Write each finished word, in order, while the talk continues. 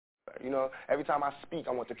You know, every time I speak,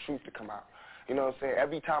 I want the truth to come out. You know what I'm saying?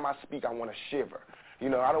 Every time I speak, I want to shiver. You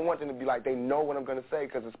know, I don't want them to be like, they know what I'm going to say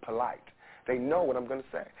because it's polite. They know what I'm going to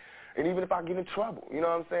say. And even if I get in trouble, you know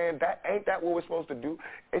what I'm saying? Ain't that what we're supposed to do?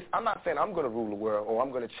 I'm not saying I'm going to rule the world or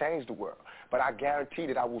I'm going to change the world, but I guarantee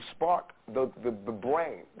that I will spark the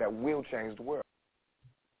brain that will change the world.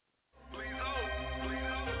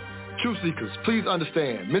 Truth Seekers, please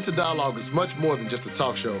understand, Mental Dialogue is much more than just a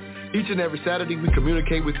talk show. Each and every Saturday, we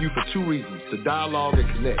communicate with you for two reasons, to dialogue and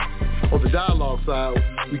connect. On the dialogue side,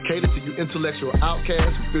 we cater to you intellectual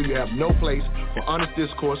outcasts who feel you have no place for honest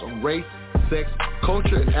discourse on race, sex,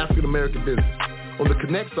 culture, and African-American business. On the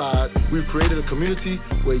connect side, we've created a community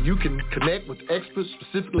where you can connect with experts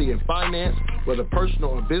specifically in finance, whether personal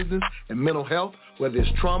or business, and mental health, whether it's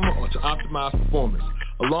trauma or to optimize performance,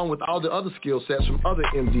 along with all the other skill sets from other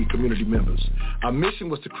MD community members. Our mission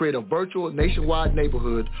was to create a virtual nationwide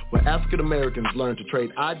neighborhood where African Americans learn to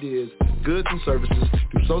trade ideas, goods, and services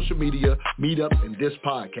through social media, meetups, and this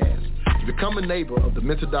podcast. To become a neighbor of the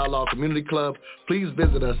Mental Dialogue Community Club, please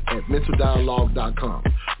visit us at mentaldialogue.com.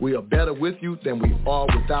 We are better with you than we are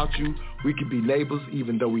without you. We can be neighbors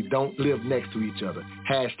even though we don't live next to each other.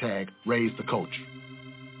 Hashtag raise the culture.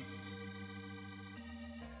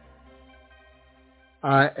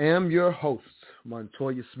 I am your host,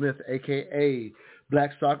 Montoya Smith, a.k.a.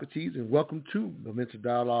 Black Socrates, and welcome to the Mental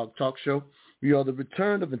Dialogue Talk Show. We are the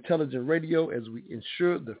return of intelligent radio as we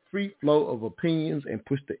ensure the free flow of opinions and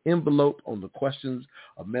push the envelope on the questions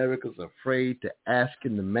America's afraid to ask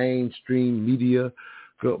in the mainstream media.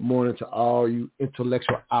 Good morning to all you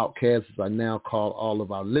intellectual outcasts, as I now call all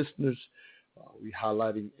of our listeners. We're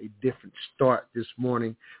highlighting a different start this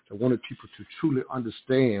morning. I wanted people to truly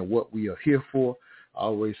understand what we are here for. I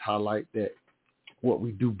always highlight that what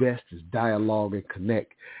we do best is dialogue and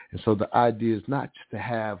connect. And so the idea is not just to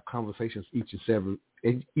have conversations each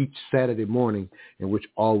Saturday morning in which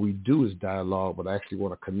all we do is dialogue, but I actually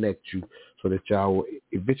want to connect you so that y'all will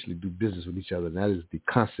eventually do business with each other. And that is the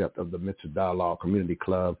concept of the Mental Dialogue Community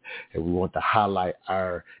Club. And we want to highlight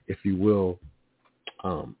our, if you will,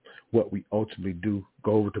 what we ultimately do.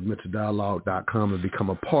 Go over to mentaldialogue.com and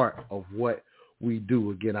become a part of what we do.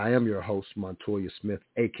 Again, I am your host, Montoya Smith,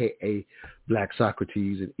 a.k.a. Black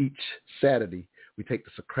Socrates, and each Saturday we take the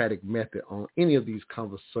Socratic method on any of these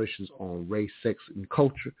conversations on race, sex, and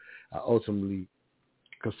culture. I ultimately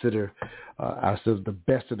consider ourselves the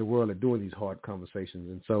best in the world at doing these hard conversations.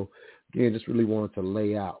 And so, again, just really wanted to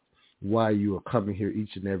lay out why you are coming here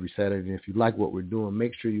each and every Saturday. And if you like what we're doing,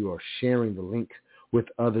 make sure you are sharing the link with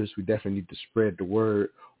others. We definitely need to spread the word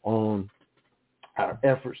on our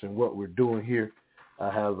efforts and what we're doing here.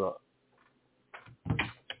 I have a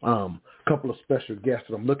couple of special guests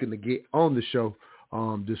that I'm looking to get on the show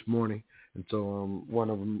this morning, and so one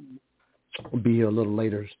of them will be here a little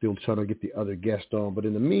later, still trying to get the other guest on. But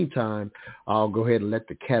in the meantime, I'll go ahead and let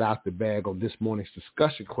the cat out the bag on this morning's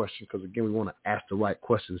discussion question, because again, we want to ask the right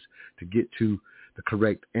questions to get to the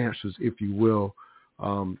correct answers, if you will.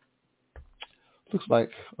 Looks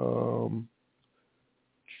like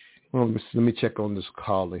let me check on this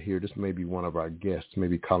caller here. This may be one of our guests,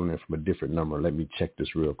 maybe calling in from a different number. Let me check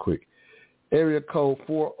this real quick. Area code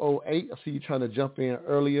 408. I see you trying to jump in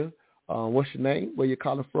earlier. What's your name? Where you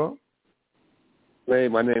calling from? Hey,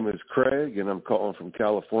 my name is Craig, and I'm calling from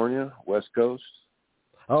California, West Coast.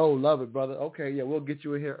 Oh, love it, brother. Okay, yeah, we'll get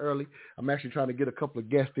you in here early. I'm actually trying to get a couple of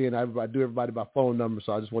guests in. I do everybody by phone number,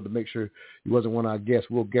 so I just wanted to make sure you wasn't one of our guests.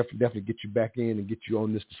 We'll definitely get you back in and get you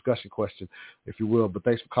on this discussion question, if you will. But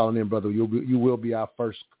thanks for calling in, brother. You will be our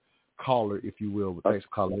first caller, if you will. But thanks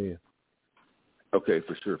for calling in. Okay,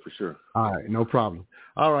 for sure. All right, no problem.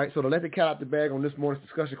 All right, so to let the cat out the bag on this morning's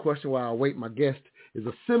discussion question while I wait my guest is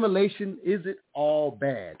assimilation, is it all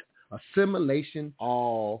bad? Assimilation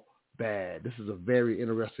all bad? This is a very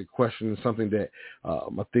interesting question, and something that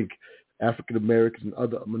I think African Americans and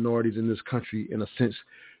other minorities in this country, in a sense,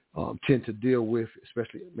 tend to deal with,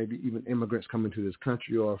 especially maybe even immigrants coming to this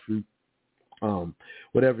country, or if you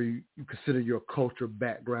whatever you consider your culture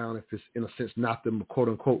background, if it's in a sense not the quote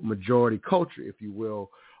unquote majority culture, if you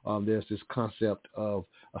will, there's this concept of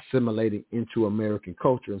assimilating into American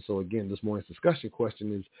culture. And so again, this morning's discussion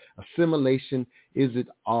question is assimilation, is it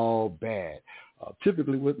all bad?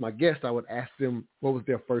 Typically with my guests, I would ask them what was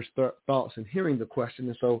their first thoughts in hearing the question.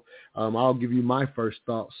 And so I'll give you my first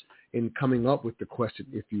thoughts in coming up with the question,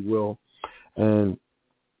 if you will. And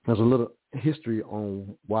there's a little history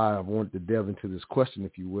on why I wanted to delve into this question,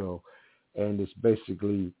 if you will. And it's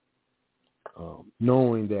basically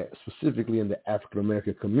knowing that specifically in the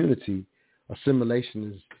African-American community,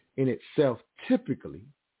 assimilation is in itself typically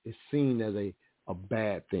is seen as a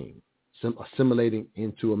bad thing. assimilating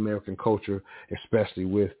into American culture, especially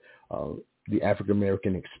with the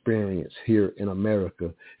African-American experience here in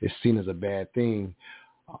America, is seen as a bad thing.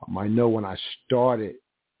 I know when I started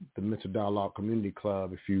the Mental Dialogue Community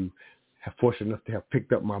Club, if you have fortunate enough to have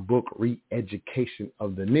picked up my book, Re-Education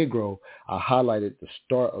of the Negro, I highlighted the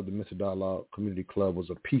start of the Mental Dialogue Community Club was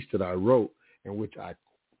a piece that I wrote in which I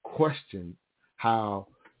questioned how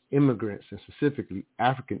immigrants, and specifically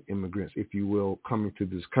African immigrants, if you will, coming to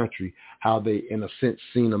this country, how they, in a sense,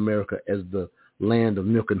 seen America as the land of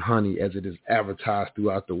milk and honey as it is advertised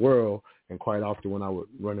throughout the world. And quite often when I would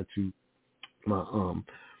run into my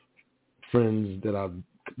friends that I've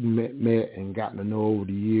met and gotten to know over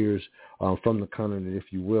the years from the continent,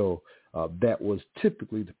 if you will, that was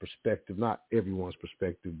typically the perspective, not everyone's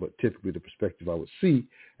perspective, but typically the perspective I would see.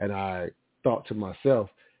 And I thought to myself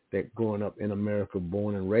that growing up in America,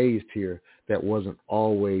 born and raised here, that wasn't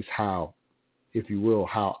always how, if you will,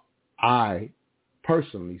 how I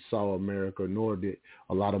personally saw America, nor did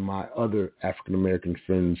a lot of my other African-American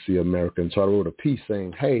friends see America. And so I wrote a piece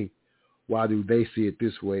saying, hey, why do they see it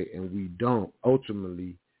this way and we don't?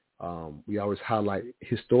 Ultimately, we always highlight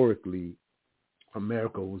historically,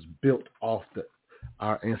 America was built off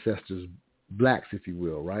our ancestors' blacks, if you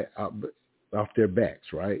will, right? Off their backs,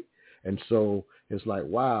 right? And so it's like,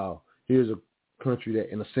 wow, here's a country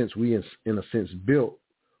that in a sense we in a sense built.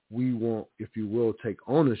 We want, if you will, take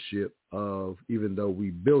ownership of, even though we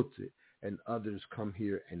built it, and others come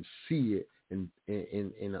here and see it in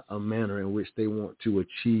a manner in which they want to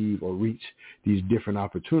achieve or reach these different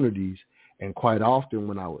opportunities. And quite often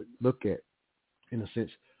when I would look at, in a sense,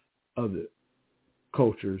 other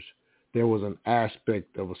cultures, there was an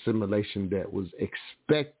aspect of assimilation that was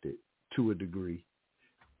expected to a degree,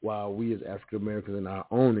 while we as African Americans in our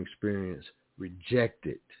own experience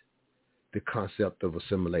rejected the concept of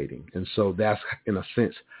assimilating. And so that's, in a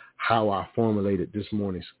sense, how I formulated this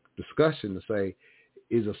morning's discussion to say,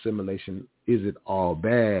 is assimilation, is it all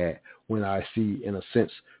bad? When I see, in a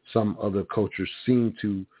sense, some other cultures seem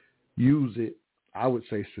to use it, I would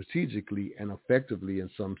say strategically and effectively in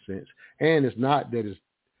some sense. And it's not that it's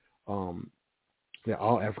that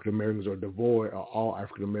all African Americans are devoid, or all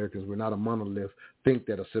African Americans, we're not a monolith, think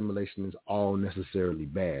that assimilation is all necessarily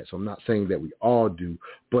bad. So I'm not saying that we all do,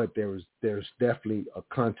 but there's definitely a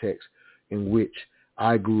context in which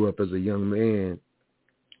I grew up as a young man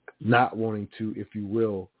not wanting to, if you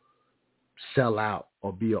will, sell out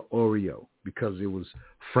or be an Oreo, because it was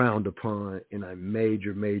frowned upon in a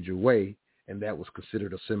major, major way, and that was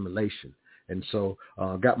considered assimilation. And so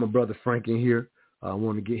got my brother Frank in here. I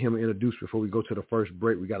want to get him introduced before we go to the first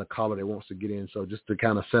break. We got a caller that wants to get in. So just to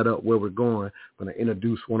kind of set up where we're going, I'm going to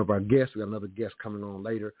introduce one of our guests. We got another guest coming on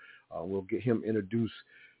later. We'll get him introduced,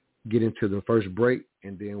 get into the first break,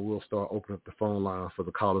 and then we'll start opening up the phone line for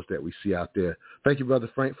the callers that we see out there. Thank you,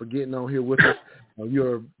 Brother Frank, for getting on here with us.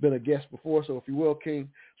 You've been a guest before, so if you will, King,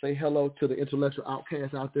 say hello to the intellectual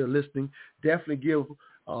outcasts out there listening. Definitely give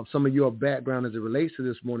some of your background as it relates to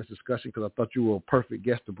this morning's discussion, because I thought you were a perfect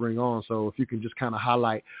guest to bring on. So if you can just kind of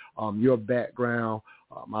highlight your background,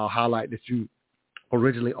 I'll highlight that you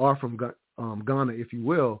originally are from Ghana, if you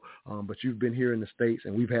will, but you've been here in the States,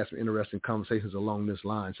 and we've had some interesting conversations along this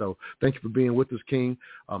line. So thank you for being with us, King.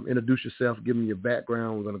 Introduce yourself, give me your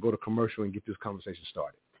background. We're going to go to commercial and get this conversation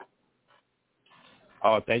started.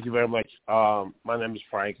 Oh, thank you very much. My name is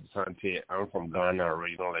Frank Asante. I'm from Ghana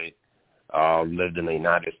originally. Lived in the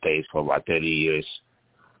United States for about 30 years.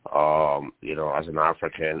 As an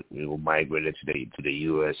African, we migrated to the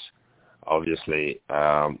U.S. Obviously,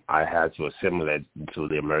 I had to assimilate into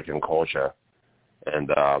the American culture, and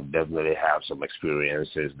definitely have some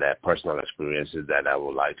personal experiences that I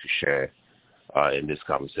would like to share in this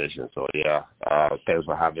conversation. So, thanks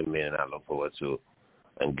for having me, and I look forward to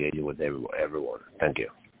engaging with everyone. Thank you.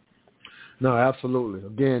 No, absolutely.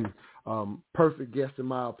 Again, perfect guest in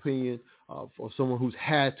my opinion, for someone who's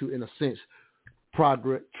had to, in a sense,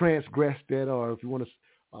 transgress that, or if you want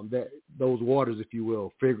to, those waters, if you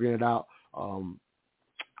will, figuring it out,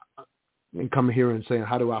 and coming here and saying,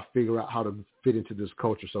 how do I figure out how to fit into this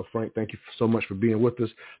culture? So, Frank, thank you so much for being with us.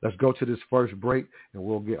 Let's go to this first break, and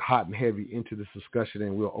we'll get hot and heavy into this discussion,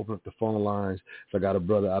 and we'll open up the phone lines. So I got a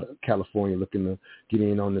brother out of California looking to get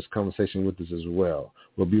in on this conversation with us as well.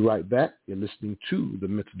 We'll be right back. You're listening to the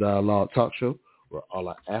Mental Dialogue Talk Show, where all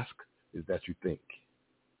I ask is that you think.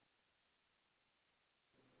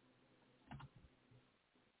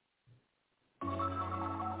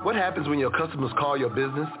 What happens when your customers call your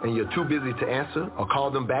business and you're too busy to answer or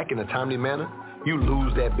call them back in a timely manner? You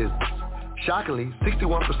lose that business. Shockingly,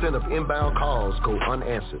 61% of inbound calls go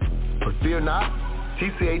unanswered. But fear not,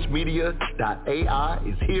 TCHmedia.ai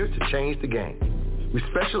is here to change the game. We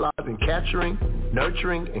specialize in capturing,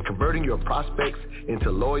 nurturing, and converting your prospects into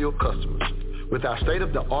loyal customers. With our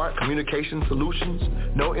state-of-the-art communication solutions,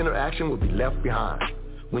 no interaction will be left behind.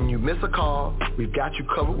 When you miss a call, we've got you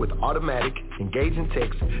covered with automatic, engaging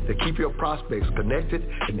texts that keep your prospects connected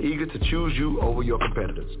and eager to choose you over your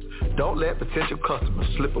competitors. Don't let potential customers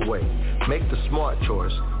slip away. Make the smart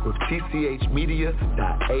choice with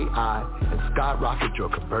TCHmedia.ai and skyrocket your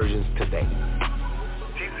conversions today.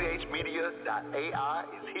 TCHmedia.ai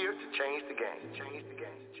is here to change the game. Change the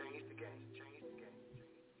game. Change the game. Change the game.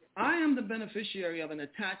 I am the beneficiary of an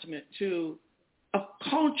attachment to a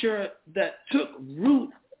culture that took root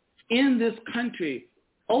in this country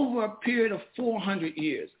over a period of 400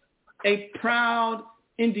 years, a proud,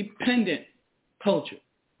 independent culture.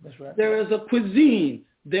 That's right. There is a cuisine,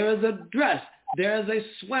 there is a dress, there is a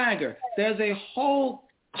swagger, there's a whole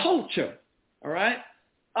culture, all right,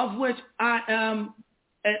 of which I am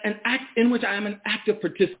in which I am an active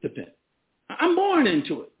participant. I'm born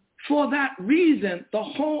into it. For that reason, the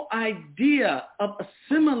whole idea of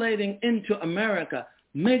assimilating into America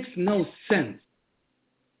makes no sense.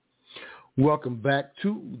 Welcome back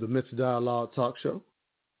to the Mental Dialogue Talk Show.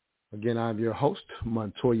 Again, I'm your host,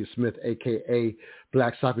 Montoya Smith, a.k.a.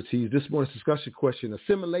 Black Socrates. This morning's discussion question,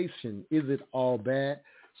 assimilation, is it all bad?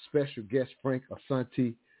 Special guest Frank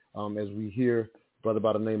Asante, as we hear a brother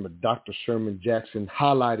by the name of Dr. Sherman Jackson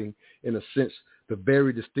highlighting, in a sense, the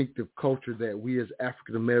very distinctive culture that we as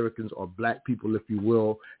African Americans, or black people, if you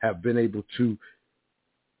will, have been able to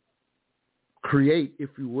create,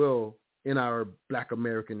 if you will, in our Black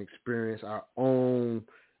American experience, our own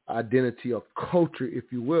identity of culture,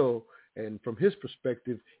 if you will. And from his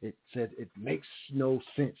perspective, it said it makes no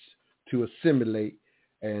sense to assimilate.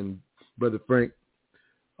 And Brother Frank,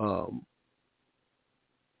 that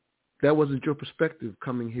wasn't your perspective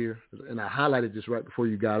coming here. And I highlighted this right before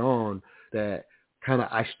you got on, that kind of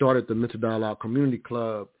I started the Mental Dialogue Community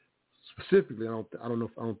Club specifically. I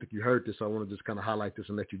don't think you heard this, so I want to just kind of highlight this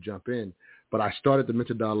and let you jump in. But I started the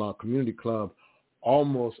Mental Dialogue Community Club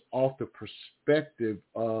almost off the perspective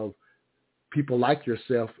of people like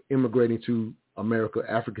yourself immigrating to America,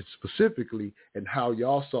 Africa specifically, and how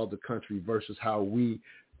y'all saw the country versus how we,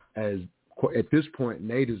 as at this point,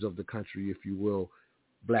 natives of the country, if you will,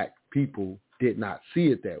 black people, did not see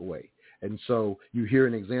it that way. And so you hear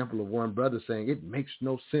an example of one brother saying it makes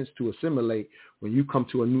no sense to assimilate. When you come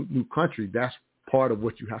to a new country, that's part of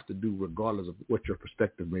what you have to do regardless of what your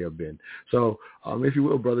perspective may have been. So if you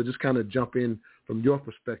will, brother, just kind of jump in from your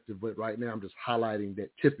perspective. But right now I'm just highlighting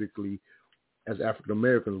that typically as African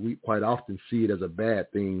Americans, we quite often see it as a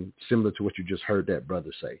bad thing, similar to what you just heard that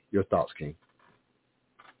brother say. Your thoughts, King?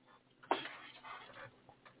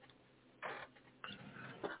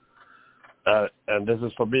 And this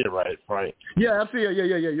is for me, right, Frank? Yeah, I see it. Yeah.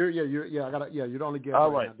 You'd only get.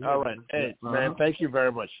 All right. Hey, man, thank you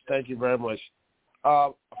very much. First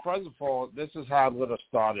of all, this is how I'm going to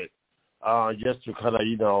start it, just to kind of,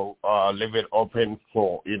 leave it open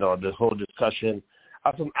for, the whole discussion.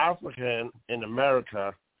 As an African in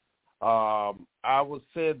America, I would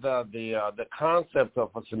say that the concept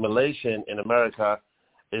of assimilation in America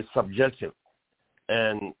is subjective,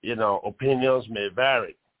 and, opinions may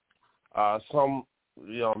vary. Some,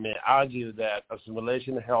 may argue that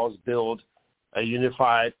assimilation helps build a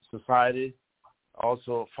unified society,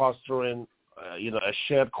 also fostering, a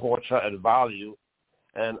shared culture and value.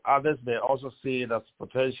 And others may also see it as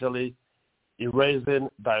potentially erasing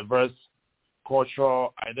diverse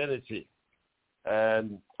cultural identity.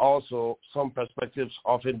 And also some perspectives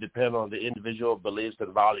often depend on the individual beliefs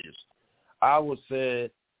and values. I would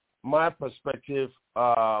say my perspective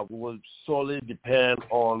would solely depend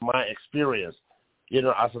on my experience,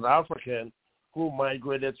 as an African who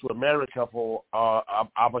migrated to America for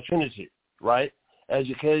opportunity, right?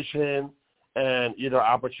 Education and,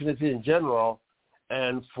 opportunity in general.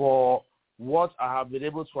 And for what I have been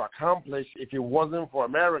able to accomplish, if it wasn't for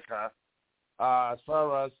America, as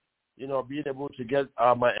far as, being able to get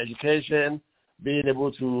my education, being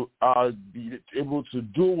able to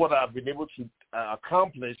do what I've been able to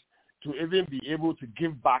accomplish, to even be able to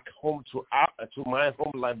give back home to my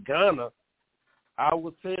homeland, Ghana, I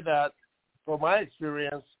would say that, from my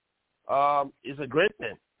experience, it's a great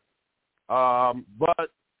thing. But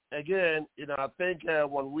again, I think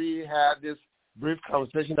when we had this brief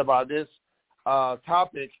conversation about this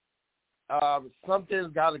topic,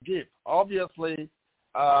 something's got to give. Obviously,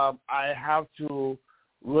 I have to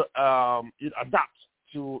adapt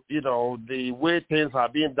to, the way things are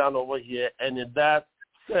being done over here, and in that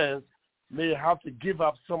sense, may have to give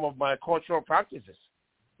up some of my cultural practices,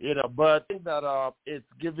 But I think that it's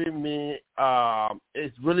giving me,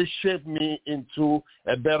 it's really shaped me into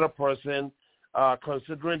a better person,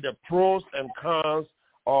 considering the pros and cons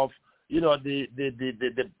of, the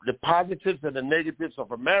positives and the negatives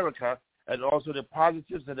of America, and also the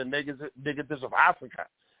positives and the negatives of Africa.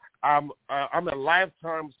 I'm a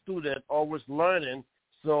lifetime student, always learning.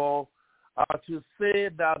 So to say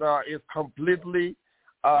that it's completely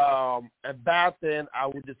a bad thing, I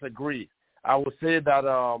would disagree. I would say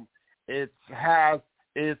that it has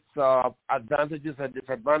its advantages and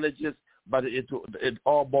disadvantages, but it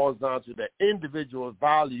all boils down to the individual's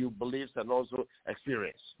value, beliefs, and also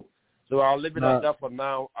experience. So I'll leave it at that for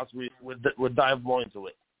now as we'll dive more into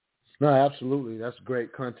it. No, absolutely. That's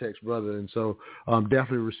great context, brother. And so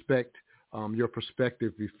definitely respect your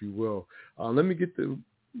perspective, if you will. Let me get the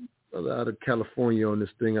other out of California on this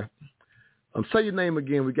thing. Say your name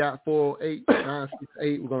again. We got 408-968.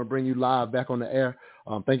 We're going to bring you live back on the air.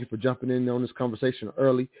 Thank you for jumping in on this conversation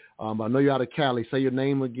early. I know you're out of Cali. Say your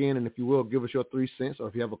name again, and if you will, give us your 3 cents, or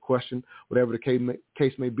if you have a question, whatever the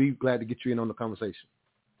case may be, glad to get you in on the conversation.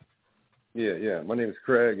 Yeah. My name is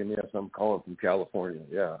Craig, and yes, I'm calling from California.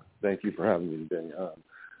 Yeah, thank you for having me today.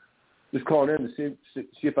 Just calling in to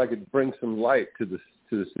see if I could bring some light to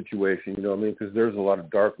the situation. You know what I mean? Because there's a lot of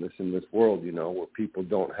darkness in this world. Where people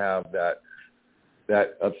don't have that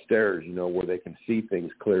upstairs. Where they can see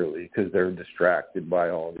things clearly because they're distracted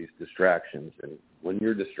by all these distractions. And when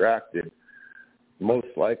you're distracted, most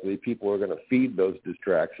likely people are going to feed those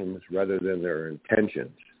distractions rather than their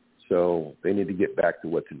intentions. So they need to get back to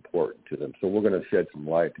what's important to them. So we're going to shed some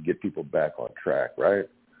light to get people back on track, right?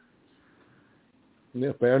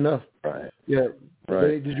 Yeah, fair enough. Right. Yeah.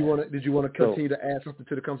 Right. Did you want to continue to add something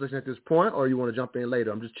to the conversation at this point, or you want to jump in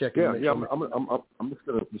later? I'm just checking. Yeah. I'm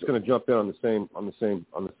just gonna jump in on the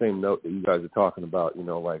same note that you guys are talking about.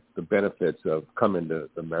 Like the benefits of coming to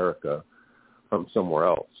America from somewhere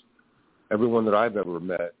else. Everyone that I've ever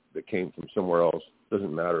met that came from somewhere else,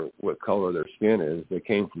 doesn't matter what color their skin is, they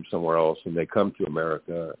came from somewhere else and they come to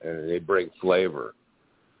America and they bring flavor.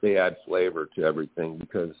 They add flavor to everything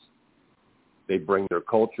because they bring their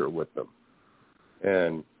culture with them.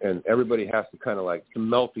 And everybody has to kind of like it's a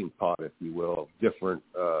melting pot, if you will, of different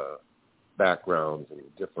backgrounds and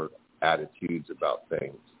different attitudes about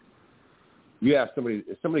things. You ask somebody,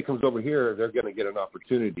 if somebody comes over here, they're going to get an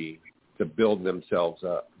opportunity to build themselves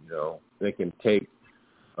up. They can take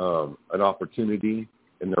an opportunity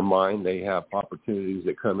in their mind. They have opportunities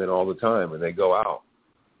that come in all the time, and they go out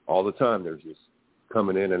all the time. There's just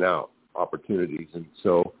coming in and out opportunities. And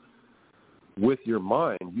so with your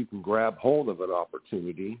mind, you can grab hold of an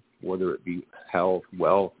opportunity, whether it be health,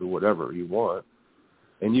 wealth, or whatever you want,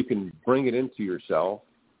 and you can bring it into yourself.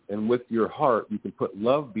 And with your heart, you can put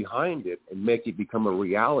love behind it and make it become a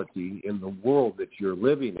reality in the world that you're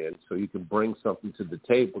living in, so you can bring something to the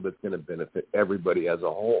table that's going to benefit everybody as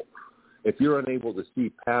a whole. If you're unable to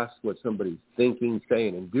see past what somebody's thinking,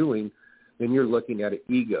 saying, and doing, then you're looking at an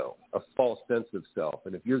ego, a false sense of self.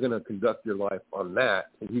 And if you're going to conduct your life on that,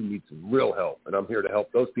 then you need some real help. And I'm here to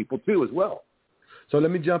help those people too as well. So let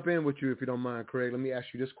me jump in with you, if you don't mind, Craig. Let me ask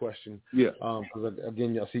you this question. Yeah. Because,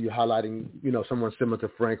 again, I see you highlighting, someone similar to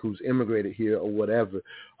Frank who's immigrated here or whatever.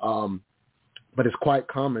 But it's quite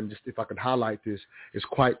common, just if I could highlight this, it's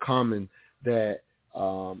quite common that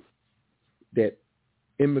that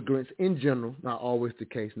immigrants in general, not always the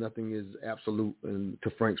case, nothing is absolute, and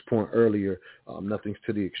to Frank's point earlier, nothing's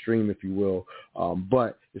to the extreme, if you will,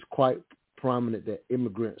 but it's quite prominent that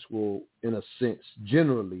immigrants will, in a sense,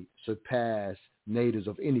 generally surpass natives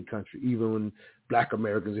of any country. Even when Black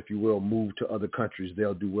Americans, if you will, move to other countries,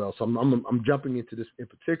 they'll do well. So I'm jumping into this in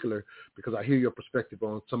particular because I hear your perspective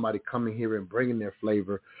on somebody coming here and bringing their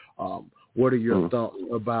flavor. What are your thoughts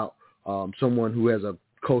about someone who has a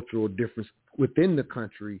cultural difference within the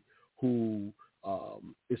country who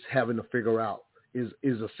is having to figure out, is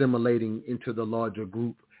assimilating into the larger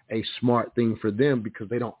group a smart thing for them, because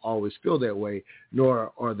they don't always feel that way,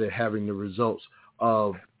 nor are they having the results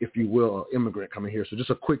of, if you will, an immigrant coming here. So just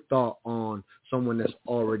a quick thought on someone that's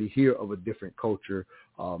already here of a different culture.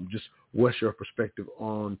 Just what's your perspective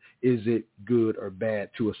on, is it good or bad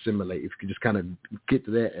to assimilate? If you could just kind of get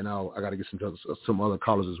to that, and I got to get some other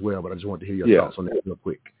callers as well, but I just wanted to hear your thoughts on that real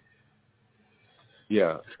quick.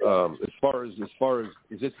 Yeah. As far as,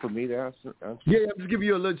 is it for me to answer? Yeah, I'm just giving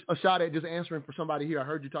you a shot at just answering for somebody here. I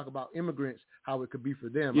heard you talk about immigrants, how it could be for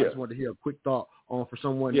them. Yeah. I just wanted to hear a quick thought on for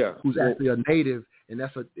someone who's actually a native and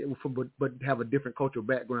but have a different cultural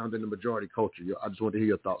background than the majority culture. I just wanted to hear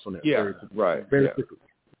your thoughts on that. Yeah, Very quickly.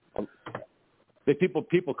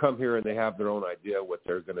 People come here and they have their own idea what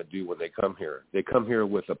they're going to do when they come here. They come here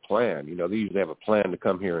with a plan. You know, they usually have a plan to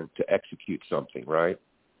come here and to execute something, right?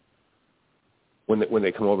 When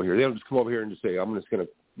they come over here, they don't just come over here and just say, I'm just going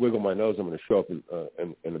to wiggle my nose. I'm going to show up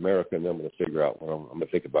in America, and then I'm going to figure out what I'm going to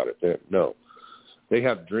think about it. No, they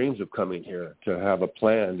have dreams of coming here to have a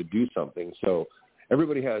plan to do something. So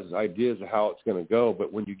everybody has ideas of how it's going to go,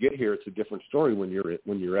 but when you get here, it's a different story when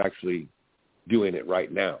you're actually doing it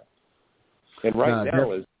right now. And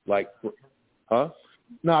now is like, huh?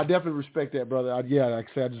 No, I definitely respect that, brother. Like I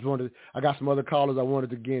said, I got some other callers. I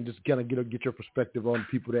wanted to, again, just kind of get your perspective on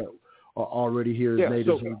people that are already here as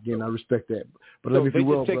natives. And again, I respect that. But let me, if you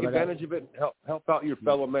will, take advantage of it and help out your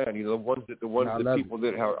fellow man. You know, the people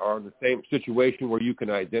that are in the same situation where you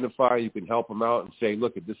can identify, you can help them out and say,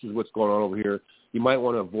 look, this is what's going on over here. You might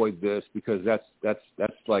want to avoid this because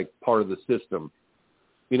that's like part of the system.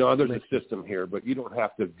 You know, there's a system here, but you don't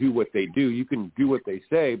have to do what they do. You can do what they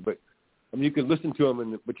say, but I mean, you can listen to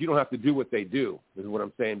them, but you don't have to do what they do, is what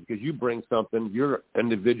I'm saying, because you bring something. You're an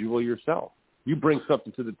individual yourself. You bring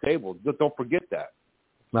something to the table. Don't forget that.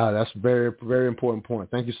 No, that's a very, very important point.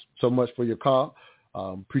 Thank you so much for your call.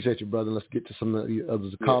 Appreciate you, brother. Let's get to some of the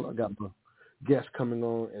others to call. I got my guests coming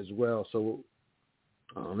on as well. So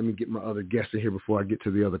let me get my other guests in here before I get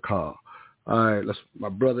to the other call. All right, my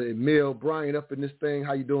brother Emil Bryant up in this thing.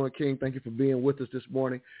 How you doing, King? Thank you for being with us this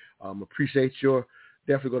morning. Definitely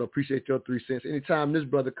going to appreciate your 3 cents. Anytime this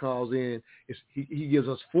brother calls in, he gives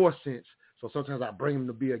us 4 cents. So sometimes I bring him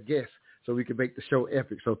to be a guest so we can make the show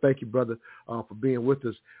epic. So thank you, brother, for being with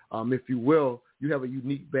us. If you will, you have a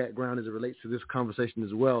unique background as it relates to this conversation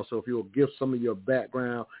as well. So if you will give some of your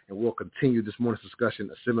background, and we'll continue this morning's discussion.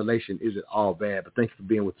 Assimilation isn't all bad. But thank you for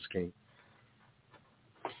being with us, King.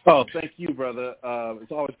 Oh, thank you, brother.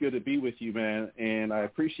 It's always good to be with you, man, and I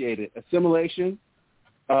appreciate it. Assimilation.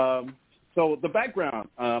 So the background,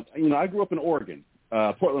 I grew up in Oregon,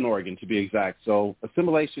 Portland, Oregon, to be exact. So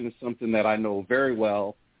assimilation is something that I know very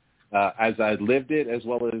well as I lived it, as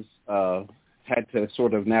well as had to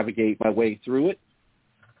sort of navigate my way through it.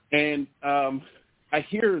 And I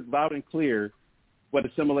hear loud and clear what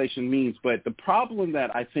assimilation means, but the problem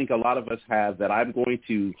that I think a lot of us have that I'm going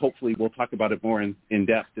to, hopefully we'll talk about it more in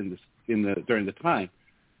depth during the time,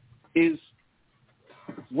 is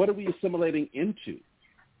what are we assimilating into?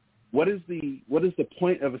 What is the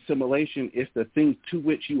point of assimilation if the thing into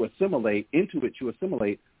which you assimilate,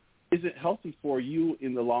 isn't healthy for you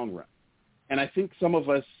in the long run? And I think some of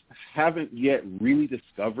us haven't yet really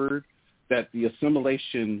discovered that the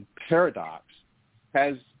assimilation paradox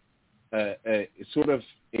has a sort of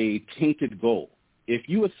a tainted goal. If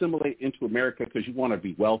you assimilate into America because you want to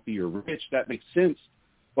be wealthy or rich, that makes sense,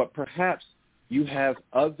 but perhaps you have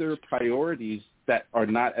other priorities that are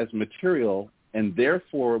not as material, and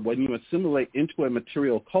therefore when you assimilate into a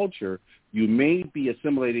material culture, you may be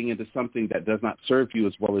assimilating into something that does not serve you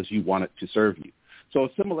as well as you want it to serve you. So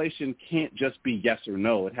assimilation can't just be yes or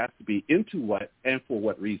no. It has to be into what and for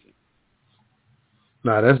what reason.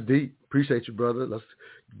 Nah, that's deep. Appreciate you, brother. Let's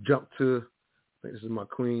jump to, I think this is my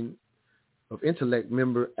queen of intellect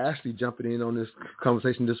member, Ashley, jumping in on this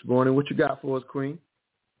conversation this morning. What you got for us, Queen?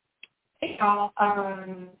 Hey, y'all.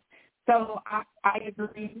 So I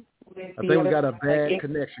agree with I think we got a bad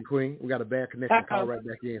connection, Queen. We got a bad connection. Call right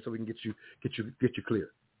back in so we can get you clear.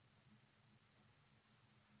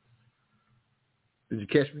 Did you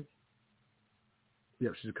catch me?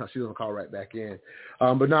 Yep, she's gonna call right back in.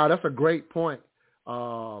 But no, that's a great point,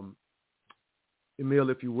 Emil,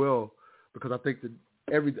 if you will, because I think that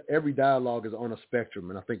every dialogue is on a spectrum,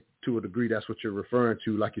 and I think to a degree that's what you're referring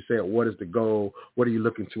to. Like you said, what is the goal? What are you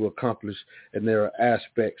looking to accomplish? And there are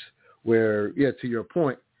aspects where, to your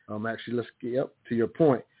point, to your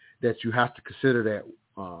point, that you have to consider that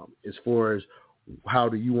as far as how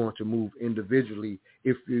do you want to move individually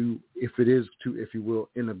if it is to, if you will,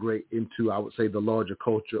 integrate into, I would say, the larger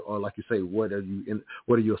culture, or like you say, what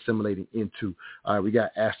are you assimilating into? We got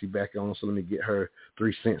Ashley back on, so let me get her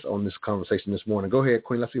 3 cents on this conversation this morning. Go ahead,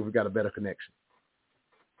 Queen. Let's see if we got a better connection.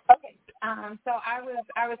 Okay. So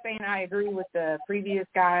I was saying I agree with the previous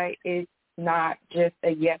guy. It's not just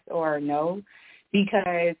a yes or a no,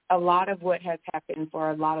 because a lot of what has happened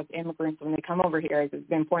for a lot of immigrants when they come over here, as it's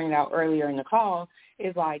been pointed out earlier in the call,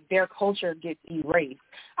 is like their culture gets erased.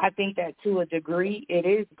 I think that to a degree it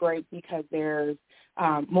is great because there's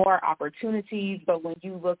more opportunities, but when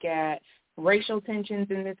you look at racial tensions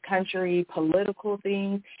in this country, political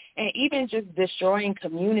things, and even just destroying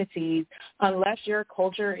communities, unless your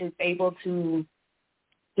culture is able to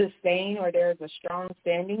sustain or there's a strong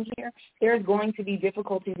standing here, there's going to be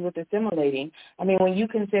difficulties with assimilating. I mean, when you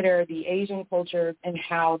consider the Asian cultures and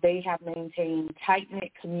how they have maintained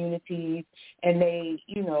tight-knit communities and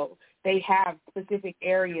they have specific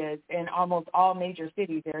areas in almost all major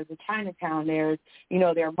cities. There's a Chinatown, there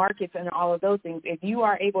are markets and all of those things. If you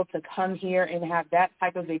are able to come here and have that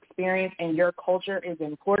type of experience and your culture is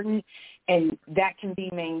important and that can be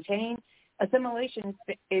maintained, assimilation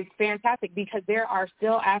is fantastic because there are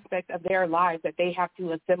still aspects of their lives that they have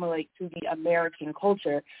to assimilate to the American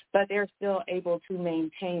culture, but they're still able to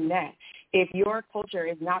maintain that. If your culture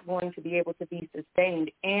is not going to be able to be sustained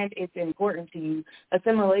and it's important to you,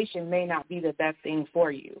 assimilation may not be the best thing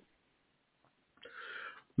for you.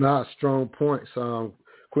 Nah, strong points.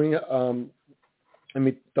 Queen, let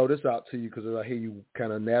me throw this out to you because I hear you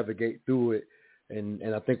kind of navigate through it.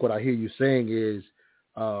 And I think what I hear you saying is,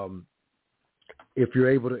 if you're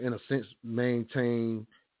able to, in a sense, maintain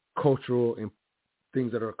cultural and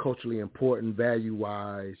things that are culturally important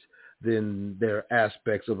value-wise, then there are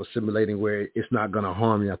aspects of assimilating where it's not going to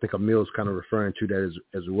harm you. I think Emil's kind of referring to that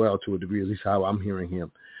as well to a degree, at least how I'm hearing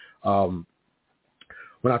him.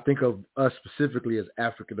 When I think of us specifically as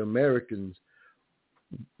African Americans,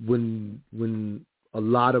 when a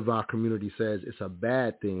lot of our community says it's a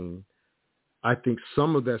bad thing, I think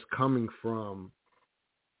some of that's coming from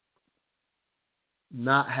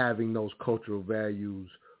not having those cultural values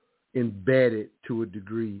embedded to a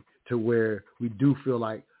degree to where we do feel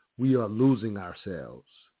like we are losing ourselves.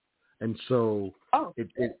 And so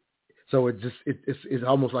it's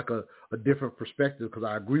almost like a different perspective, because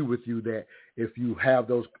I agree with you that if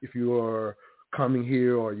you are coming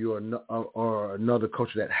here or you're or another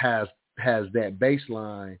culture that has that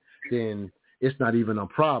baseline, then it's not even a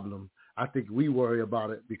problem. I think we worry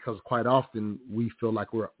about it because quite often we feel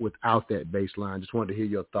like we're without that baseline. Just wanted to hear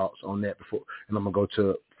your thoughts on that before, and I'm going to go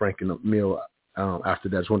to Frank and Emil after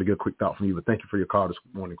that. Just wanted to get a quick thought from you, but thank you for your call this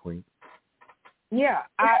morning, Queen. Yeah,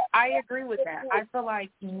 I agree with that. I feel like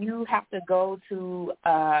you have to go to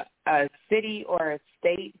a city or a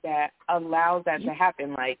state that allows that to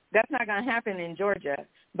happen. Like, that's not going to happen in Georgia,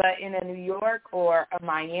 but in a New York or a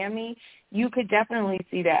Miami, you could definitely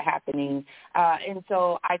see that happening. And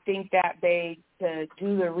so I think that to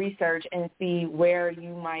do the research and see where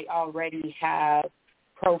you might already have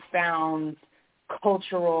profound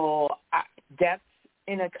cultural depth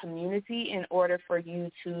in a community in order for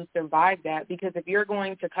you to survive that. Because if you're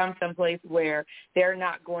going to come someplace where they're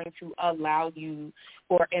not going to allow you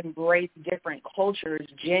or embrace different cultures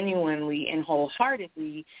genuinely and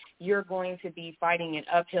wholeheartedly, you're going to be fighting an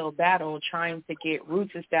uphill battle trying to get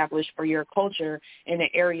roots established for your culture in an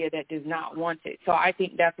area that does not want it. So I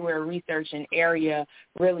think that's where research and area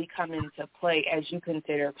really come into play as you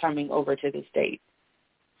consider coming over to the States.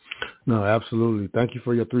 No, absolutely. Thank you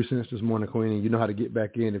for your 3 cents this morning, Queen. And you know how to get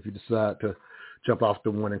back in if you decide to jump off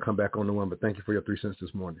the one and come back on the one. But thank you for your 3 cents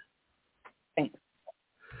this morning. Thanks.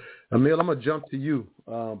 Emil, I'm going to jump to you.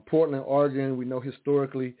 Portland, Oregon, we know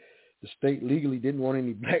historically the state legally didn't want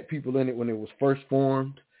any black people in it when it was first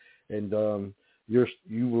formed. And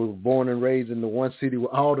you were born and raised in the one city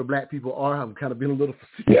where all the black people are. I'm kind of being a little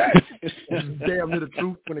facetious. It's damn near the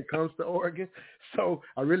truth when it comes to Oregon. So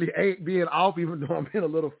I really ain't being off, even though I'm being a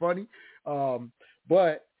little funny.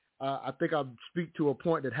 But I think I'll speak to a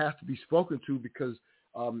point that has to be spoken to, because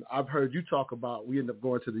I've heard you talk about, we ended up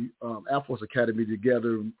going to the Air Force Academy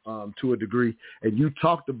together to a degree, and you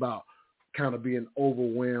talked about kind of being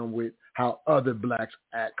overwhelmed with how other blacks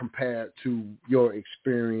act compared to your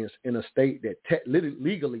experience in a state that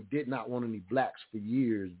legally did not want any blacks for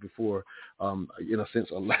years before, in a sense,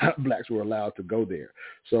 blacks were allowed to go there.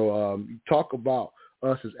 So you talk about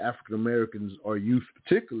us as African Americans, or youth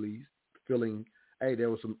particularly, feeling, hey, there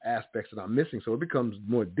were some aspects that I'm missing. So it becomes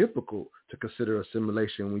more difficult to consider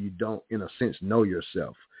assimilation when you don't, in a sense, know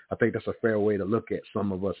yourself. I think that's a fair way to look at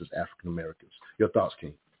some of us as African Americans. Your thoughts,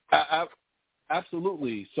 King?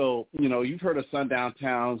 Absolutely. So, you've heard of sundown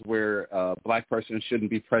towns where a black person shouldn't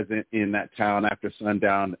be present in that town after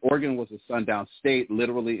sundown. Oregon was a sundown state.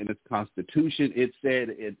 Literally in its constitution, it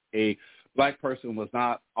said a black person was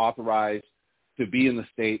not authorized to be in the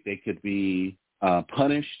state. They could be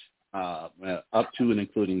punished up to and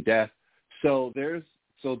including death. So there's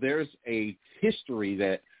a history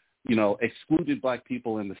that, excluded black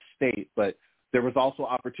people in the state, but there was also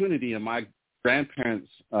opportunity, and my grandparents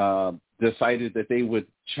decided that they would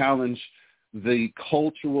challenge the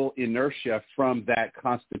cultural inertia from that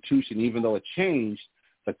constitution. Even though it changed,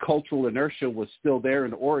 the cultural inertia was still there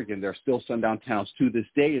in Oregon. There are still sundown towns to this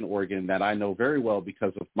day in Oregon that I know very well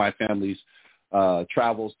because of my family's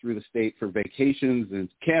travels through the state for vacations and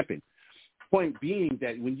camping. point being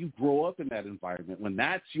that when you grow up in that environment, when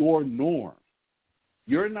that's your norm,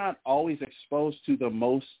 you're not always exposed to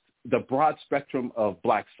the broad spectrum of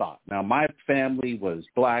Black thought. Now, my family was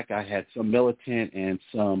Black. I had some militant and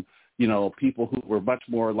some, people who were much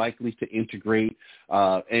more likely to integrate.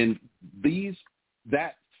 And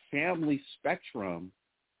that family spectrum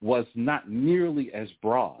was not nearly as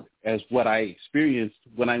broad as what I experienced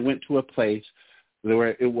when I went to a place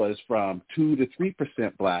where it was from 2 to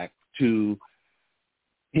 3% Black to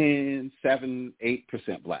 10, 7,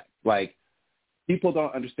 8% Black. Like, people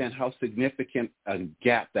don't understand how significant a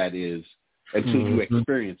gap that is until you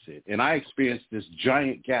experience it. And I experienced this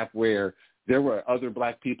giant gap where there were other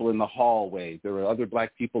Black people in the hallway. There were other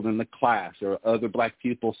Black people in the class. There were other Black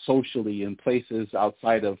people socially in places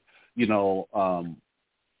outside of,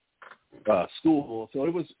 school. So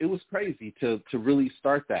it was crazy to really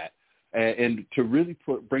start that. And to really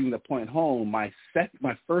bring the point home, my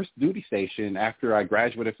first duty station after I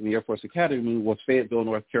graduated from the Air Force Academy was Fayetteville,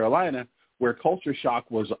 North Carolina, where culture shock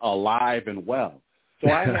was alive and well. So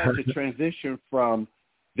I had to transition from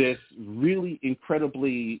this really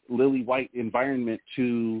incredibly lily white environment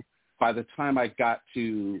to, by the time I got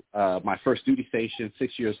to my first duty station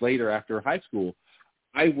 6 years later after high school,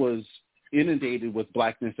 I was inundated with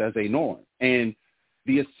Blackness as a norm. And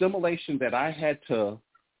the assimilation that I had to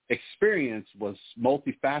experience was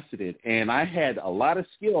multifaceted, and I had a lot of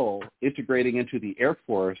skill integrating into the Air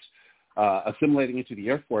Force, assimilating into the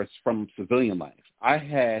Air Force from civilian life. I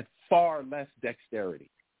had far less dexterity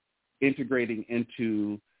integrating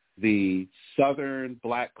into the Southern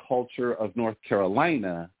Black culture of North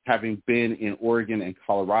Carolina, having been in Oregon and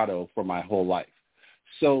Colorado for my whole life.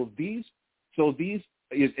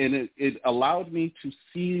 It allowed me to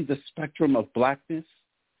see the spectrum of Blackness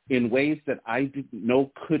in ways that I didn't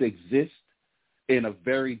know could exist in a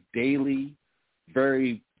very daily,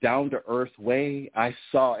 very down-to-earth way. I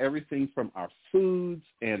saw everything from our foods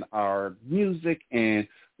and our music and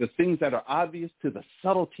the things that are obvious to the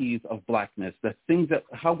subtleties of Blackness, the things that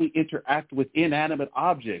how we interact with inanimate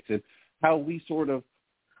objects and how we sort of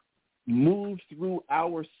move through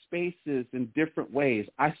our spaces in different ways.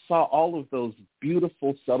 I saw all of those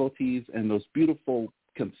beautiful subtleties and those beautiful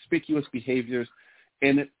conspicuous behaviors.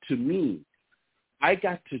 And to me, I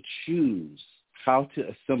got to choose how to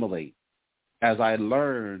assimilate as I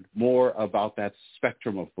learned more about that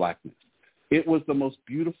spectrum of Blackness. It was the most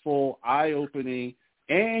beautiful, eye-opening,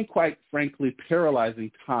 and quite frankly,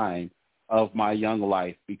 paralyzing time of my young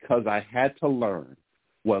life because I had to learn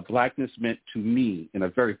what Blackness meant to me in a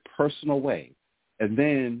very personal way, and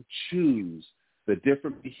then choose the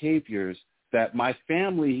different behaviors that my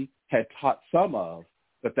family had taught some of,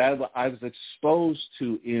 but that I was exposed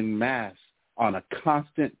to en masse on a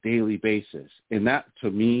constant daily basis. And that,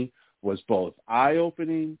 to me, was both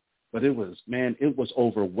eye-opening, but it was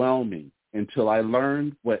overwhelming until I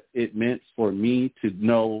learned what it meant for me to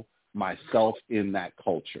know myself in that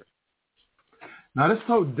culture. Now, that's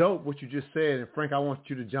so dope what you just said. And, Frank, I want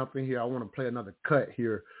you to jump in here. I want to play another cut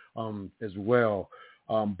here as well.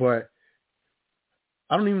 But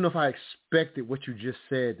I don't even know if I expected what you just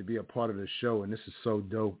said to be a part of the show, and this is so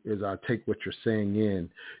dope as I take what you're saying in,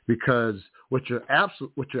 because what you're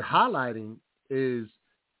highlighting is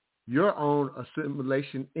your own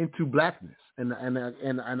assimilation into Blackness. And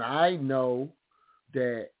I know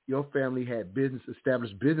that your family had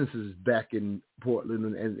established businesses back in Portland,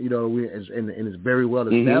 and it's very well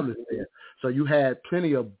established there. So you had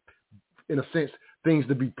plenty of, in a sense, things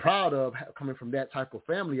to be proud of coming from that type of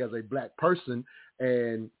family as a Black person.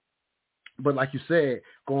 But like you said,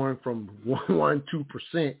 going from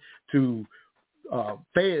 1-2% to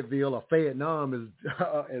Fayetteville or Vietnam,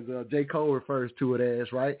 as J. Cole refers to it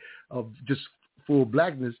as, right, of just full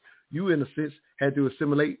Blackness, you in a sense had to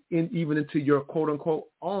assimilate even into your quote unquote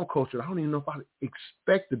own culture. I don't even know if I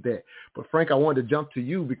expected that. But Frank, I wanted to jump to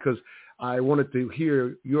you because I wanted to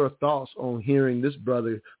hear your thoughts on hearing this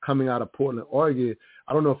brother coming out of Portland, Oregon.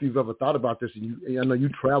 I don't know if you've ever thought about this. I know you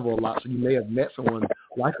travel a lot, so you may have met someone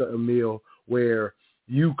like Emil, where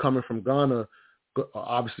you coming from Ghana,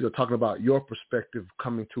 obviously, are talking about your perspective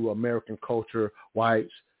coming to American culture,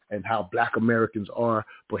 whites, and how Black Americans are.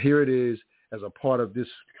 But here it is, as a part of this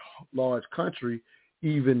large country,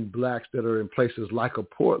 even Blacks that are in places like a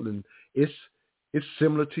Portland, it's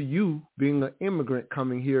similar to you being an immigrant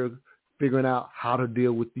coming here, figuring out how to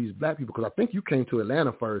deal with these Black people. Because I think you came to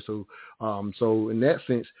Atlanta first, so in that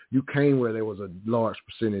sense, you came where there was a large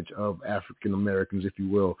percentage of African Americans, if you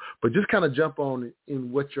will. But just kind of jump on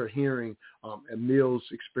in what you're hearing, Emil's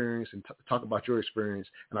experience, and talk about your experience.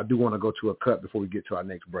 And I do want to go to a cut before we get to our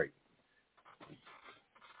next break.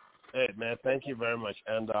 Hey, man, thank you very much.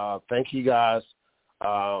 And thank you guys.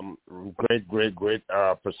 Great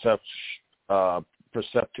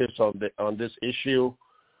perceptives on this issue.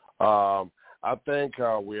 I think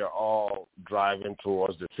we are all driving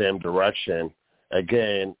towards the same direction.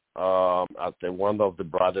 Again, I think one of the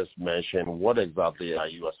brothers mentioned, what exactly are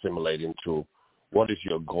you assimilating to? What is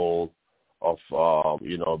your goal of,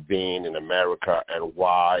 being in America, and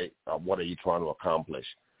why? What are you trying to accomplish?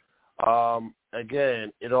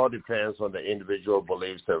 Again, it all depends on the individual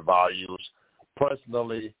beliefs and values.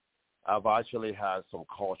 Personally, I've actually had some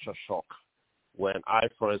culture shock when I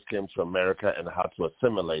first came to America and had to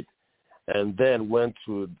assimilate, and then went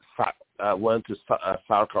to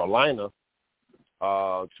South Carolina,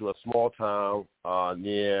 to a small town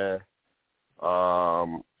near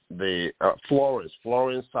Florence,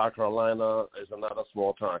 South Carolina is another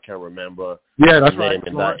small town. I can't remember. Yeah, that's the right. name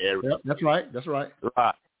in that area. Yep, that's right.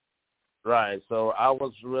 Right. So I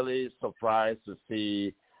was really surprised to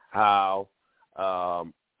see how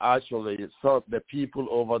actually the people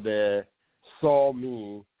over there saw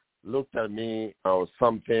me, looked at me as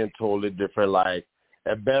something totally different, like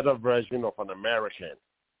a better version of an American.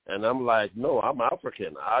 And I'm like, no, I'm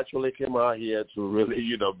African. I actually came out here to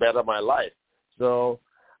really, better my life. So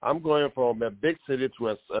I'm going from a big city to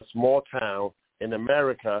a small town in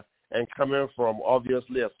America, and coming from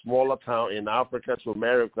obviously a smaller town in Africa to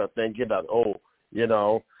America, thinking that,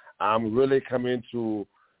 I'm really coming to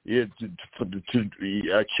chase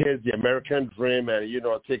the American dream and,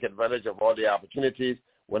 take advantage of all the opportunities.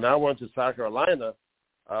 When I went to South Carolina,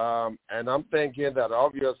 and I'm thinking that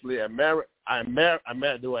obviously there were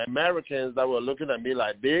Americans that were looking at me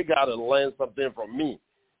like they got to learn something from me.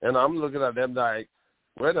 And I'm looking at them like,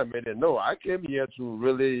 wait a minute, no, I came here to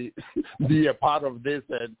really be a part of this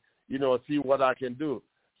and, see what I can do.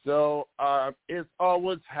 So it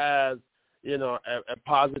always has, a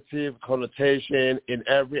positive connotation in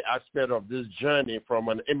every aspect of this journey from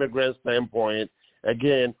an immigrant standpoint.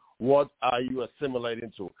 Again, what are you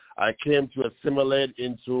assimilating to? I came to assimilate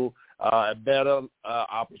into a better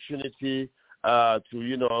opportunity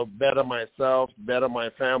to, better myself, better my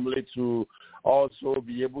family, to also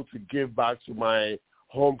be able to give back to my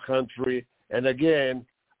home country. And again,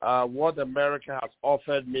 what America has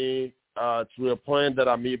offered me to a point that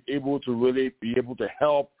I'm able to really be able to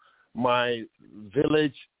help my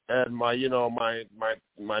village and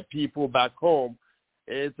my people back home,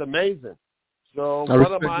 it's amazing. So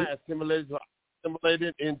what am I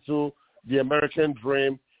assimilating into the American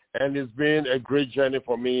dream? And it's been a great journey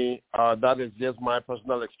for me. That is just my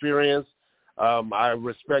personal experience. I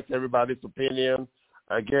respect everybody's opinion.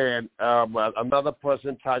 Again, another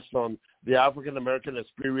person touched on the African-American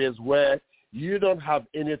experience where you don't have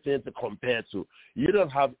anything to compare to. You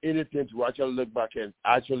don't have anything to actually look back and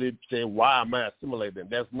actually say, why am I assimilating?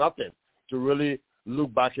 There's nothing to really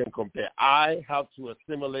look back and compare. I have to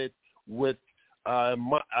assimilate with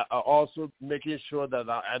also making sure that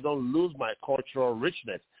I don't lose my cultural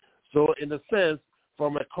richness. So in a sense,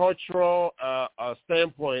 from a cultural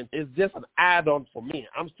standpoint, it's just an add-on for me.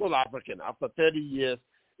 I'm still African. After 30 years,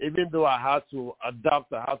 even though I had to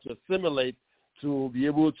adapt, I had to assimilate to be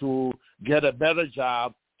able to get a better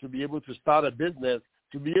job, to be able to start a business,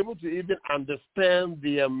 to be able to even understand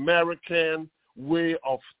the American way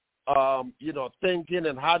of, thinking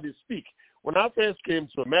and how they speak. When I first came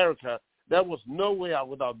to America, there was no way I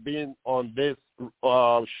would have been on this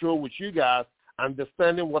show with you guys,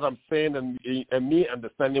 understanding what I'm saying and me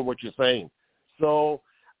understanding what you're saying. So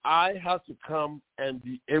I had to come and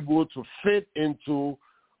be able to fit into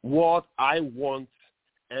what I want,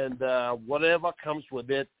 and whatever comes with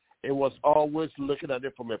it, it was always looking at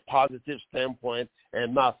it from a positive standpoint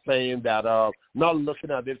and not saying that, not looking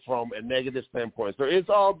at it from a negative standpoint. So it's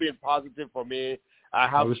all been positive for me. I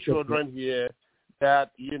have children here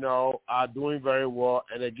that, are doing very well.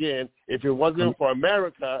 And again, if it wasn't for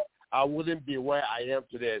America, I wouldn't be where I am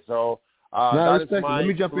today. So that is my... Let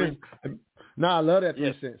me jump in. No, I love that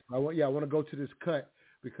 3 cents. I want to go to this cut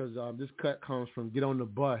because this cut comes from Get on the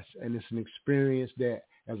Bus, and it's an experience that,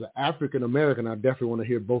 as an African-American, I definitely want to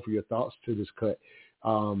hear both of your thoughts to this cut.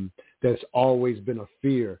 That's always been a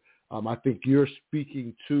fear. I think you're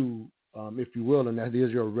speaking to, if you will, and that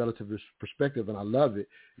is your relative perspective, and I love it.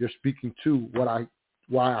 You're speaking to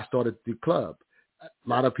why I started the club. A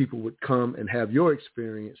lot of people would come and have your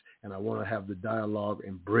experience, and I want to have the dialogue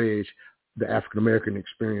and bridge the African-American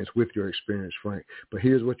experience with your experience, Frank. But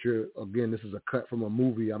here's what again, this is a cut from a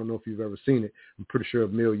movie. I don't know if you've ever seen it. I'm pretty sure,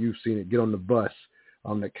 Emil, you've seen it, Get on the Bus,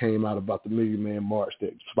 that came out about the Million Man March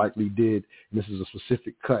that Spike Lee did. And this is a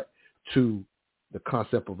specific cut to the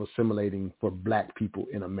concept of assimilating for black people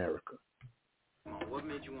in America. what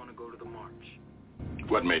made you want to go to the march?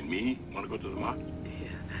 What made me want to go to the march? Yeah,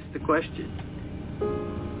 that's the question.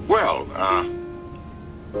 Well,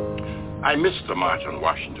 I missed the march on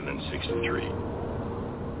Washington in '63.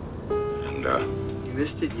 And, you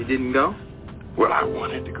missed it? You didn't go? Well, I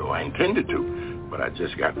wanted to go. I intended to. But I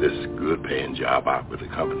just got this good-paying job out with a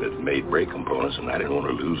company that made brake components, and I didn't want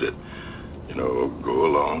to lose it. You know, go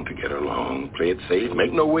along to get along, play it safe,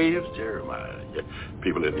 make no waves, Jeremiah. Yeah.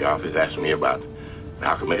 People at the office asked me about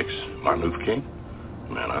Malcolm X, Martin Luther King.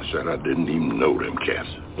 Man, I said I didn't even know them cats.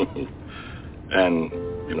 And,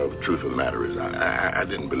 you know, the truth of the matter is I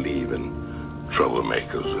didn't believe in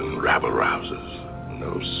troublemakers and rabble-rousers.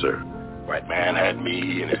 No, sir. White man had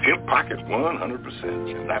me in his hip pocket 100%,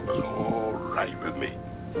 and that was all right with me.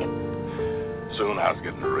 Soon I was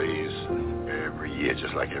getting a raise every year,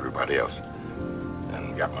 just like everybody else,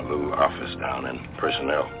 and got my little office down in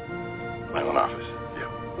personnel, my own office, yeah.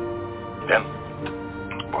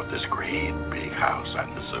 Then bought this great big house out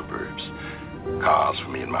in the suburbs, cars for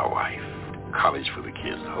me and my wife, college for the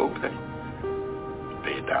kids, the whole thing.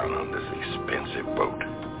 Paid down on this expensive boat.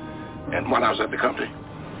 And while I was at the company,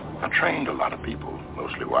 I trained a lot of people,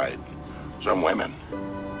 mostly white, some women,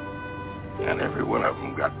 and every one of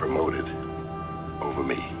them got promoted over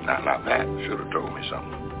me. Now that should have told me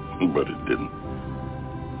something, but it didn't.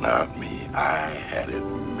 Not me. I had it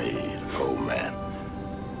made. Oh, man.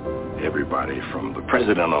 Everybody from the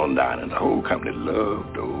president on down, and the whole company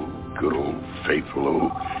loved old, good old, faithful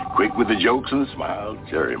old, quick with the jokes and smiles,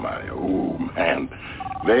 Jeremiah. Oh, man.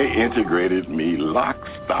 They integrated me lock,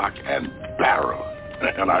 stock, and barrel.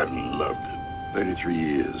 And I loved it. 33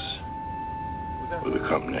 years with the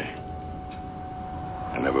company.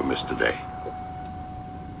 I never missed a day.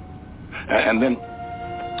 And then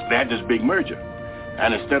they had this big merger.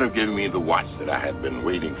 And instead of giving me the watch that I had been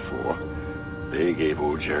waiting for, they gave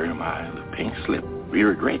old Jeremiah the pink slip. We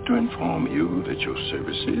regret to inform you that your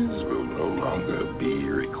services will no longer be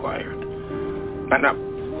required. Now,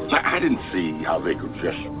 I didn't see how they could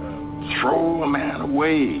just throw a man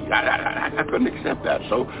away. I couldn't accept that.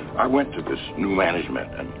 So I went to this new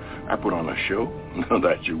management, and I put on a show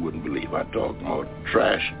that you wouldn't believe. I talked more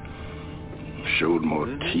trash, showed more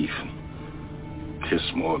teeth,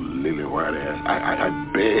 kissed more lily white ass. I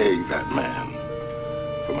begged that man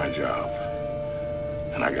for my job,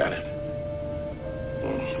 and I got it.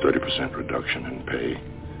 30% reduction in pay,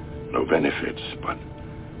 no benefits, but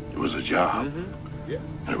it was a job,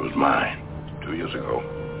 and it was mine 2 years ago.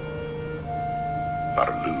 A lot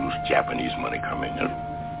of loose Japanese money coming in,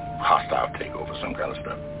 hostile takeover, some kind of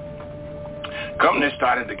stuff. Companies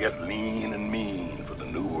started to get lean and mean for the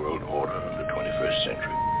new world order of the 21st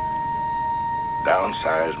century.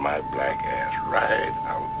 Downsized my black ass right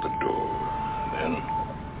out the door,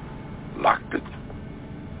 then locked it,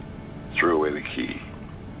 threw away the key.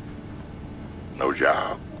 No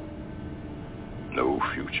job, no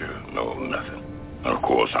future, no nothing. And of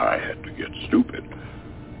course, I had to get stupid.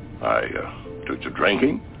 I took to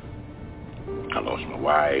drinking. I lost my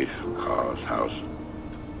wife, cars, house,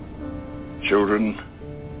 children,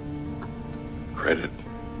 credit,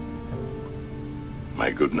 my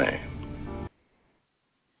good name.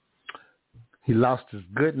 He lost his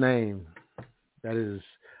good name. That is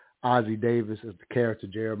Ossie Davis as the character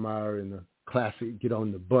Jeremiah in the classic Get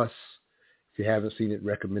on the Bus. If you haven't seen it,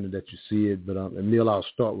 recommended that you see it. But Emil, I'll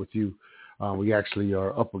start with you. We actually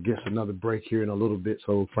are up against another break here in a little bit,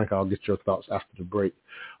 so Frank, I'll get your thoughts after the break.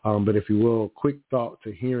 But if you will, quick thought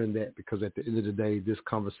to hearing that, because at the end of the day, this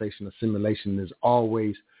conversation, assimilation, has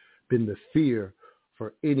always been the fear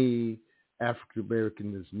for any African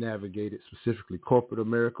American that's navigated, specifically corporate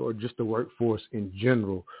America or just the workforce in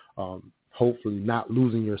general. Hopefully not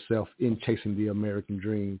losing yourself in chasing the American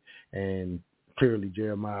dream. And clearly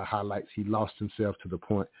Jeremiah highlights he lost himself to the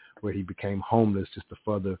point where he became homeless, just to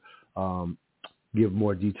further give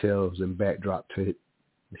more details and backdrop to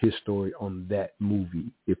his story on that movie,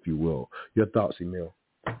 if you will. Your thoughts, Emil?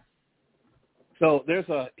 So there's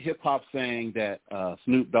a hip-hop saying that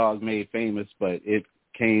Snoop Dogg made famous, but it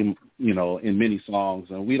came, in many songs,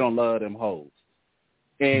 and we don't love them hoes.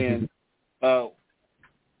 And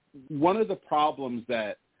one of the problems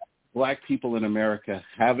that Black people in America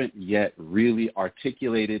haven't yet really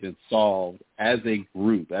articulated and solved as a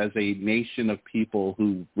group, as a nation of people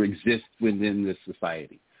who exist within this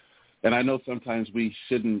society. And I know sometimes we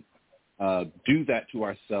shouldn't do that to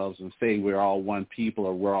ourselves and say we're all one people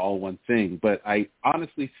or we're all one thing, but I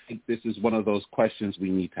honestly think this is one of those questions we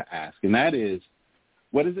need to ask, and that is,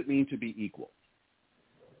 what does it mean to be equal?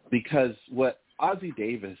 Because what Ossie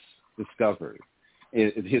Davis discovered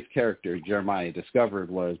his character, Jeremiah, discovered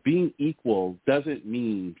was being equal doesn't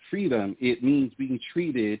mean freedom. It means being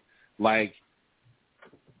treated like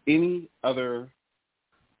any other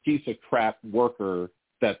piece of crap worker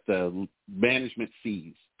that the management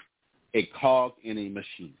sees, a cog in a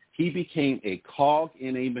machine. He became a cog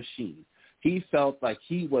in a machine. He felt like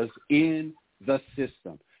he was in the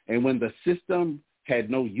system. And when the system had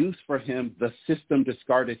no use for him, the system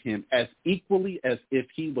discarded him as equally as if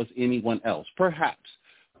he was anyone else. Perhaps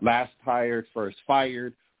last hired, first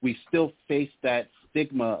fired. We still face that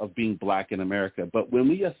stigma of being black in America. But when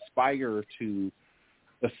we aspire to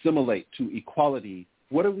assimilate to equality,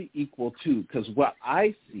 what are we equal to? Because what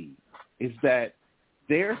I see is that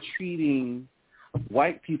they're treating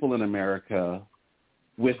white people in America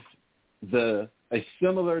with a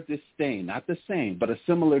similar disdain, not the same, but a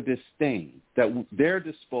similar disdain, that they're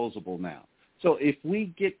disposable now. So if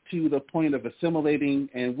we get to the point of assimilating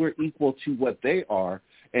and we're equal to what they are,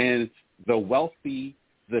 and the wealthy,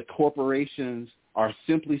 the corporations are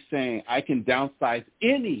simply saying, I can downsize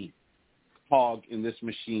any hog in this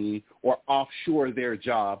machine or offshore their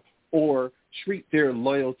job or treat their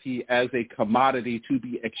loyalty as a commodity to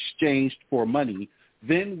be exchanged for money,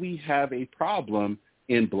 then we have a problem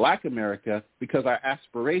in black America because our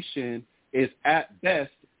aspiration is at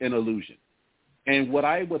best an illusion. And what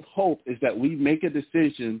I would hope is that we make a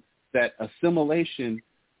decision that assimilation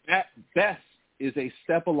at best is a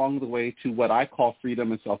step along the way to what I call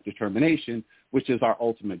freedom and self-determination, which is our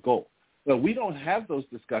ultimate goal. But we don't have those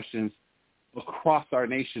discussions across our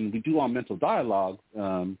nation. We do on mental dialogue.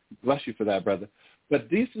 Bless you for that, brother. But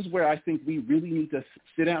this is where I think we really need to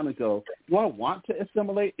sit down and go, do I want to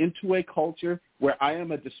assimilate into a culture where I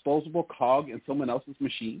am a disposable cog in someone else's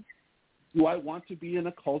machine? Do I want to be in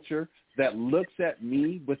a culture that looks at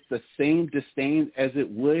me with the same disdain as it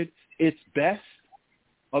would its best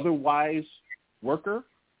otherwise worker,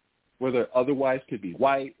 whether otherwise could be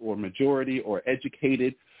white or majority or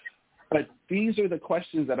educated? But these are the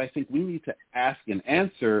questions that I think we need to ask and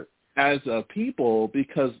answer as a people,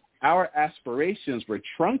 because our aspirations were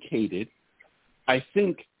truncated, I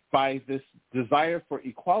think, by this desire for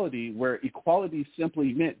equality, where equality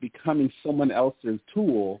simply meant becoming someone else's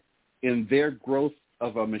tool in their growth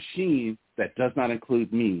of a machine that does not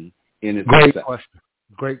include me in its success.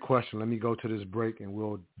 Great question. Let me go to this break, and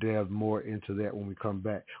we'll delve more into that when we come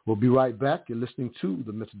back. We'll be right back. You're listening to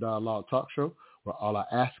the Mental Dialogue Talk Show, where all I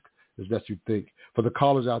ask is that you think. For the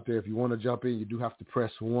callers out there, if you want to jump in, you do have to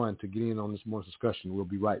press 1 to get in on this morning's discussion. We'll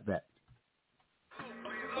be right back.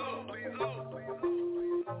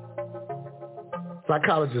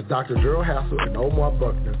 Psychologist Dr. Gerald Hassel and Omar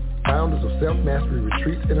Buckner, founders of Self-Mastery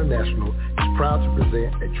Retreats International, is proud to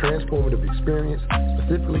present a transformative experience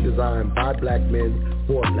specifically designed by black men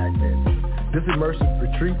for black men. This immersive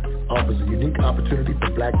retreat offers a unique opportunity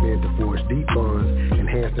for black men to forge deep bonds,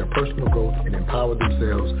 enhance their personal growth, and empower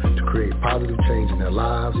themselves to create positive change in their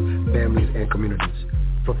lives, families, and communities.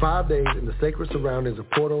 For 5 days in the sacred surroundings of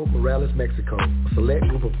Puerto Morales, Mexico, a select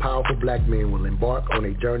group of powerful black men will embark on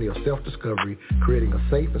a journey of self-discovery, creating a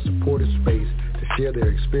safe and supportive space to share their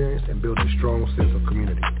experience and build a strong sense of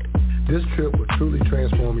community. This trip will truly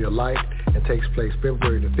transform your life and takes place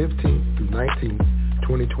February the 15th through 19th,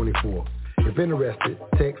 2024. If interested,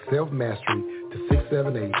 text Self-Mastery to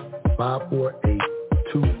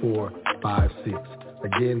 678-548-2456.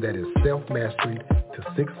 Again, that is Self-Mastery to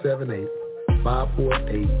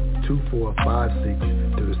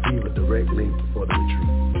 678-548-2456 to receive a direct link for the retreat.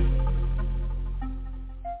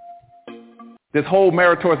 This whole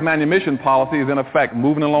meritorious manumission policy is in effect,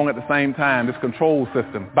 moving along at the same time, this control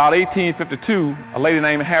system. About 1852, a lady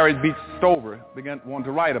named Harriet Beach Stover wanted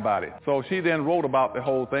to write about it. So she then wrote about the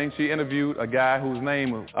whole thing. She interviewed a guy whose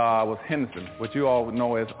name was Henderson, which you all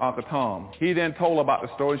know as Uncle Tom. He then told about the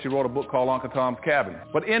story. She wrote a book called Uncle Tom's Cabin.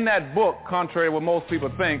 But in that book, contrary to what most people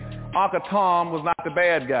think, Uncle Tom was not the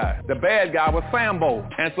bad guy. The bad guy was Sambo.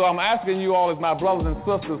 And so I'm asking you all as my brothers and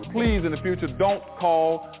sisters, please in the future don't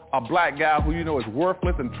call a black guy who you know is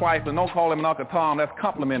worthless and trifling. Don't call him an Uncle Tom. That's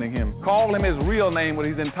complimenting him. Call him his real name, what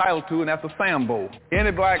he's entitled to, and that's a Sambo.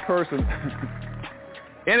 Any black person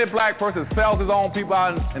sells his own people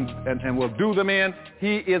out and will do them in,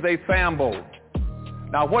 he is a Sambo.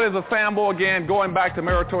 Now, what is a Sambo again? Going back to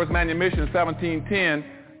meritorious manumission in 1710,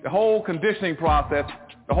 the whole conditioning process,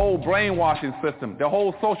 the whole brainwashing system, the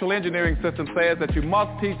whole social engineering system says that you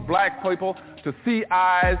must teach black people to see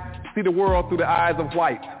the world through the eyes of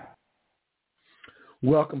white.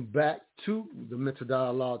 Welcome back to the Mental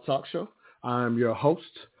Dialogue Talk Show. I'm your host,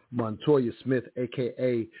 Montoya Smith,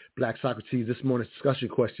 a.k.a. Black Socrates. This morning's discussion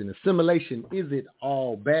question: assimilation, is it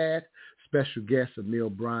all bad? special guest, Emil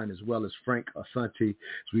Bryan, as well as Frank Asante,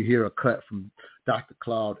 as we hear a cut from Dr.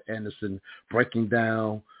 Claude Anderson breaking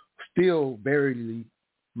down, still very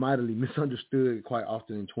mightily misunderstood quite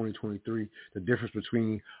often in 2023, the difference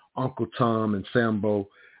between Uncle Tom and Sambo,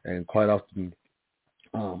 and quite often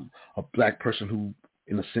a black person who,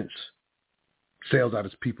 in a sense, sells out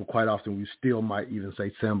his people. Quite often we still might even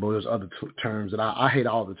say Sambo. There's other terms, and I hate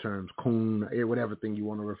all the terms, coon, whatever thing you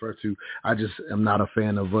want to refer to. I just am not a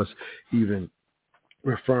fan of us even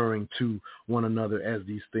referring to one another as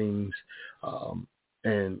these things.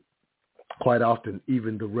 And quite often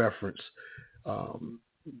even the reference,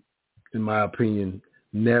 in my opinion,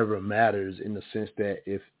 never matters, in the sense that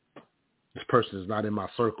if this person is not in my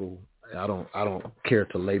circle, I don't care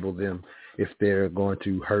to label them if they're going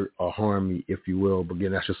to hurt or harm me, if you will. But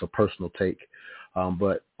again, that's just a personal take.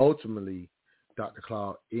 But ultimately, Dr.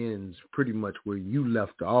 Claude ends pretty much where you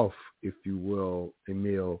left off, if you will,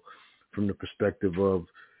 Emil, from the perspective of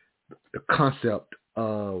the concept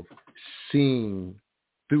of seeing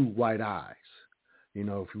through white eyes. You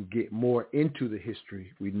know, if we get more into the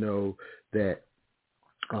history, we know that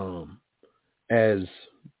as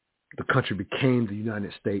the country became the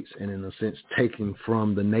United States, and in a sense taking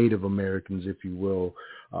from the Native Americans, if you will,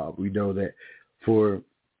 we know that for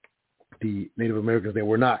the Native Americans that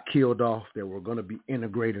were not killed off, that were going to be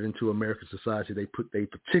integrated into American society, they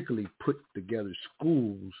particularly put together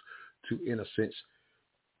schools to, in a sense,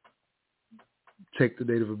 take the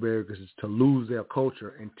Native Americans to lose their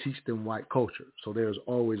culture and teach them white culture. So there's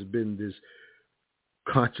always been this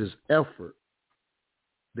conscious effort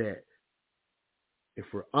that, if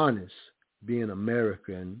we're honest, being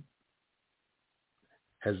American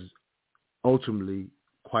has ultimately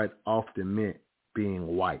quite often meant being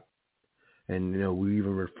white. And, you know, we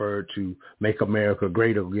even referred to make America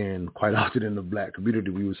great again. Quite often in the black community,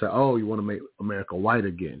 we would say, oh, you want to make America white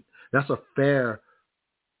again. That's a fair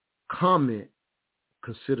comment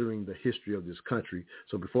considering the history of this country.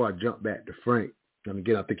 So before I jump back to Frank, and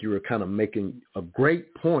again, I think you were kind of making a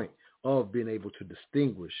great point of being able to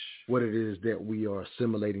distinguish what it is that we are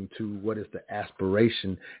assimilating to, what is the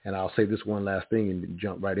aspiration. And I'll say this one last thing and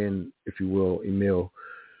jump right in, if you will, Emil.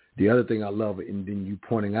 The other thing I love, and then you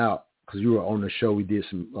pointing out, because you were on the show we did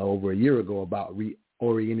some over a year ago about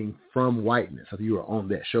reorienting from whiteness. I think you were on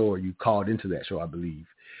that show, or you called into that show, I believe.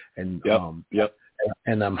 And Yep.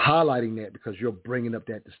 And I'm highlighting that because you're bringing up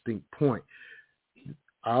that distinct point.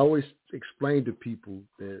 I always explain to people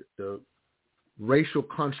that the racial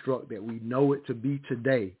construct that we know it to be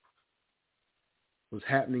today was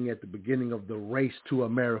happening at the beginning of the race to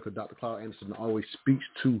America. Dr. Claude Anderson always speaks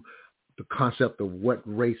to the concept of what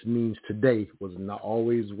race means today was not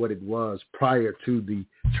always what it was prior to the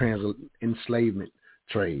enslavement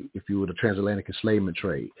trade, if you will, the transatlantic enslavement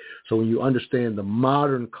trade. So when you understand the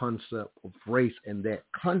modern concept of race and that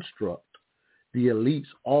construct, the elites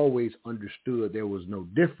always understood there was no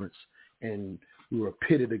difference, and we were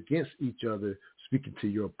pitted against each other. Speaking to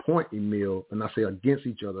your point, Emil, and I say against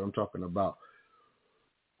each other, I'm talking about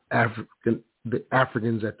the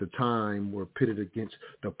Africans at the time were pitted against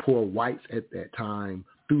the poor whites at that time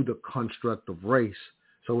through the construct of race.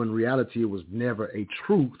 So in reality, it was never a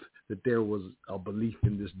truth that there was a belief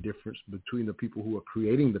in this difference between the people who were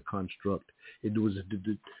creating the construct. It was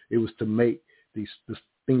to make this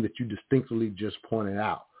thing that you distinctly just pointed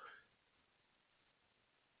out.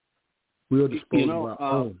 We'll dispose of our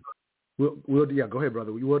own. Go ahead,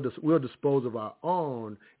 brother. We'll dispose of our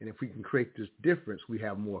own, and if we can create this difference, we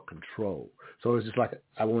have more control. So it's just like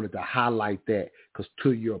I wanted to highlight that, because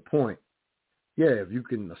to your point, yeah, if you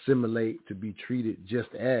can assimilate to be treated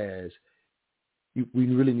just as, we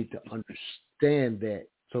really need to understand that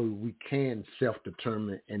so we can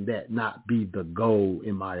self-determine and that not be the goal,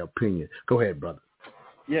 in my opinion. Go ahead, brother.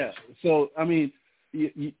 Yeah. So, I mean,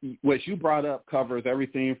 what you brought up covers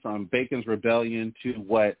everything from Bacon's Rebellion to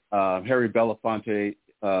what Harry Belafonte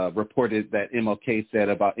reported that MLK said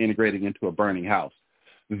about integrating into a burning house.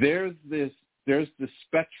 There's this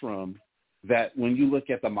spectrum that when you look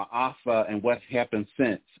at the Ma'afa and what's happened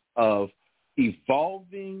since of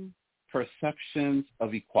evolving perceptions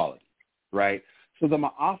of equality, right? So the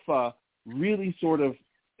Ma'afa really sort of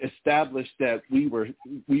established that we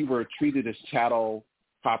were treated as chattel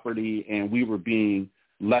property and we were being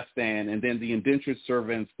less than, and then the indentured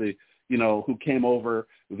servants, who came over,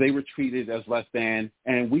 they were treated as less than,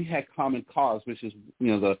 and we had common cause, which is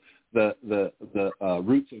the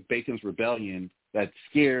roots of Bacon's Rebellion that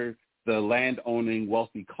scared the land-owning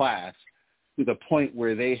wealthy class to the point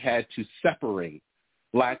where they had to separate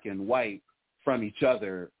black and white from each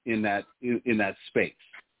other in that space.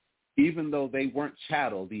 Even though they weren't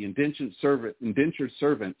chattel, the indentured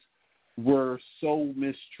servants were so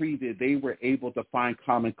mistreated, they were able to find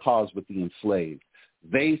common cause with the enslaved.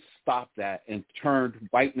 They stopped that and turned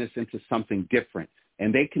whiteness into something different.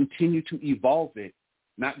 And they continue to evolve it,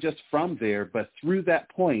 not just from there, but through that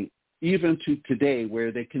point, even to today,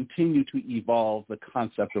 where they continue to evolve the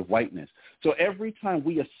concept of whiteness. So every time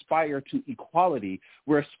we aspire to equality,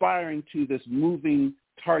 we're aspiring to this moving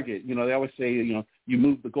target. You know, they always say, you know, you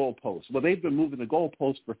move the goalpost. Well, they've been moving the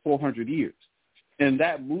goalpost for 400 years. And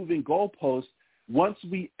that moving goalpost, once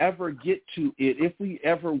we ever get to it, if we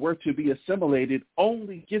ever were to be assimilated,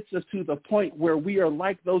 only gets us to the point where we are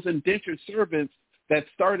like those indentured servants that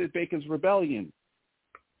started Bacon's Rebellion.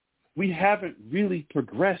 We haven't really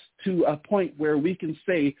progressed to a point where we can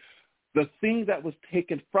say the thing that was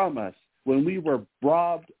taken from us when we were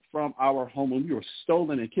robbed from our home, when we were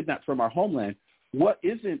stolen and kidnapped from our homeland, what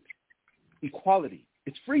isn't equality?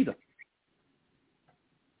 It's freedom.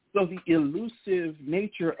 So the elusive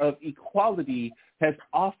nature of equality has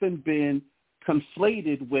often been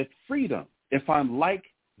conflated with freedom. If I'm like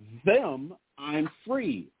them, I'm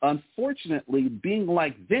free. Unfortunately, being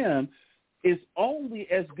like them is only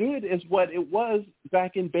as good as what it was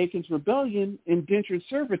back in Bacon's Rebellion, indentured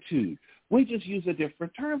servitude. We just use a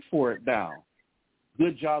different term for it now.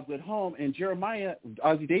 Good job, good home. And Jeremiah,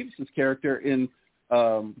 Ossie Davis's character in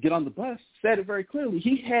Get on the Bus, said it very clearly.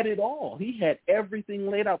 He had it all. He had everything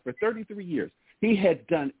laid out for 33 years. He had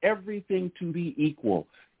done everything to be equal.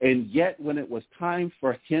 And yet when it was time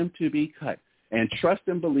for him to be cut, and trust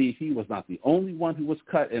and believe he was not the only one who was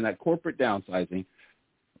cut in that corporate downsizing,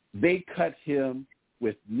 they cut him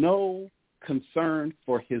with no concern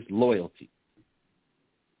for his loyalty.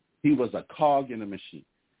 He was a cog in a machine.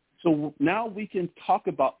 So now we can talk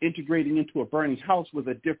about integrating into a burning house with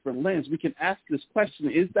a different lens. We can ask this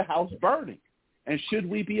question, is the house burning? And should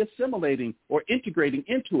we be assimilating or integrating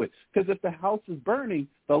into it? Because if the house is burning,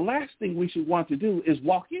 the last thing we should want to do is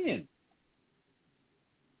walk in.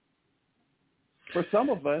 For some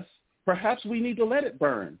of us, perhaps we need to let it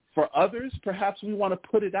burn. For others, perhaps we want to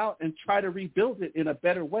put it out and try to rebuild it in a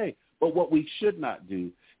better way. But what we should not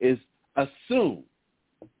do is assume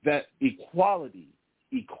that equality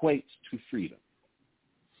equates to freedom.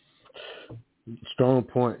 Strong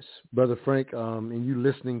points. Brother Frank, and you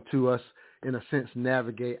listening to us, in a sense,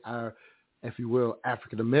 navigate our, if you will,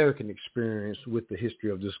 African-American experience with the history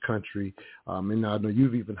of this country. And I know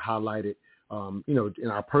you've even highlighted, in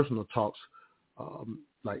our personal talks,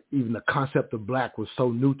 like even the concept of black was so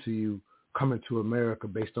new to you coming to America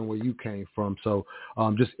based on where you came from. So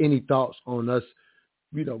just any thoughts on us,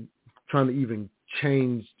 trying to even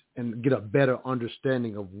change and get a better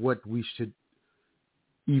understanding of what we should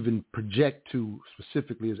even project to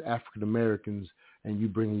specifically as African Americans, and you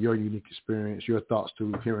bringing your unique experience, your thoughts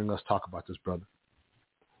to hearing us talk about this, brother.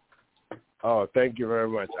 Oh, thank you very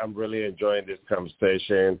much. I'm really enjoying this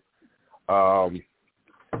conversation. I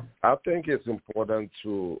think it's important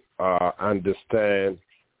to understand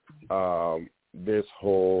this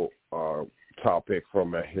whole topic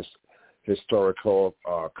from a historical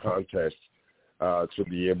context to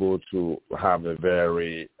be able to have a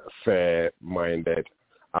very fair-minded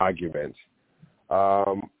argument.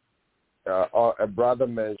 A brother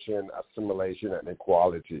mentioned assimilation and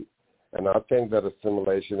equality, and I think that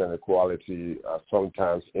assimilation and equality are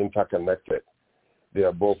sometimes interconnected. They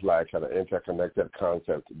are both like an interconnected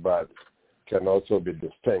concept, but can also be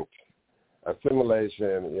distinct.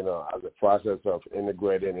 Assimilation, as a process of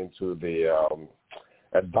integrating into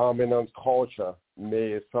a dominant culture,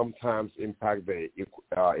 may sometimes impact the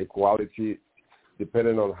equality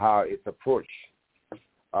depending on how it's approached.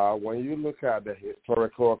 When you look at the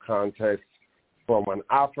historical context from an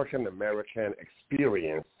African-American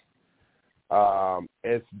experience,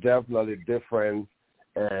 it's definitely different,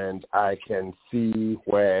 and I can see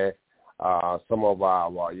where some of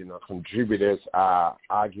our, contributors are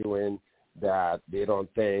arguing that they don't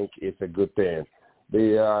think it's a good thing.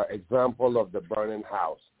 The example of the burning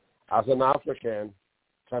house. As an African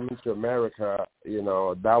coming to America,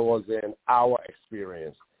 that wasn't our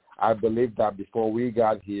experience. I believe that before we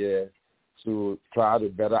got here to try to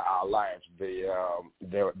better our lives,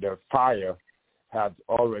 the fire had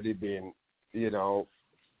already been, the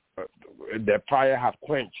fire had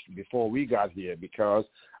quenched before we got here, because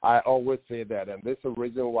I always say that, and this is the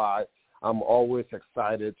reason why I'm always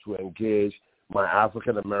excited to engage my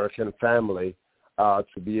African-American family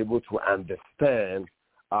to be able to understand,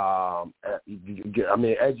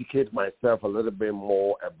 educate myself a little bit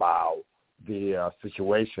more about the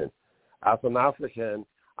situation. As an African,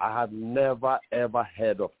 I had never, ever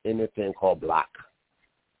heard of anything called black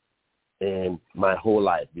in my whole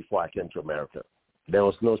life before I came to America. There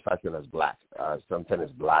was no such thing as black. Something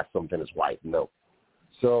is black, something is white. No.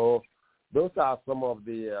 So those are some of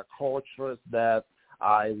the cultures that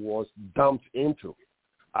I was dumped into.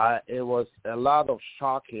 It was a lot of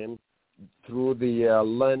shocking through the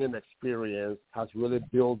learning experience has really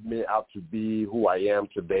built me up to be who I am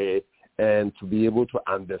today and to be able to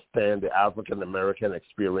understand the African American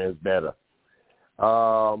experience better.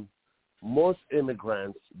 Most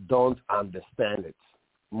immigrants don't understand it.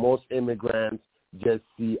 Most immigrants just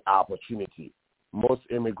see opportunity. Most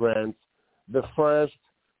immigrants, the first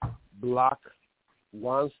black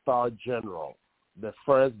one-star general,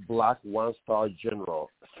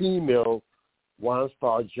 female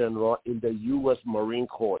one-star general in the U.S. Marine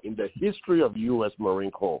Corps, in the history of U.S.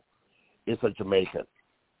 Marine Corps, is a Jamaican.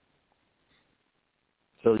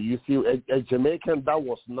 So you see, a Jamaican that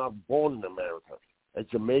was not born in America, a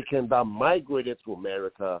Jamaican that migrated to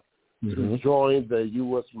America to join the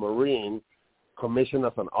U.S. Marine, commissioned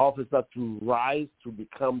as an officer to rise to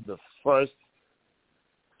become the first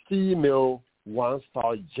female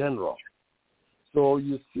one-star general. So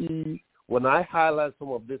you see, when I highlight some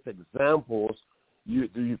of these examples,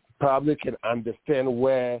 you probably can understand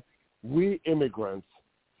where we immigrants,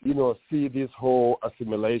 see this whole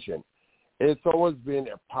assimilation. It's always been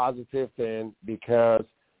a positive thing because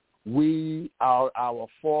our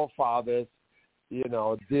forefathers,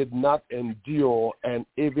 did not endure, and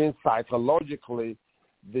even psychologically,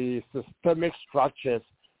 the systemic structures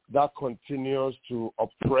that continues to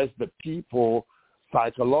oppress the people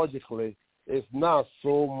psychologically is not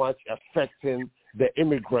so much affecting the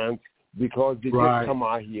immigrants because they just come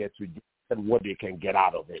out here to get what they can get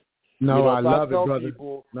out of it. No, I love it, brother.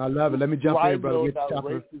 I love it. Let me jump in, brother. Do I know that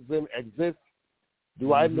racism exists?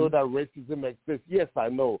 Do I know that racism exists? Yes, I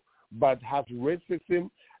know. But has racism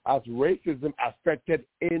affected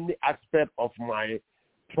any aspect of my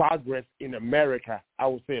progress in America? I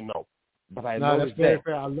would say no. But I know it's there.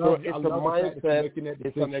 So it's a mindset,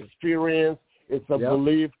 it's an experience, it's a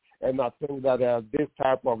belief, and I think that this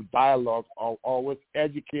type of dialogue will always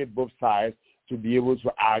educate both sides to be able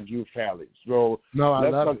to argue fairly. So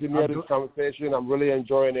let's continue this conversation. I'm really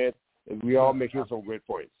enjoying it, and we are making some great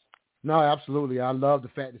points. No, absolutely. I love the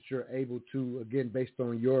fact that you're able to, again, based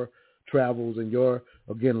on your travels and your,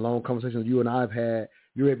 again, long conversations you and I have had,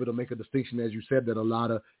 you're able to make a distinction, as you said, that a lot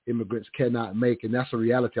of immigrants cannot make, and that's a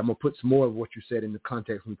reality. I'm going to put some more of what you said in the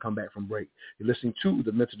context when we come back from break. You're listening to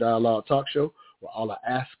the Mental Dialogue Talk Show, where all I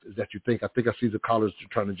ask is that you think. I think I see the callers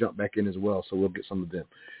trying to jump back in as well, so we'll get some of them.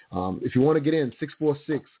 If you want to get in,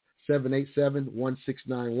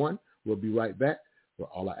 646-787-1691. We'll be right back, where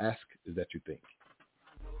all I ask is that you think.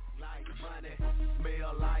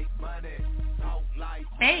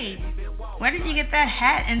 Hey, where did you get that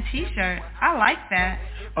hat and t-shirt? I like that.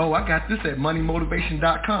 Oh, I got this at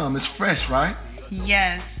moneymotivation.com. It's fresh, right?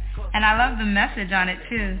 Yes, and I love the message on it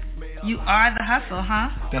too. You are the hustle, huh?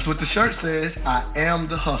 That's what the shirt says. I am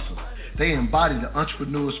the hustle. They embody the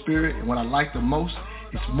entrepreneurial spirit, and what I like the most,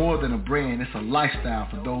 it's more than a brand. It's a lifestyle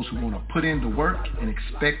for those who want to put in the work and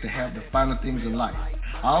expect to have the finer things in life.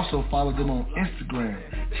 I also follow them on Instagram.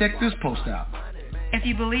 Check this post out. If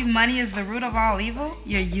you believe money is the root of all evil,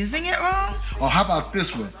 you're using it wrong? Or how about this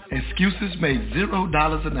one? Excuses make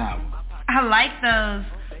 $0 an hour. I like those.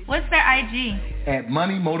 What's their IG? At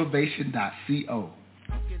moneymotivation.co.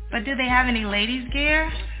 But do they have any ladies gear?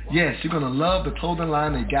 Yes, you're going to love the clothing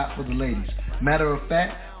line they got for the ladies. Matter of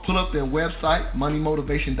fact, pull up their website,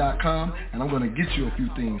 moneymotivation.com, and I'm going to get you a few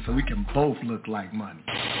things so we can both look like money.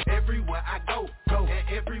 Everywhere I go, and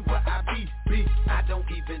everywhere I be, I don't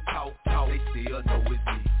even talk, they still know it's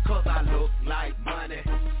me. Cause I look like money,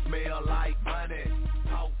 smell like money,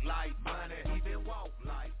 talk like money, even walk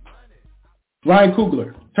like money. Ryan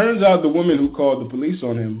Coogler. Turns out the woman who called the police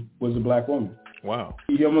on him was a black woman. Wow.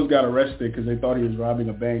 He almost got arrested because they thought he was robbing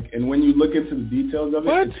a bank. And when you look into the details of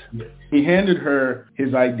it, he handed her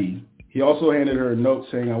his ID. He also handed her a note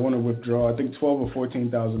saying, I want to withdraw, I think $12,000 or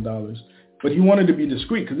 $14,000. But he wanted to be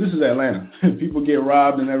discreet because this is Atlanta. People get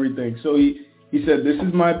robbed and everything. So he said, this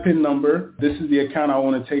is my PIN number. This is the account I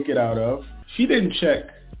want to take it out of. She didn't check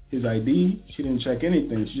his ID. She didn't check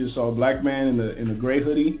anything. She just saw a black man in a gray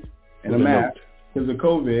hoodie and a mask because of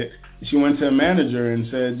COVID. She went to a manager and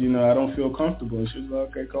said, I don't feel comfortable. And she was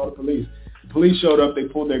like, okay, call the police. The police showed up. They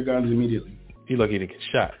pulled their guns immediately. He lucky to get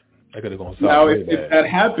shot. That could have gone south. Now, if that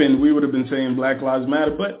happened, we would have been saying Black Lives Matter.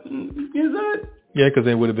 But is that? Yeah, because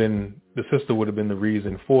it would have been, the sister would have been the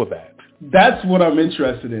reason for that. That's what I'm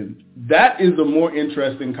interested in. That is a more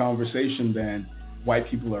interesting conversation than white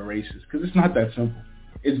people are racist, because it's not that simple.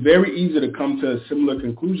 It's very easy to come to a similar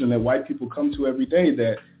conclusion that white people come to every day,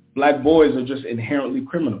 that black boys are just inherently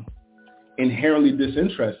criminal. inherently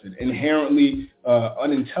disinterested, inherently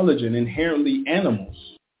unintelligent, inherently animals.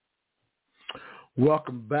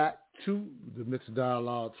 Welcome back to the Mixed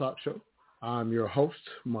Dialogue Talk Show. I'm your host,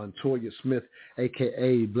 Montoya Smith,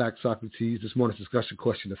 a.k.a. Black Socrates. This morning's discussion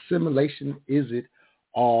question, assimilation, is it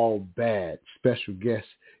all bad? Special guest,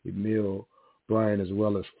 Emil Bryan, as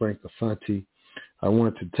well as Frank Asante. I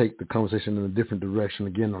wanted to take the conversation in a different direction.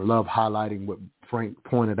 Again, I love highlighting what Frank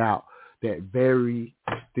pointed out, that very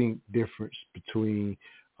distinct difference between,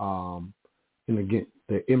 and again,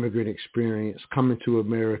 the immigrant experience coming to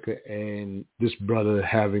America and this brother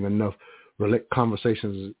having enough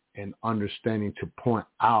conversations and understanding to point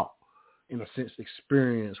out, in a sense,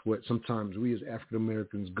 experience what sometimes we as African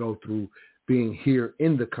Americans go through being here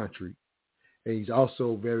in the country. And he's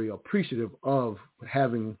also very appreciative of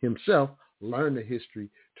having himself learn the history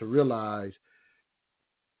to realize,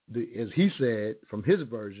 as he said, from his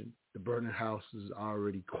version, the burning house is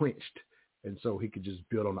already quenched. And so he could just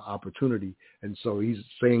build on the opportunity. And so he's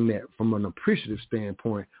saying that from an appreciative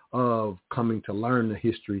standpoint of coming to learn the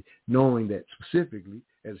history, knowing that specifically,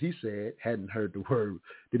 as he said, hadn't heard the word,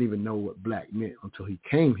 didn't even know what black meant until he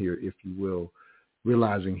came here, if you will,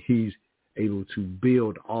 realizing he's able to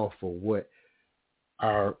build off of what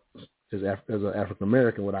our, as an African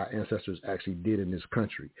American, what our ancestors actually did in this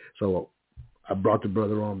country. So I brought the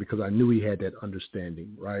brother on because I knew he had that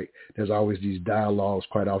understanding, right? There's always these dialogues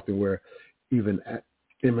quite often where even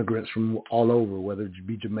immigrants from all over, whether it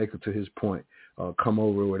be Jamaica to his point, come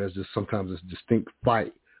over where there's just sometimes this distinct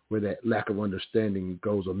fight where that lack of understanding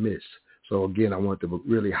goes amiss. So again, I want to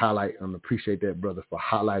really highlight and appreciate that brother for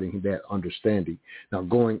highlighting that understanding. Now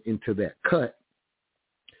going into that cut,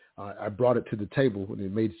 I brought it to the table and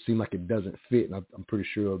it made it seem like it doesn't fit. And I'm pretty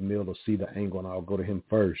sure Emil will see the angle and I'll go to him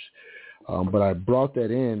first. But I brought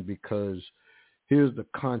that in because here's the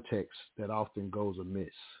context that often goes amiss.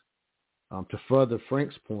 To further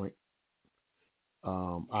Frank's point,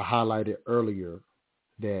 I highlighted earlier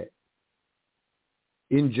that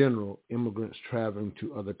in general, immigrants traveling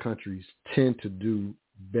to other countries tend to do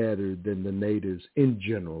better than the natives in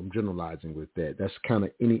general. I'm generalizing with that. That's kind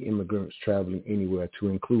of any immigrants traveling anywhere, to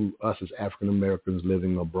include us as African Americans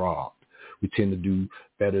living abroad. We tend to do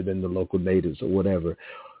better than the local natives or whatever.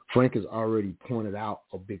 Frank has already pointed out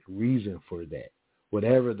a big reason for that.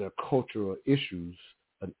 Whatever the cultural issues,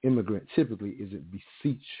 an immigrant typically isn't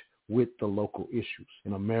beseech with the local issues.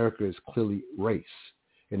 In America, it's clearly race.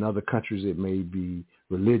 In other countries, it may be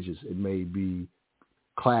religious. It may be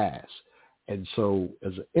class. And so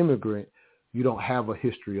as an immigrant, you don't have a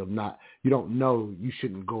history of you don't know you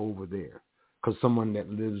shouldn't go over there. Because someone that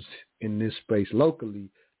lives in this space locally,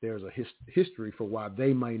 there's a history for why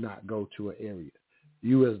they might not go to an area.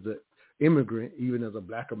 You as the immigrant, even as a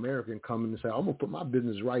black American, come in and say, I'm going to put my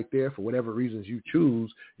business right there for whatever reasons you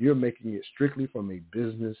choose. You're making it strictly from a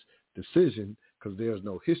business decision because there's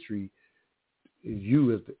no history.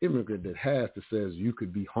 You as the immigrant that says you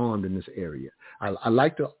could be harmed in this area. I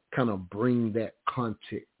like to kind of bring that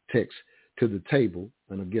context to the table.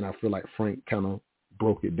 And again, I feel like Frank kind of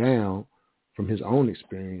broke it down from his own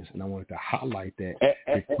experience, and I wanted to highlight that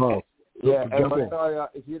because yeah, and Montoya,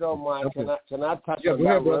 if you don't mind, can I touch on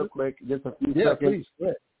that real quick? Just a few seconds.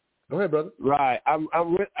 Please. Go ahead, brother. Right.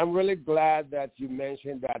 I'm really glad that you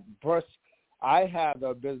mentioned that. First, I have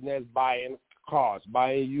a business buying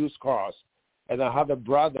used cars, and I have a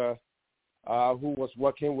brother who was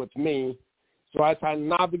working with me. So as I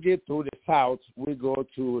navigate through the South, we go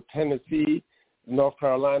to Tennessee, North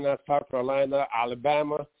Carolina, South Carolina,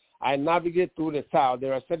 Alabama. I navigate through the South.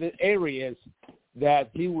 There are certain areas that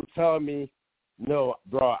he would tell me, no,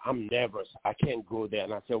 bro, I'm nervous. I can't go there.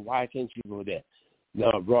 And I said, why can't you go there?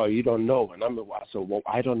 No, bro, you don't know. And I said, well,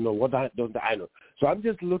 I don't know. What don't I know? So I'm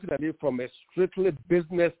just looking at it from a strictly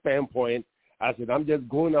business standpoint. I said, I'm just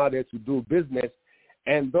going out there to do business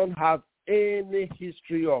and don't have any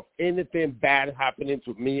history of anything bad happening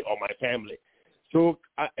to me or my family. So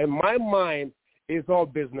in my mind, it's all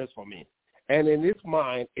business for me. And in his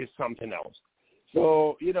mind, it's something else.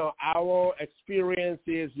 So, our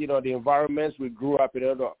experiences, the environments we grew up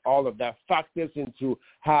in, all of that factors into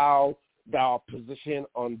how our position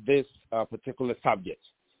on this particular subject.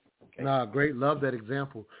 Okay. Nah, great. Love that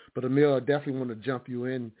example. But, Emil, I definitely want to jump you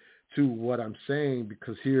in to what I'm saying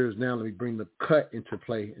because let me bring the cut into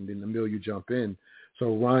play, and then, Emil, you jump in.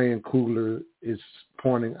 So Ryan Coogler is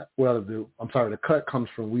pointing, the cut comes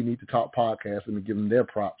from We Need to Talk podcast. Let me give them their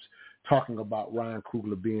props. Talking about Ryan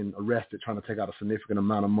Coogler being arrested, trying to take out a significant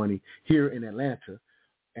amount of money here in Atlanta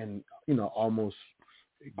and, almost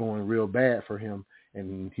going real bad for him.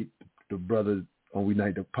 And the brother on We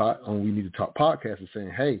Need to Talk podcast is saying,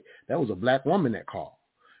 hey, that was a black woman that called.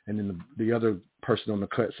 And then the other person on the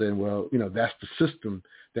cut saying, well, that's the system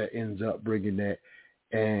that ends up bringing that.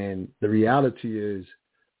 And the reality is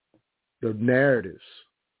the narratives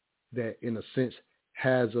that, in a sense,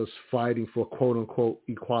 has us fighting for quote-unquote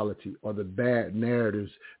equality, or the bad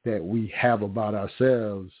narratives that we have about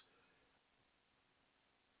ourselves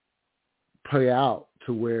play out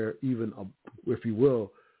to where even, if you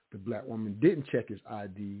will, the black woman didn't check his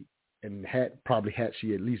ID, and had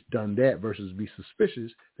she at least done that versus be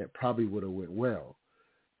suspicious, that probably would have went well.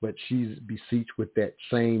 But she's besieged with that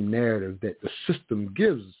same narrative that the system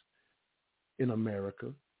gives in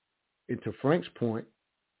America. And to Frank's point,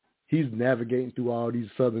 he's navigating through all these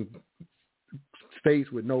southern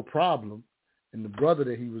states with no problem. And the brother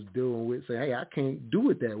that he was dealing with saying, hey, I can't do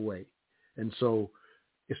it that way. And so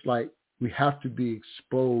it's like we have to be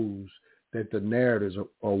exposed that the narratives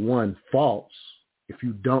are one, false. If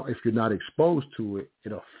you're not exposed to it,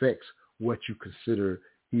 it affects what you consider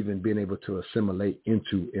even being able to assimilate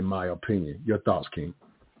into, in my opinion. Your thoughts, King?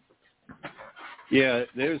 Yeah,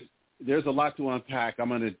 there's a lot to unpack. I'm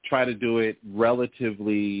going to try to do it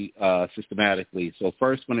relatively systematically. So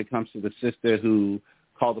first, when it comes to the sister who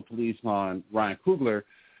called the police on Ryan Coogler,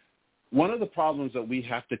 one of the problems that we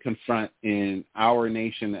have to confront in our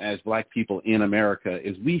nation as black people in America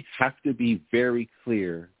is we have to be very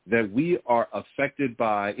clear that we are affected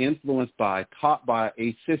by, influenced by, taught by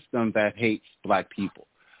a system that hates black people.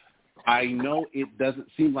 I know it doesn't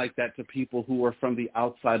seem like that to people who are from the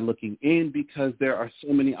outside looking in because there are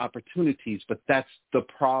so many opportunities, but that's the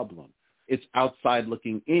problem. It's outside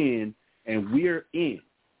looking in, and we're in,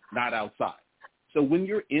 not outside. So when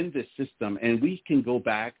you're in this system, and we can go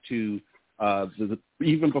back to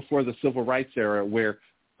even before the Civil Rights era, where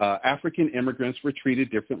African immigrants were treated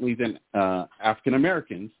differently than African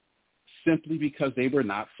Americans simply because they were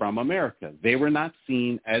not from America. They were not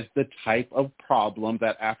seen as the type of problem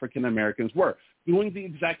that African Americans were, doing the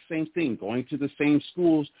exact same thing, going to the same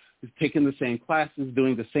schools, taking the same classes,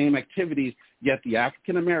 doing the same activities, yet the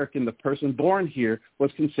African American, the person born here,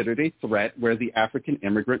 was considered a threat where the African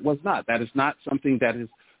immigrant was not. That is not something that is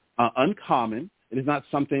uncommon. It is not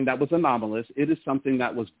something that was anomalous. It is something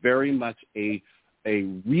that was very much a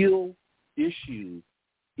real issue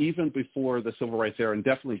even before the Civil Rights era, and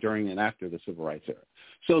definitely during and after the Civil Rights era.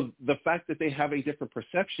 So the fact that they have a different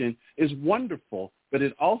perception is wonderful, but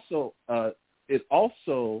it also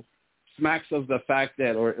smacks of the fact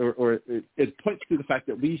that, or it points to the fact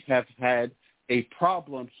that we have had a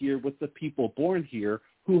problem here with the people born here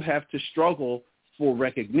who have to struggle for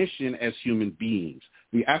recognition as human beings.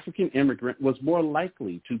 The African immigrant was more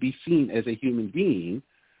likely to be seen as a human being,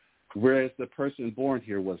 whereas the person born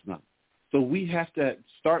here was not. So we have to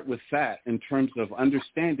start with that in terms of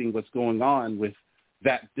understanding what's going on with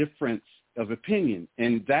that difference of opinion.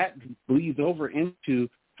 And that bleeds over into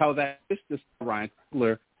how that sister, Ryan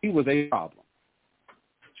Coogler, he was a problem.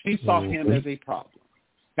 She saw him as a problem.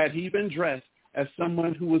 Had he been dressed as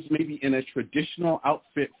someone who was maybe in a traditional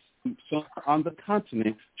outfit somewhere on the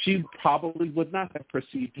continent, she probably would not have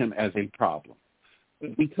perceived him as a problem.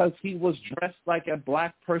 But because he was dressed like a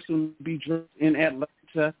black person would be dressed in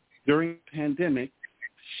Atlanta during the pandemic,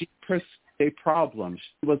 she perceived a problem.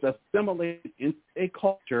 She was assimilated into a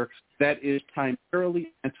culture that is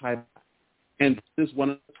primarily anti-black. And this is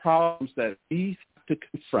one of the problems that we have to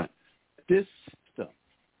confront. This system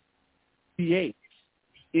creates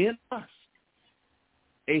in us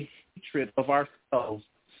a hatred of ourselves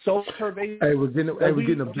so pervasive. Hey, we're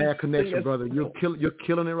getting a bad connection, brother. You're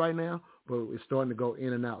killing it right now, but it's starting to go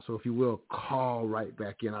in and out. So if you will, call right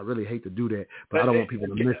back in. I really hate to do that, but I don't want people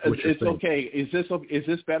to miss what you're saying. It's okay. Is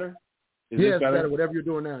this better? It's better. Whatever you're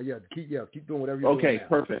doing now. Keep doing whatever you're doing now. Okay,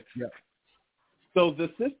 perfect. Yeah. So the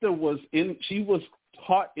sister she was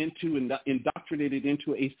taught into and indoctrinated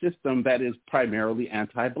into a system that is primarily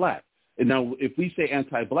anti-black. And now, if we say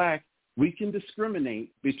anti-black, we can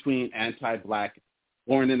discriminate between anti-black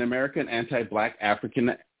born in America and anti-black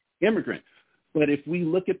African immigrant. But if we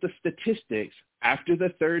look at the statistics, after the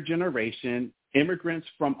third generation, immigrants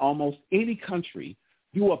from almost any country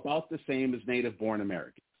do about the same as native-born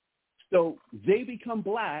Americans. So they become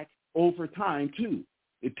black over time, too.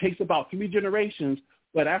 It takes about 3 generations,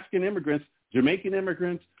 but African immigrants, Jamaican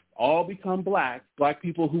immigrants, all become black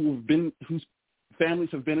people whose families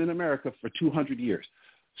have been in America for 200 years.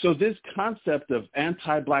 So this concept of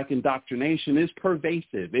anti-black indoctrination is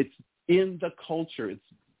pervasive. It's in the culture. It's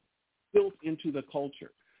built into the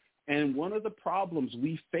culture. And one of the problems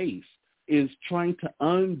we face is trying to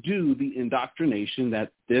undo the indoctrination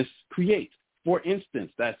that this creates. For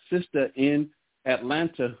instance, that sister in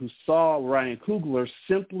Atlanta who saw Ryan Coogler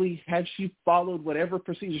simply, had she followed whatever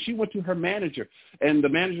procedure, she went to her manager, and the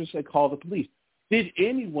manager said, call the police. Did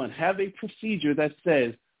anyone have a procedure that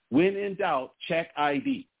says, when in doubt, check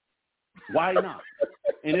ID? Why not?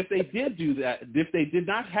 And if they did do that, if they did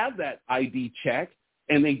not have that ID check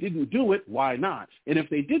and they didn't do it, why not? And if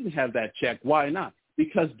they didn't have that check, why not?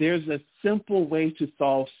 Because there's a simple way to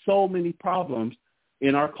solve so many problems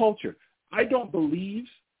in our culture. I don't believe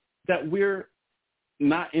that we're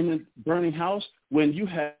not in a burning house when you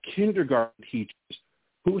have kindergarten teachers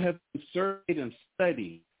who have been surveyed and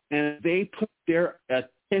studied, and they put their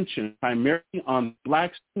attention primarily on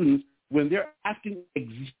black students when they're acting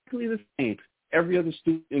exactly the same every other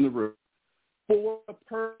student in the room for the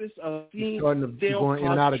purpose of seeing you're going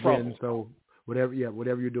in and out trouble. again. So whatever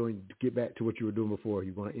you're doing, get back to what you were doing before.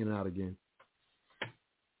 You're going in and out again.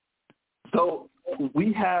 So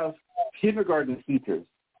we have kindergarten teachers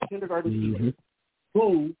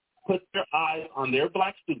who put their eyes on their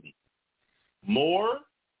black students more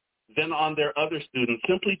than on their other students,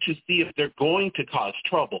 simply to see if they're going to cause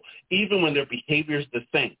trouble, even when their behavior is the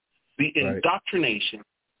same. The indoctrination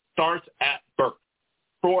starts at birth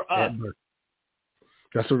for us.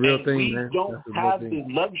 That's a real thing, we man. Don't have the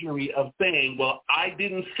luxury of saying, well, I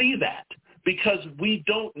didn't see that, because we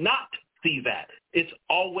don't not see that. It's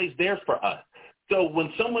always there for us. So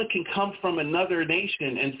when someone can come from another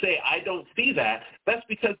nation and say, I don't see that, that's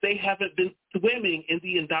because they haven't been swimming in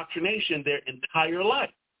the indoctrination their entire life.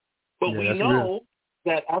 But we know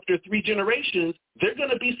that after 3 generations, they're going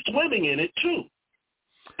to be swimming in it too.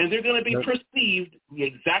 And they're going to be perceived the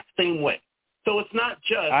exact same way. So it's not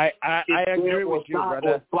just I agree with you, brother.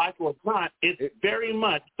 Or black or not. It's very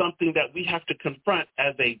much something that we have to confront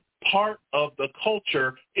as a part of the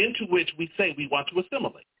culture into which we say we want to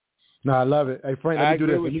assimilate. No, I love it. Hey, Frank, let me do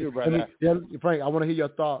this. I agree with you, brother. Frank, I want to hear your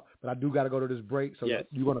thought, but I do got to go to this break. So yes.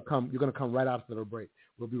 You're gonna come right after the break.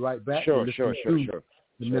 We'll be right back. Sure. The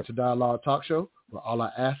Mental Dialogue Talk Show, where all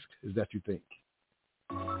I ask is that you think.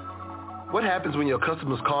 What happens when your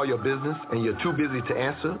customers call your business and you're too busy to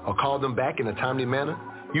answer or call them back in a timely manner?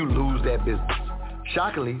 You lose that business.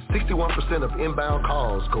 Shockingly, 61% of inbound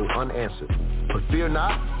calls go unanswered. But fear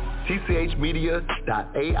not,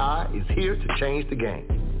 TCHmedia.ai is here to change the game.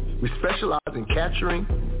 We specialize in capturing,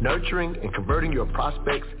 nurturing, and converting your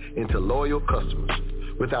prospects into loyal customers.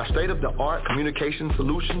 With our state-of-the-art communication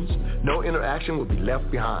solutions, no interaction will be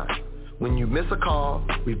left behind. When you miss a call,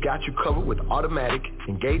 we've got you covered with automatic,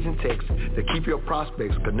 engaging texts that keep your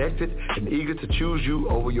prospects connected and eager to choose you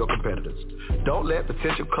over your competitors. Don't let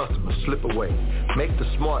potential customers slip away. Make the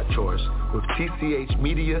smart choice with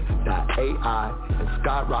TCHmedia.ai and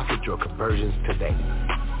skyrocket your conversions today.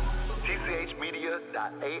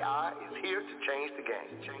 TCHmedia.ai is here to change the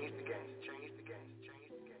game.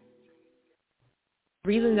 The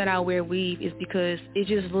reason that I wear weave is because it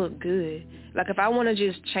just looks good. Like if I want to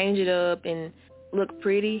just change it up and look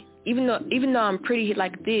pretty, even though I'm pretty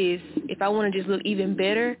like this, if I want to just look even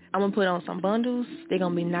better, I'm going to put on some bundles. They're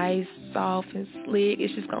going to be nice, soft, and slick.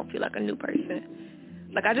 It's just going to feel like a new person.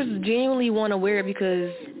 Like I just genuinely want to wear it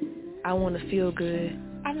because I want to feel good.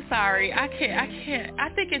 I'm sorry. I can't. I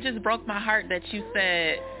think it just broke my heart that you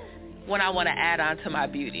said when I want to add on to my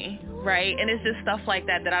beauty, right? And it's just stuff like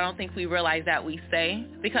that I don't think we realize that we say,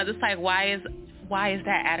 because it's like, why is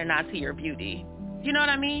that adding on to your beauty? You know what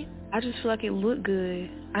I mean? I just feel like it look good.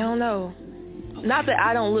 I don't know. Not that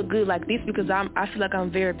I don't look good like this, because I feel like I'm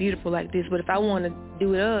very beautiful like this, but if I want to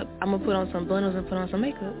do it up, I'm going to put on some bundles and put on some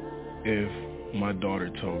makeup. If my daughter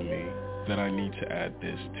told me that I need to add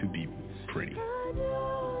this to be pretty,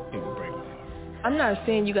 it would break my heart. I'm not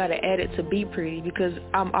saying you got to add it to be pretty, because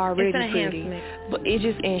I'm already pretty, but it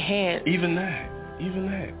just enhanced. Even that.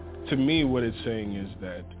 To me, what it's saying is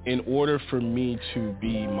that in order for me to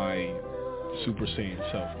be my Super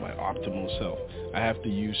Saiyan self, my optimal self, I have to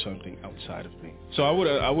use something outside of me. So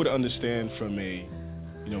I would understand from a,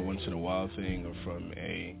 once in a while thing, or from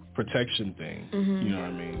a protection thing, you know what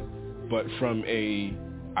I mean? But from a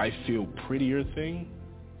I feel prettier thing,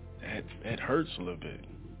 that hurts a little bit.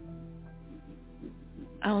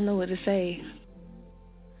 I don't know what to say.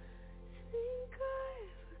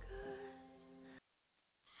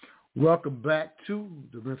 Welcome back to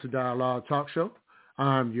the Mental Dialogue Talk Show.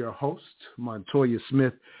 I'm your host, Montoya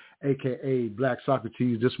Smith, a.k.a. Black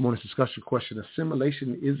Socrates. This morning's discussion question: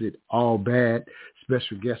 assimilation, is it all bad?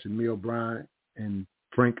 Special guest Emil Bryant and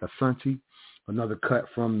Frank Asante. Another cut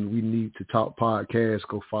from We Need to Talk podcast.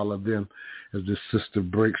 Go follow them as this sister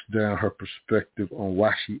breaks down her perspective on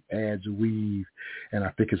why she adds weave. And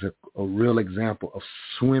I think it's a real example of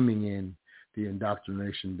swimming in the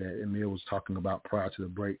indoctrination that Emil was talking about prior to the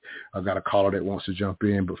break. I've got a caller that wants to jump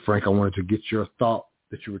in, but Frank, I wanted to get your thought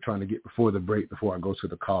that you were trying to get before the break, before I go to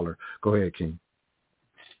the caller. Go ahead, King.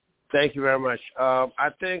 Thank you very much. I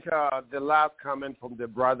think the last comment from the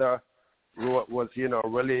brother was,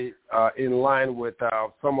 really in line with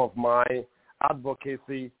some of my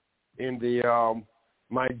advocacy in the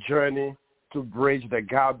my journey to bridge the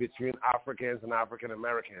gap between Africans and African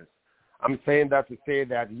Americans. I'm saying that to say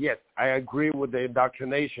that, yes, I agree with the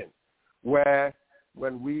indoctrination, where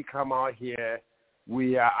when we come out here,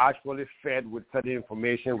 we are actually fed with certain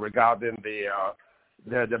information regarding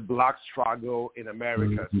the black struggle in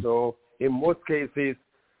America. Mm-hmm. So in most cases,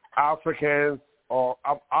 Africans or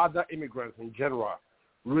other immigrants in general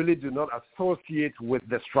really do not associate with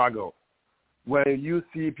the struggle. When you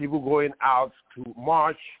see people going out to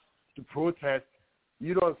march, to protest,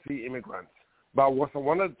 you don't see immigrants. But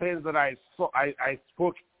one of the things that I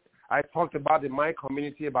talked about in my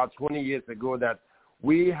community about 20 years ago, that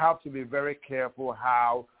we have to be very careful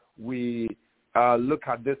how we look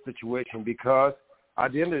at this situation, because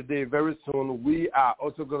at the end of the day, very soon, we are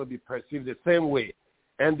also going to be perceived the same way.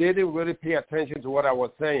 And they didn't really pay attention to what I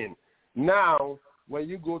was saying. Now, when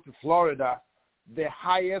you go to Florida, the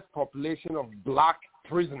highest population of black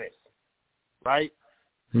prisoners, right?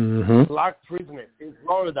 Mm-hmm. Black prisoners in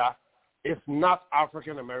Florida is not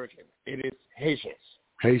African American. It is Haitians.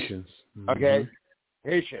 Haitians. Mm-hmm. Okay?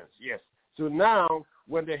 Haitians, yes. So now,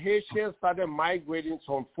 when the Haitians started migrating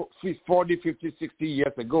from 40, 50, 60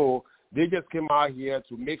 years ago, they just came out here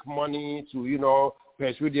to make money, to,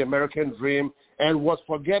 pursue the American dream, and was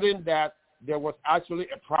forgetting that there was actually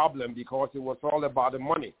a problem because it was all about the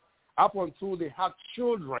money. Up until they had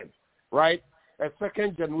children, right? A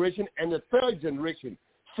second generation and a third generation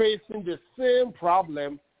facing the same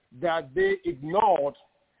problem that they ignored,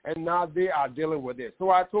 and now they are dealing with it. So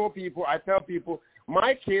I tell people,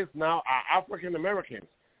 my kids now are African Americans.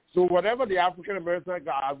 So whatever the African Americans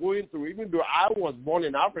are going through, even though I was born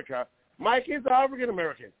in Africa, my kids are African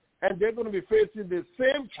Americans, and they're going to be facing the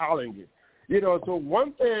same challenges. So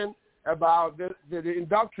one thing about the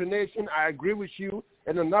indoctrination, I agree with you,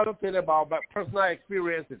 and another thing about my personal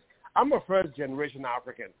experiences, I'm a first-generation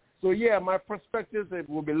African. So, yeah, my perspectives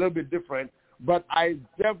will be a little bit different, but I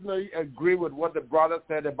definitely agree with what the brother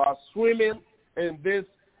said about swimming in this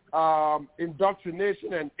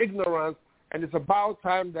indoctrination and ignorance, and it's about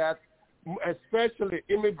time that especially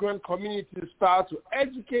immigrant communities start to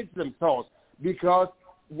educate themselves, because,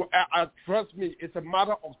 trust me, it's a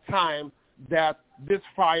matter of time that this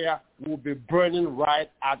fire will be burning right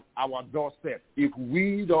at our doorstep. If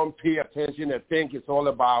we don't pay attention and think it's all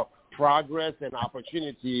about progress and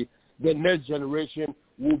opportunity, the next generation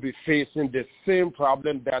will be facing the same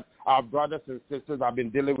problem that our brothers and sisters have been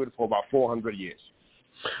dealing with for about 400 years.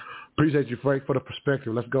 Appreciate you, Frank, for the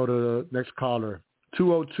perspective. Let's go to the next caller.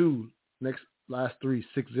 202, last 3,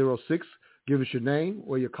 606. Give us your name,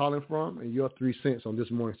 where you're calling from, and your 3 cents on this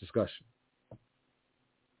morning's discussion.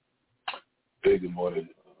 Hey, good morning.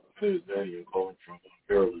 This is Daniel calling from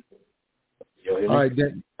Maryland. All right,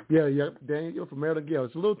 yeah, Daniel, you're from Maryland. Yeah,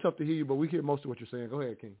 it's a little tough to hear you, but we hear most of what you're saying. Go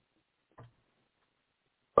ahead, King.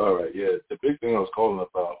 All right, yeah. The big thing I was calling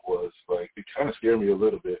about was, it kind of scared me a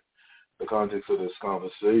little bit, the context of this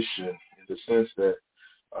conversation, in the sense that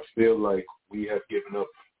I feel like we have given up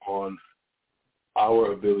on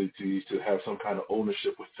our ability to have some kind of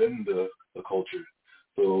ownership within the culture.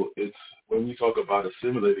 So it's, when we talk about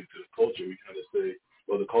assimilating to the culture, we kind of say,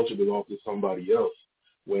 well, the culture belongs to somebody else,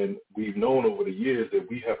 when we've known over the years that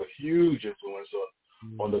we have a huge influence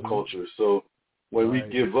on the culture. So when we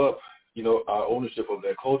give up, our ownership of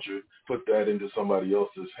that culture, put that into somebody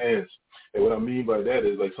else's hands. And what I mean by that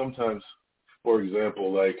is, sometimes, for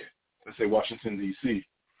example, let's say Washington, D.C.,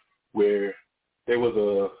 where there was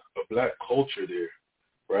a black culture there,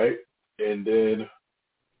 right? And then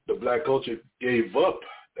the black culture gave up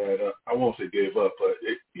that, I won't say gave up, but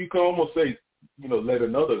you can almost say, let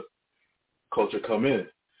another culture come in.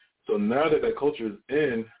 So now that culture is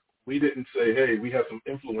in, we didn't say, hey, we have some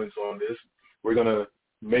influence on this. We're going to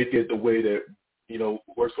make it the way that,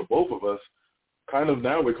 works for both of us. Kind of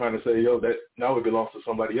now we're trying to say, that now it belongs to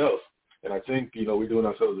somebody else. And I think, we're doing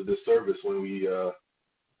ourselves a disservice when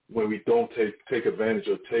we don't take advantage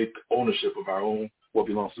or take ownership of our own, what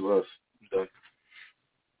belongs to us. Okay.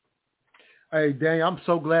 Hey, Daniel, I'm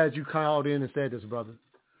so glad you called in and said this, brother.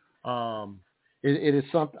 It is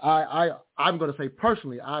something I'm going to say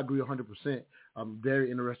personally, I agree 100%. I'm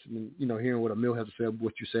very interested in, hearing what Emil has to say,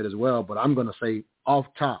 what you said as well. But I'm going to say off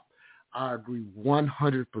top, I agree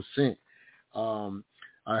 100%.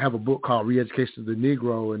 I have a book called Re-Education of the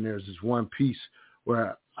Negro, and there's this one piece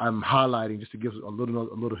where I'm highlighting just to give a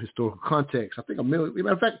little historical context. I think Emil,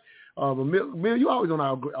 matter of fact, Emil, you always on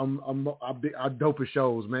our dopest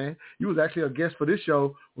shows, man. You was actually a guest for this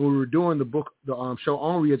show when we were doing the show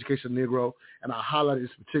on re-education of Negro, and I highlighted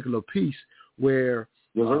this particular piece where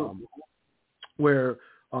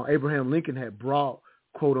Abraham Lincoln had brought,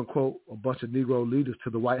 quote unquote, a bunch of Negro leaders to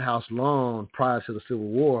the White House lawn prior to the Civil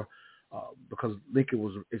War, because Lincoln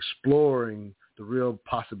was exploring the real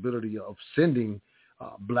possibility of sending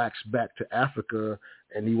blacks back to Africa,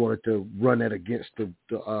 and he wanted to run that against the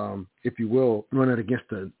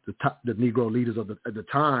Negro leaders at the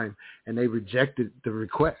time, and they rejected the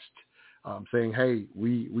request, saying, "Hey,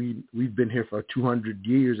 we've been here for 200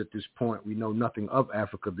 years at this point. We know nothing of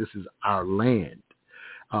Africa. This is our land."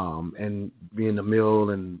 And being the Mill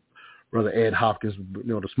and Brother Ed Hopkins,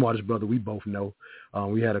 the smartest brother we both know,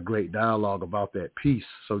 we had a great dialogue about that piece.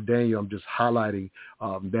 So Daniel, I'm just highlighting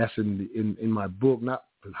that's in my book, not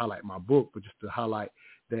to highlight my book, but just to highlight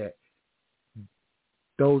that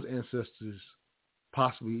those ancestors,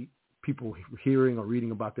 possibly people hearing or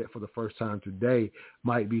reading about that for the first time today,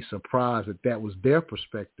 might be surprised that was their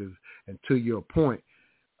perspective. And to your point,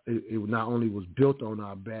 it not only was built on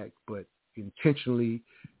our back, but intentionally,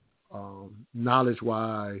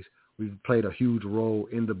 knowledge-wise, we've played a huge role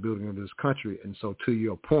in the building of this country. And so to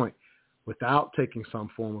your point, without taking some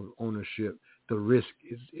form of ownership, the risk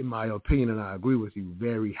is, in my opinion, and I agree with you,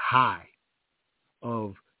 very high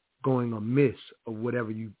of going amiss of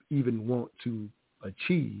whatever you even want to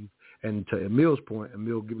achieve. And to Emil's point,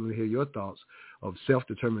 Emil, give me to hear your thoughts of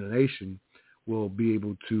self-determination will be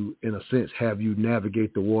able to, in a sense, have you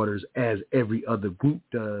navigate the waters as every other group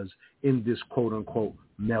does in this quote-unquote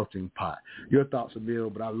melting pot. Your thoughts,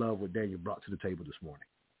 Emil, but I love what Daniel brought to the table this morning.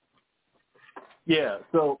 Yeah,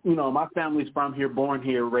 so, my family's from here, born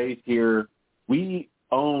here, raised here. We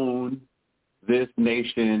own this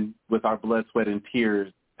nation with our blood, sweat, and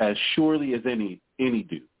tears as surely as any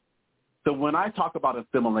do. So when I talk about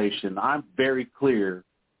assimilation, I'm very clear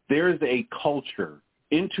there is a culture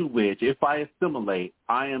into which, if I assimilate,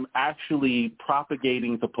 I am actually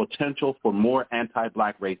propagating the potential for more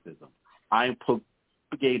anti-black racism. I am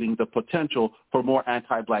propagating the potential for more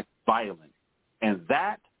anti-black violence. And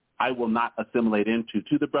that I will not assimilate into.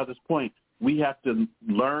 To the brother's point, we have to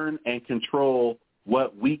learn and control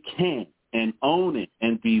what we can and own it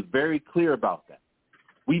and be very clear about that.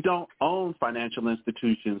 We don't own financial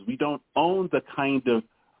institutions. We don't own the kind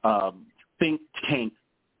of think tanks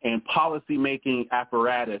and policy-making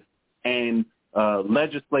apparatus and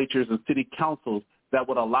legislatures and city councils that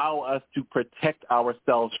would allow us to protect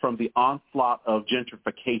ourselves from the onslaught of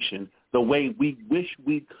gentrification the way we wish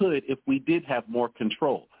we could if we did have more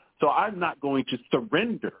control. So I'm not going to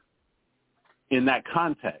surrender in that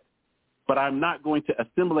context, but I'm not going to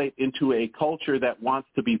assimilate into a culture that wants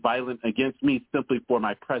to be violent against me simply for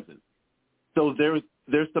my presence. So there's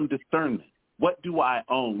some discernment. What do I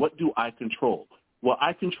own? What do I control? Well,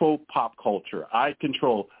 I control pop culture.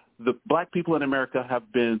 The black people in America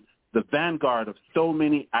have been the vanguard of so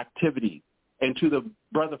many activities. And to the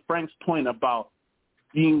brother Frank's point about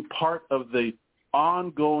being part of the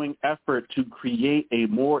ongoing effort to create a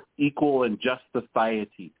more equal and just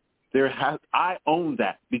society, I own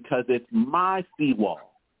that because it's my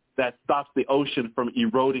seawall that stops the ocean from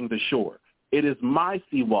eroding the shore. It is my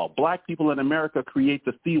seawall. Black people in America create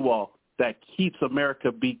the seawall that keeps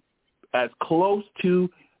America be as close to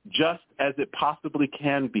just as it possibly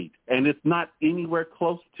can be. And it's not anywhere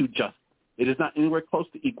close to just. It is not anywhere close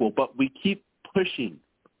to equal, but we keep pushing,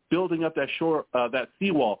 building up that shore, that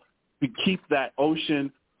seawall. We keep that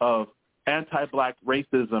ocean of anti-black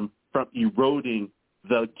racism from eroding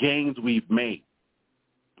the gains we've made.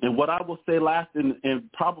 And what I will say last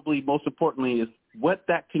and probably most importantly is what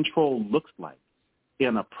that control looks like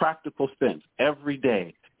in a practical sense every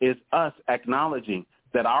day is us acknowledging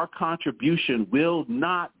that our contribution will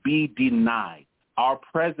not be denied. Our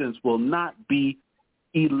presence will not be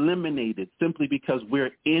eliminated simply because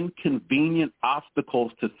we're inconvenient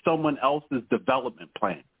obstacles to someone else's development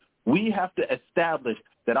plan. We have to establish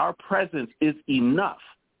that our presence is enough.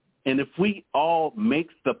 And if we all make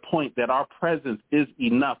the point that our presence is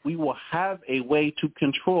enough, we will have a way to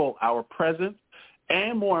control our presence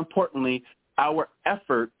and, more importantly, our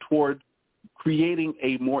effort toward creating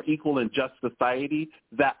a more equal and just society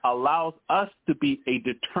that allows us to be a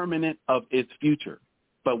determinant of its future.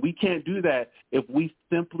 But we can't do that if we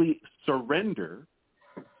simply surrender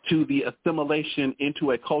to the assimilation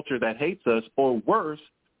into a culture that hates us, or worse,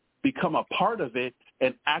 become a part of it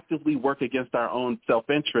and actively work against our own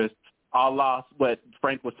self-interest, a la what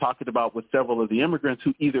Frank was talking about with several of the immigrants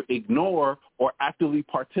who either ignore or actively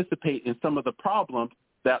participate in some of the problems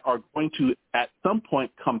that are going to, at some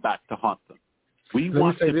point, come back to haunt them. We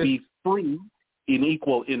want to be free and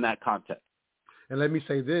equal in that context. And let me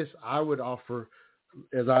say this, I would offer,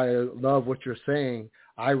 as I love what you're saying,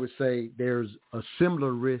 I would say there's a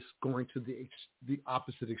similar risk going to the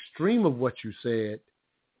opposite extreme of what you said,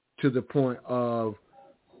 to the point of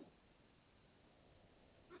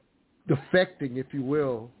defecting, if you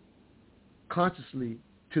will, consciously,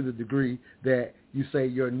 to the degree that you say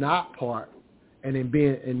you're not part, and in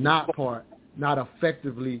being not part, not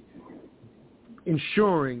effectively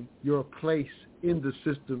ensuring your place in the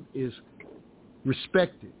system is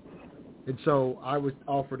respected. And so I would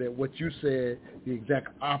offer that what you said, the exact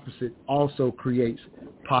opposite, also creates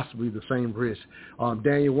possibly the same risk.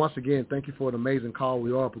 Daniel, once again, thank you for an amazing call.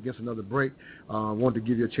 We are up against another break. Wanted to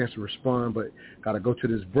give you a chance to respond, but got to go to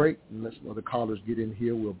this break and let some other callers get in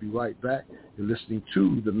here. We'll be right back. You're listening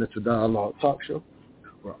to the Mental Dialogue Talk Show,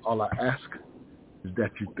 where all I ask is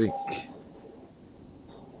that you think.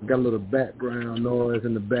 We got a little background noise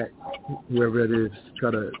in the back, whoever it is.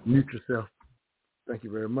 Try to mute yourself. Thank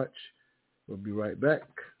you very much. We'll be right back.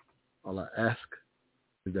 All I ask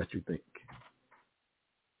is that you think.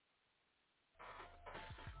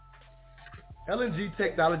 LNG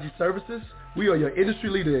Technology Services, we are your industry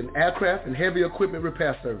leader in aircraft and heavy equipment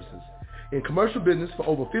repair services. In commercial business for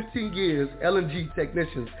over 15 years, LNG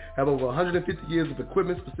technicians have over 150 years of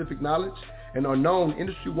equipment-specific knowledge and are known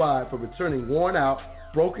industry-wide for returning worn out,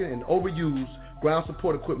 broken, and overused ground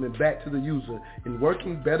support equipment back to the user in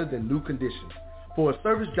working better than new conditions. For a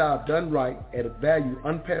service job done right at a value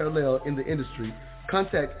unparalleled in the industry,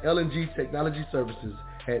 contact LNG Technology Services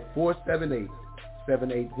at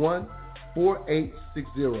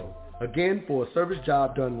 478-781-4860. Again, for a service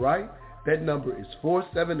job done right, that number is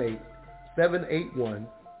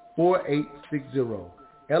 478-781-4860.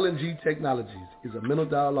 LNG Technologies is a Mental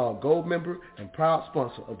Dialogue Gold member and proud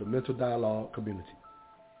sponsor of the Mental Dialogue community.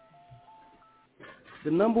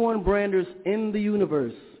 The number one branders in the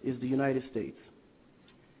universe is the United States.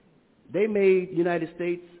 They made the United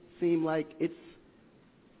States seem like it's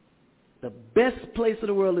the best place in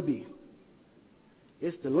the world to be.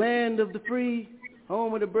 It's the land of the free,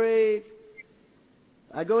 home of the brave.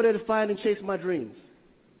 I go there to find and chase my dreams.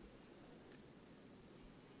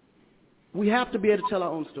 We have to be able to tell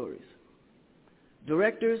our own stories.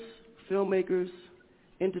 Directors, filmmakers,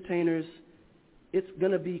 entertainers, it's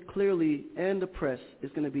going to be clearly, and the press,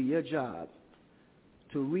 it's going to be your job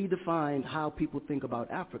to redefine how people think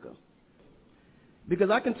about Africa.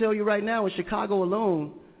 Because I can tell you right now, in Chicago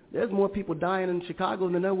alone, there's more people dying in Chicago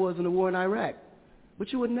than there was in the war in Iraq.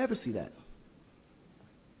 But you would never see that.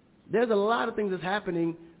 There's a lot of things that's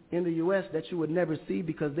happening in the U.S. that you would never see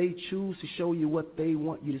because they choose to show you what they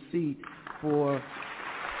want you to see. For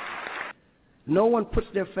no one puts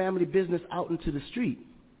their family business out into the street.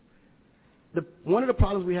 One of the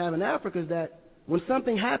problems we have in Africa is that when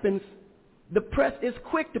something happens, the press is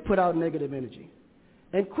quick to put out negative energy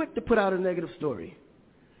and quick to put out a negative story.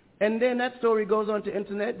 And then that story goes on to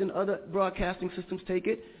internet, then other broadcasting systems take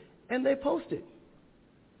it, and they post it.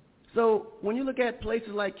 So when you look at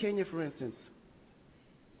places like Kenya, for instance,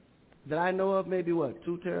 that I know of, maybe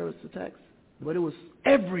 2 terrorist attacks? But it was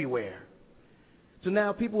everywhere. So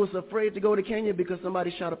now people was afraid to go to Kenya because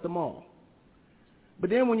somebody shot up the mall. But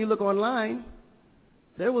then when you look online,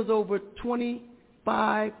 there was over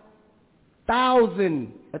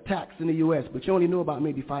 25,000 attacks in the U.S., but you only knew about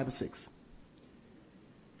maybe 5 or 6.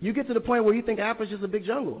 You get to the point where you think Africa's just a big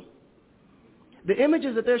jungle. The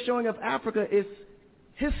images that they're showing of Africa is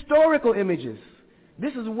historical images.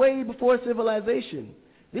 This is way before civilization.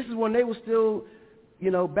 This is when they were still,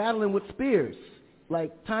 battling with spears,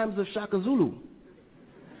 like times of Shaka Zulu.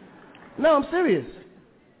 No, I'm serious.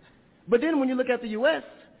 But then when you look at the U.S.,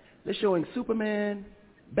 they're showing Superman,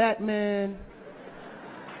 Batman,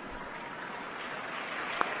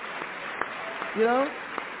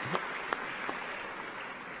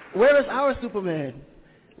 Where is our Superman?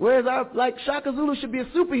 Where is our, Shaka Zulu should be a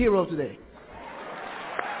superhero today.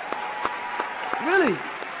 Really.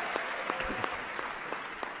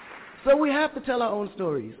 So we have to tell our own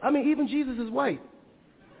stories. I mean, even Jesus is white.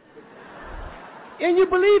 And you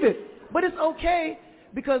believe it. But it's okay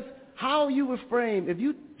because how you were framed, if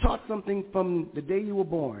you taught something from the day you were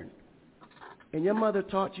born, and your mother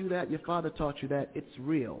taught you that, your father taught you that, it's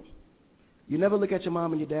real. You never look at your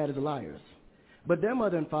mom and your dad as liars. But their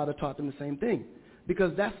mother and father taught them the same thing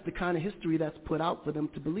because that's the kind of history that's put out for them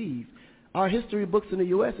to believe. Our history books in the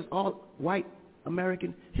U.S. is all white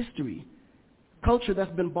American history, culture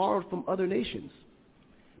that's been borrowed from other nations.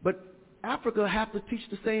 But Africa have to teach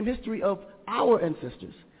the same history of our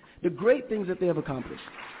ancestors, the great things that they have accomplished.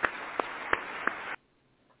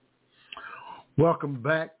 Welcome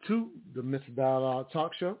back to the Mr. Dialogue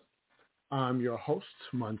Talk Show. I'm your host,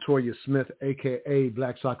 Montoya Smith, a.k.a.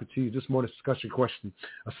 Black Socrates. This morning's discussion question: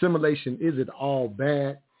 assimilation, is it all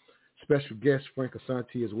bad? Special guest Frank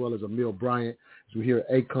Asante as well as Emil Bryant, as we hear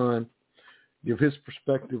Akon give his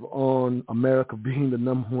perspective on America being the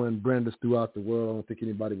number one branders throughout the world. I don't think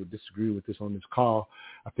anybody would disagree with this on this call.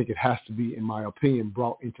 I think it has to be, in my opinion,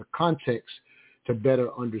 brought into context to better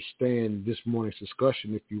understand this morning's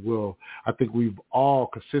discussion, if you will. I think we've all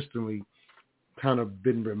consistently kind of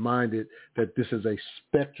been reminded that this is a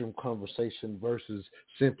spectrum conversation versus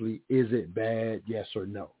simply, is it bad, yes or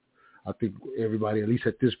no? I think everybody, at least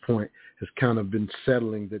at this point, has kind of been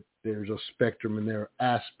settling that there's a spectrum and there are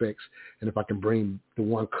aspects. And if I can bring the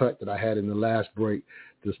one cut that I had in the last break,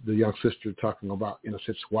 the young sister talking about, in a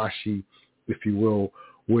sense, why she, if you will,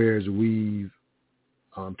 wears weave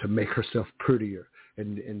to make herself prettier.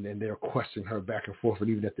 And they're questioning her back and forth. And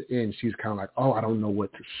even at the end, she's kind of like, oh, I don't know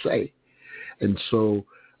what to say. And so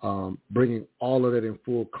bringing all of that in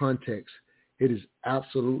full context, it is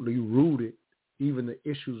absolutely rooted. Even the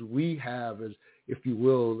issues we have as, if you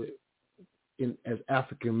will, as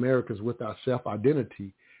African Americans with our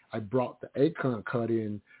self-identity, I brought the Akon cut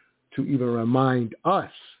in to even remind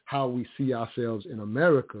us how we see ourselves in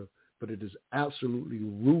America, but it is absolutely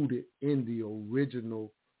rooted in the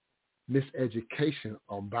original miseducation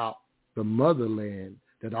about the motherland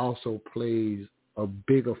that also plays a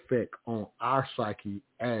big effect on our psyche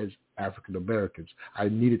as African Americans. I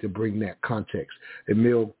needed to bring that context.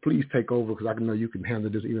 Emil, please take over because I know you can handle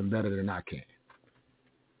this even better than I can.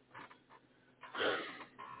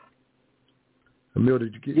 Emil,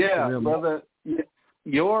 did you get? Yeah, brother.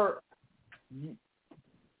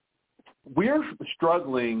 We're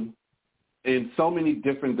struggling in so many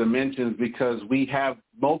different dimensions because we have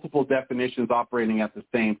multiple definitions operating at the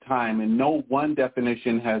same time, and no one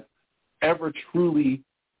definition has ever truly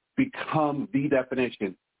become the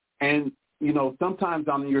definition. And, you know, sometimes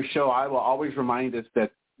on your show, I will always remind us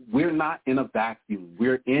that we're not in a vacuum.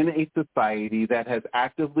 We're in a society that has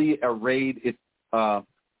actively arrayed its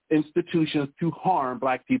institutions to harm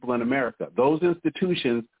black people in America. Those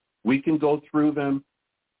institutions, we can go through them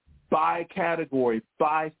by category,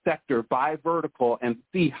 by sector, by vertical, and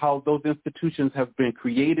see how those institutions have been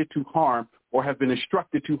created to harm or have been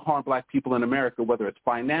instructed to harm black people in America, whether it's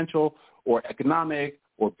financial or economic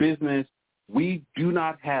or business. We do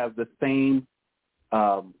not have the same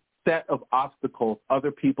set of obstacles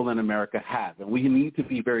other people in America have. And we need to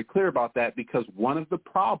be very clear about that because one of the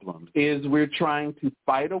problems is we're trying to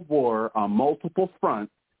fight a war on multiple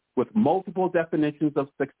fronts with multiple definitions of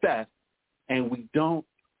success, and we don't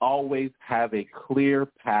always have a clear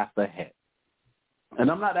path ahead. And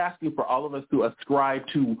I'm not asking for all of us to ascribe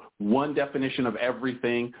to one definition of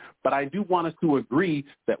everything, but I do want us to agree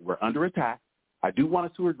that we're under attack. I do want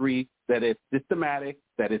us to agree that it's systematic,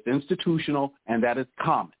 that it's institutional, and that it's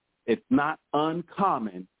common. It's not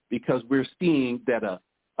uncommon because we're seeing that a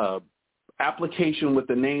application with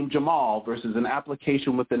the name Jamal versus an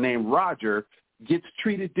application with the name Roger gets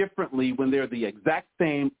treated differently when they're the exact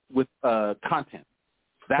same with content.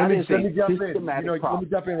 Let me jump in right here.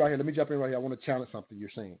 I want to challenge something you're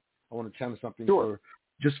saying. I want to challenge something for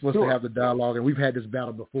us to have the dialogue, and we've had this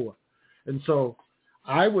battle before. And so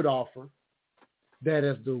I would offer that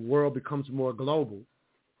as the world becomes more global,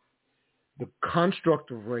 the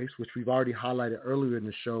construct of race, which we've already highlighted earlier in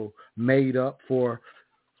the show, made up for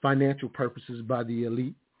financial purposes by the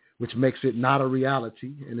elite, which makes it not a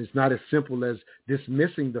reality. And it's not as simple as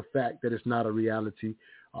dismissing the fact that it's not a reality.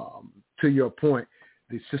 To your point,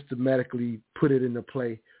 they systematically put it into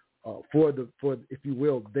play for if you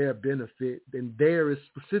will, their benefit. Then there is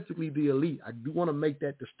specifically the elite. I do want to make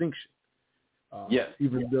that distinction. Yes.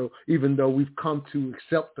 Even though we've come to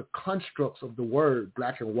accept the constructs of the word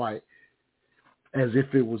black and white as if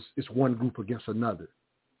it's one group against another.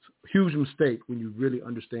 It's a huge mistake when you really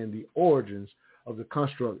understand the origins of the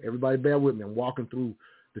construct. Everybody bear with me. I'm walking through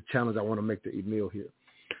the challenge I want to make to Emil here.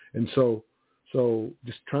 And so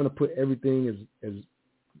just trying to put everything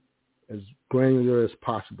as granular as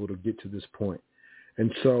possible to get to this point.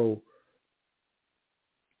 And so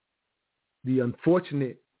the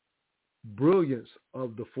unfortunate brilliance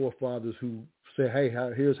of the forefathers who say, hey,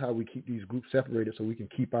 here's how we keep these groups separated so we can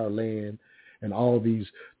keep our land, and all these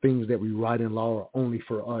things that we write in law are only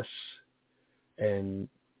for us. And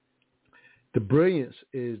the brilliance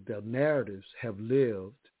is the narratives have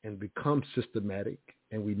lived and become systematic,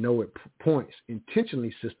 and we know at points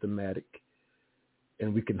intentionally systematic,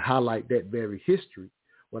 and we can highlight that very history.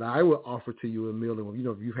 What I would offer to you, Emil, and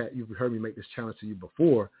you've heard me make this challenge to you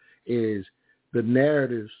before, is the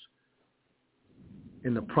narratives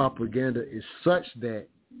and the propaganda is such that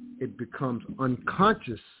it becomes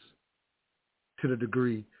unconscious to the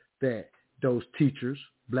degree that those teachers,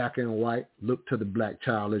 black and white, look to the black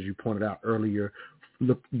child, as you pointed out earlier,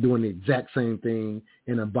 doing the exact same thing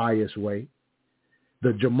in a biased way.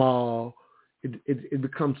 The Jamal, it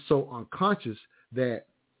becomes so unconscious that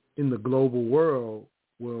in the global world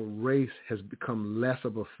where race has become less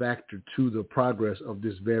of a factor to the progress of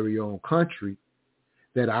this very own country,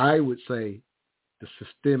 that I would say the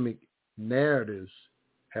systemic narratives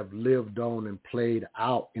have lived on and played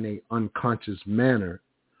out in an unconscious manner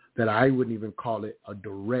that I wouldn't even call it a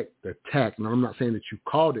direct attack. Now, I'm not saying that you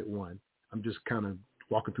called it one. I'm just kind of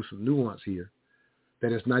walking through some nuance here,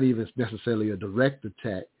 that it's not even necessarily a direct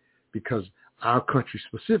attack because our country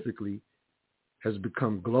specifically has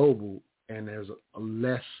become global and there's a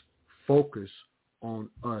less focus on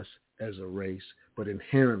us as a race, but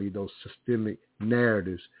inherently those systemic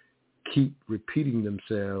narratives keep repeating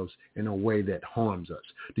themselves in a way that harms us.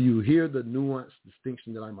 Do you hear the nuanced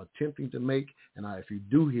distinction that I'm attempting to make? And if you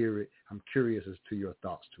do hear it, I'm curious as to your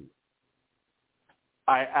thoughts to it.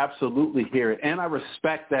 I absolutely hear it. And I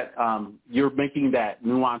respect that you're making that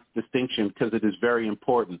nuanced distinction because it is very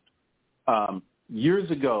important. Years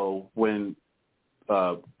ago, when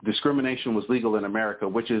discrimination was legal in America,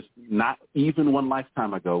 which is not even one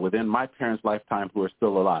lifetime ago, within my parents' lifetime who are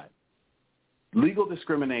still alive, legal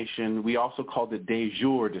discrimination, we also called it de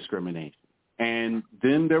jure discrimination. And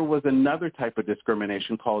then there was another type of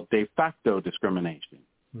discrimination called de facto discrimination.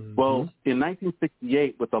 Mm-hmm. Well, in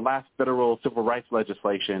 1968, with the last federal civil rights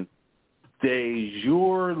legislation, de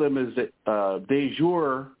jure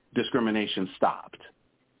discrimination stopped.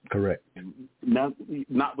 Correct.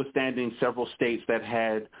 Notwithstanding several states that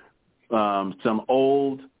had some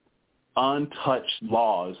old, untouched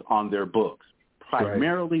laws on their books.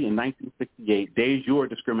 Primarily in 1968, de jure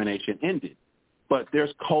discrimination ended. But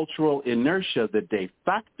there's cultural inertia that de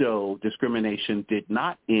facto discrimination did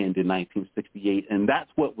not end in 1968, and that's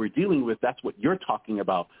what we're dealing with. That's what you're talking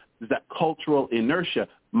about, is that cultural inertia.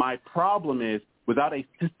 My problem is, without a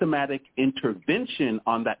systematic intervention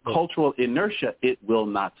on that cultural inertia, it will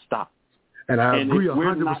not stop. And I agree 100% if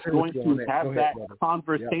we're not going to have that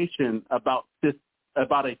conversation about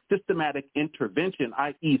a systematic intervention,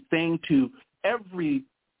 i.e. saying to every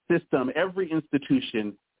system, every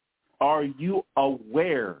institution, are you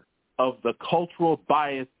aware of the cultural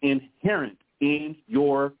bias inherent in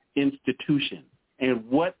your institution? And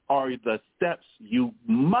what are the steps you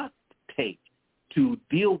must take to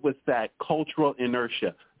deal with that cultural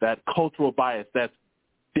inertia, that cultural bias, that's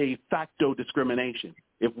de facto discrimination?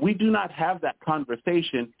 If we do not have that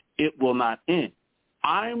conversation, it will not end.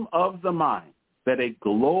 I'm of the mind that a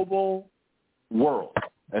global world,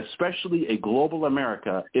 especially a global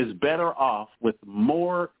America, is better off with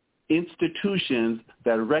more institutions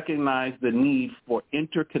that recognize the need for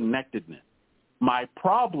interconnectedness. My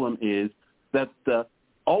problem is that the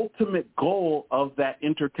ultimate goal of that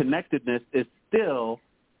interconnectedness is still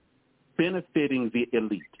benefiting the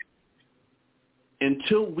elite.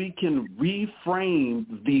 Until we can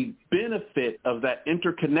reframe the benefit of that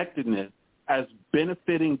interconnectedness as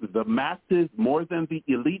benefiting the masses more than the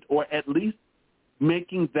elite, or at least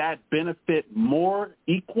making that benefit more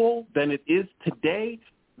equal than it is today,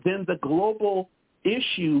 then the global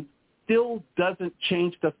issue still doesn't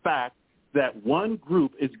change the fact that one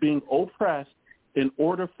group is being oppressed in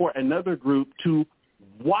order for another group to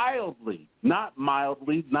wildly, not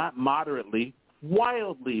mildly, not moderately,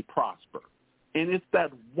 wildly prosper. And it's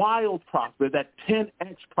that wild prosperity, that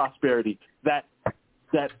 10x prosperity, that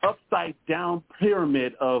upside-down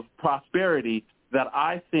pyramid of prosperity that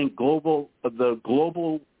I think the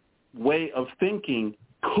global way of thinking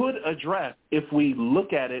could address if we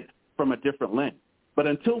look at it from a different lens. But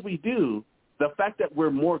until we do, the fact that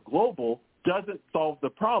we're more global doesn't solve the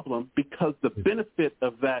problem, because the benefit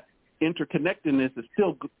of that interconnectedness is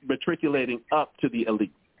still matriculating up to the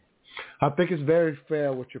elite. I think it's very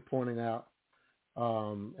fair what you're pointing out.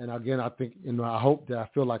 And again, I think, I hope that I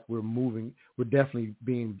feel like we're definitely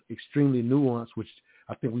being extremely nuanced, which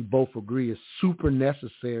I think we both agree is super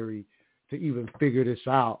necessary to even figure this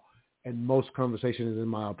out. And most conversations, in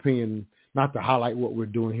my opinion, not to highlight what we're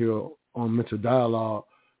doing here on Mental Dialogue,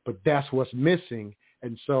 but that's what's missing.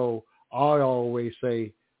 And so I always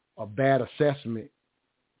say a bad assessment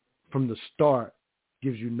from the start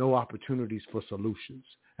gives you no opportunities for solutions.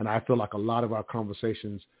 And I feel like a lot of our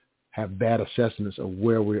conversations have bad assessments of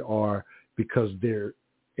where we are because they're,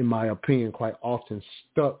 in my opinion, quite often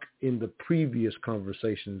stuck in the previous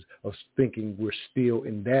conversations of thinking we're still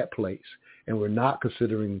in that place. And we're not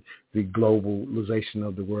considering the globalization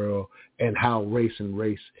of the world and how race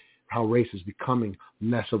how race is becoming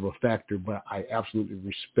less of a factor, but I absolutely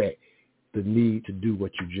respect the need to do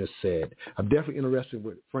what you just said. I'm definitely interested in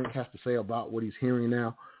what Frank has to say about what he's hearing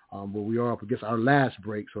now, but we are up against our last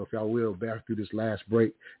break, so if y'all will, bear through this last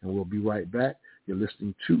break, and we'll be right back. You're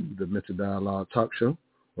listening to the Mental Dialogue Talk Show,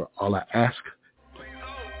 where all I ask.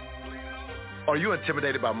 Are you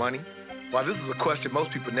intimidated by money? While this is a question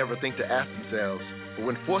most people never think to ask themselves, but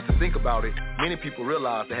when forced to think about it, many people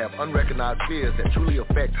realize they have unrecognized fears that truly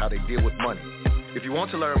affect how they deal with money. If you want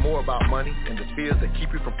to learn more about money and the fears that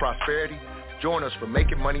keep you from prosperity, join us for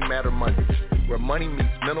Making Money Matter Mondays, where money meets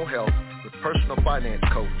mental health with personal finance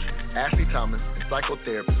coach Ashley Thomas and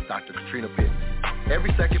psychotherapist Dr. Katrina Pitt.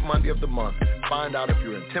 Every second Monday of the month, find out if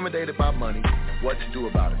you're intimidated by money and what to do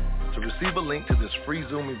about it. To receive a link to this free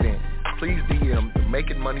Zoom event, please DM the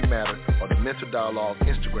Making Money Matter or the Mental Dialogue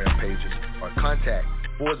Instagram pages or contact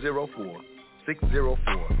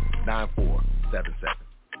 404-604-9477.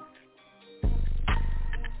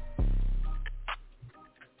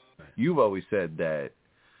 You've always said that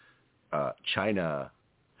China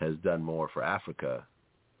has done more for Africa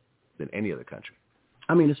than any other country.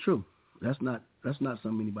 I mean, it's true. That's not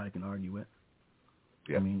something anybody can argue with.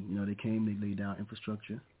 Yeah. I mean, they came, they laid down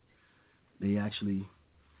infrastructure. They actually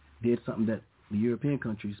did something that the European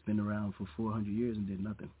countries been around for 400 years and did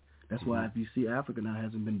nothing. That's why if you see Africa now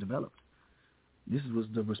hasn't been developed. This was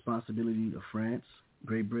the responsibility of France,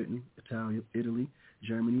 Great Britain, Italy,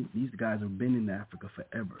 Germany. These guys have been in Africa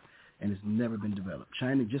forever, and it's never been developed.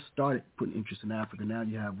 China just started putting interest in Africa. Now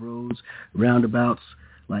you have roads, roundabouts.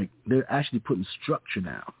 Like, they're actually putting structure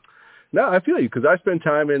down. No, I feel you, because I spent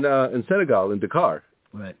time in Senegal, in Dakar.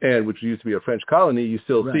 Right. And which used to be a French colony. You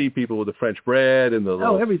still see people with the French bread and the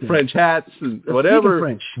little French hats and whatever,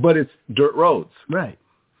 French. But it's dirt roads. Right.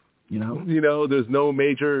 There's no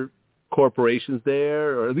major corporations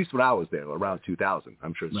there, or at least when I was there, around 2000.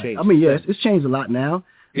 I'm sure it's changed. I mean, yes, it's changed a lot now,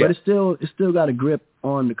 but it's still got a grip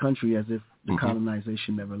on the country as if the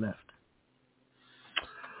colonization never left.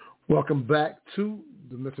 Welcome back to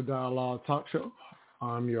the Mental Dialogue Talk Show.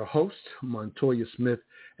 I'm your host, Montoya Smith,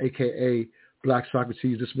 a.k.a. Black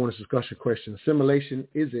Socrates. This morning's discussion question: assimilation,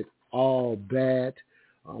 is it all bad?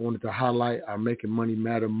 I wanted to highlight our Making Money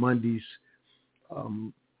Matter Mondays.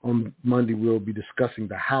 On Monday, we'll be discussing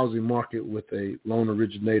the housing market with a loan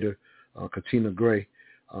originator, Katina Gray.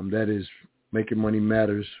 That is Making Money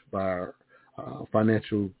Matters by our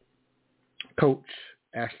financial coach,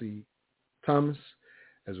 Ashley Thomas,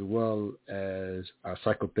 as well as our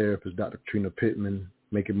psychotherapist, Dr. Katrina Pittman.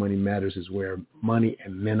 Making Money Matters is where money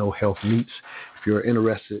and mental health meets. If you're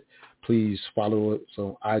interested, please follow us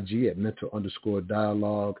on IG at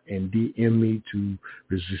mental_dialogue and DM me to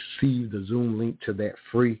receive the Zoom link to that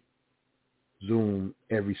free Zoom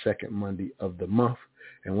every second Monday of the month.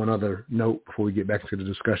 And one other note before we get back to the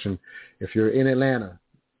discussion: if you're in Atlanta,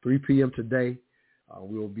 3 p.m. today,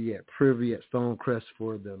 we'll be at Privy at Stonecrest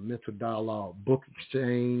for the Mental Dialogue Book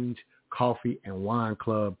Exchange, Coffee and Wine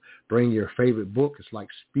Club. Bring your favorite book. It's like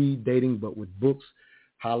speed dating, but with books.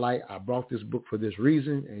 Highlight, I brought this book for this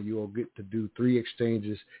reason, and you'll get to do 3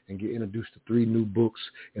 exchanges and get introduced to 3 new books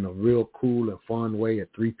in a real cool and fun way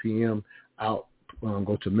at 3 p.m. out.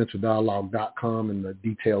 Go to mentaldialogue.com, and the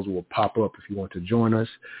details will pop up if you want to join us.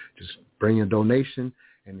 Just bring your donation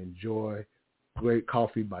and enjoy great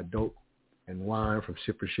coffee by Dope and Wine from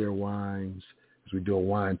Ship and Share Wines, as we do a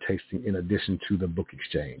wine tasting in addition to the book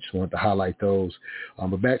exchange. So I want to highlight those.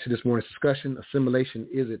 But back to this morning's discussion: assimilation,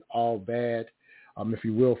 is it all bad? If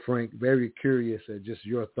you will, Frank, very curious at just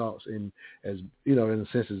your thoughts, in a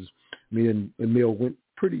sense, as me and Emil went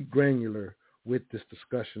pretty granular with this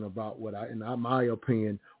discussion about in my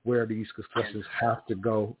opinion, where these discussions have to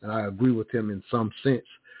go, and I agree with him in some sense.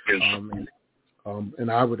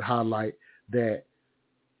 And I would highlight that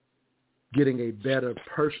getting a better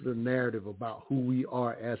personal narrative about who we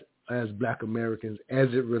are as Black Americans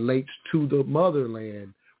as it relates to the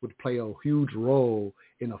motherland would play a huge role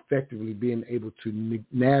in effectively being able to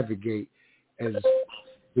navigate, as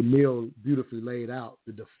Emil beautifully laid out,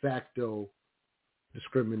 the de facto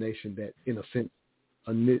discrimination that, in a sense,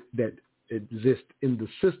 that exists in the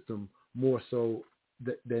system more so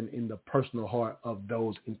than in the personal heart of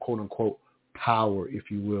those in quote-unquote power, if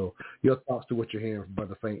you will. Your thoughts to what you're hearing from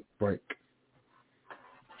Brother Frank.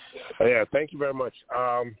 Yeah, thank you very much.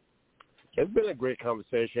 It's been a great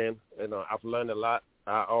conversation. I've learned a lot.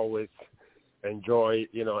 I always enjoy,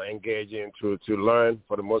 engaging to learn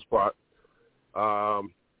for the most part.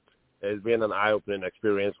 It's been an eye-opening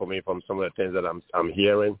experience for me from some of the things that I'm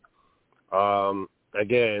hearing.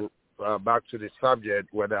 Again, back to the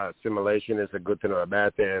subject, whether assimilation is a good thing or a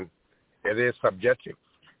bad thing, it is subjective,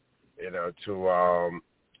 to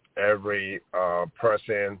every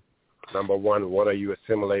person. Number one, what are you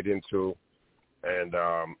assimilating to? And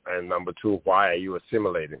number two, why are you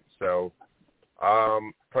assimilating? So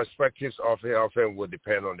perspectives often will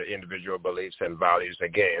depend on the individual beliefs and values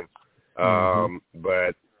again.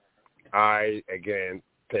 But I, again,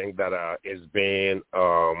 think that it's been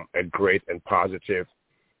a great and positive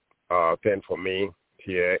thing for me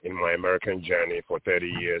here in my American journey for 30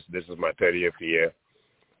 years. This is my 30th year.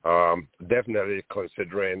 Definitely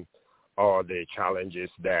considering all the challenges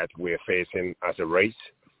that we're facing as a race.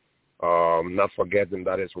 Not forgetting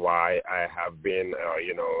that is why I have been,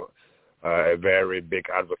 a very big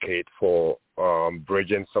advocate for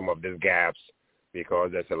bridging some of these gaps,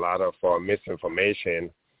 because there's a lot of misinformation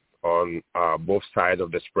on both sides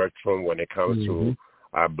of the spectrum when it comes to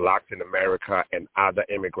blacks in America and other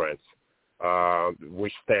immigrants,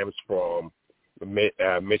 which stems from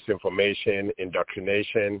misinformation,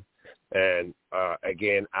 indoctrination, and,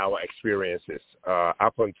 again, our experiences.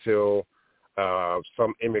 Up until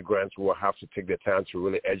some immigrants will have to take the time to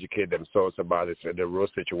really educate themselves about the real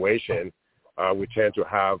situation, we tend to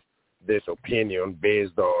have this opinion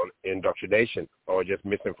based on indoctrination or just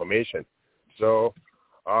misinformation. So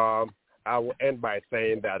I will end by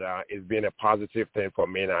saying that it's been a positive thing for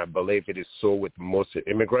me, and I believe it is so with most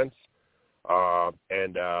immigrants.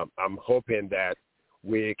 And I'm hoping that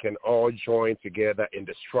we can all join together in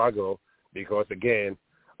the struggle, because, again,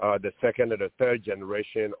 the second and the third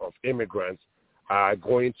generation of immigrants are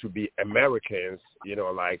going to be Americans,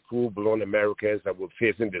 like full-blown Americans that will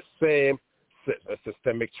be facing the same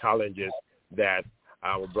systemic challenges that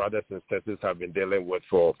our brothers and sisters have been dealing with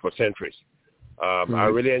for centuries. I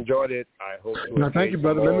really enjoyed it. I hope to. No, thank you,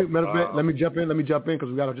 brother. Let me jump in. Because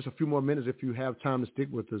we got just a few more minutes if you have time to stick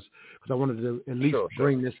with us, because I wanted to at least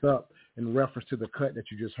bring this up in reference to the cut that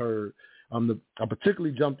you just heard. I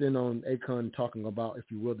particularly jumped in on Akon talking about, if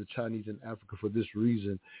you will, the Chinese in Africa for this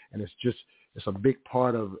reason, and it's a big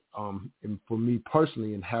part of, and for me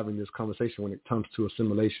personally, in having this conversation when it comes to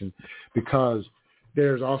assimilation, because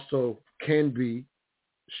there's also can be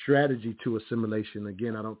strategy to assimilation.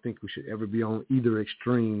 Again, I don't think we should ever be on either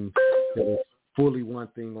extreme, that is fully one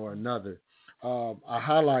thing or another. I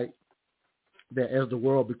highlight that as the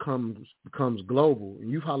world becomes global, and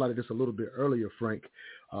you've highlighted this a little bit earlier, Frank,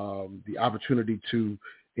 the opportunity to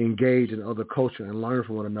engage in other culture and learn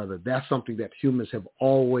from one another. That's something that humans have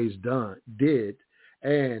always did.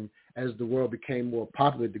 And as the world became more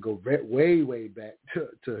popular, to go way, way back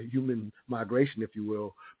to human migration, if you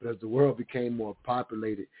will, but as the world became more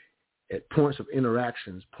populated at points of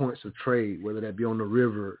interactions, points of trade, whether that be on the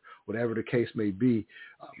river, whatever the case may be,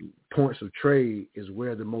 points of trade is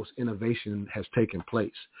where the most innovation has taken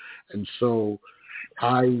place. And so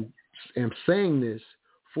I am saying this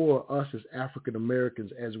for us as African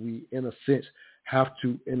Americans, as we, in a sense, have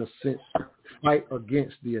to, fight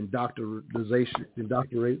against the indoctrination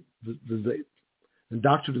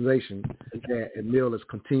that Emil has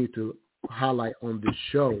continued to highlight on this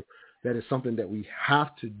show. That is something that we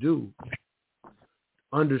have to do.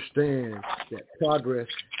 Understand that progress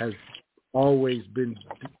has always been,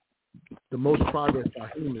 the most progress by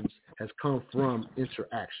humans has come from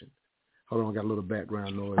interaction. Hold on, I got a little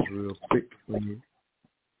background noise real quick. Let me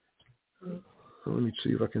see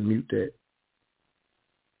if I can mute that.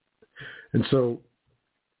 And so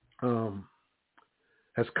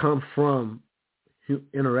has come from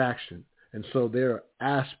interaction. And so there are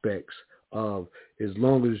aspects of, as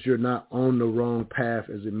long as you're not on the wrong path,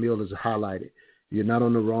 as Emil has highlighted, you're not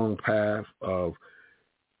on the wrong path of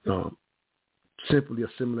simply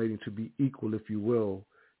assimilating to be equal, if you will,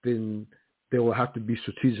 then there will have to be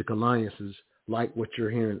strategic alliances like what you're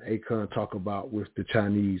hearing Akon talk about with the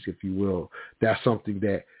Chinese, if you will. That's something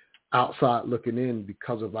that outside looking in,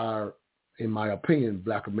 because of our, in my opinion,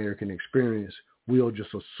 Black American experience, we'll just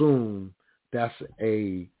assume that's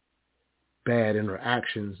a bad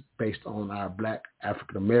interactions based on our Black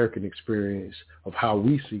African American experience of how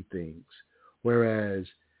we see things. Whereas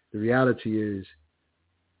the reality is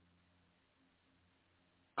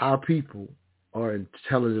our people are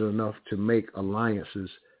intelligent enough to make alliances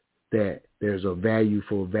that there's a value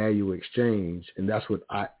for value exchange. And that's what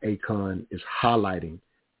Akon is highlighting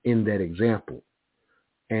in that example.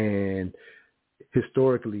 And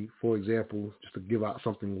historically, for example, just to give out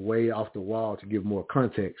something way off the wall to give more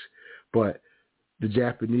context, but the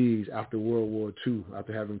Japanese, after World War II,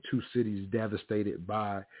 after having two cities devastated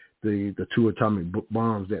by the two atomic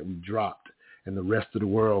bombs that we dropped, and the rest of the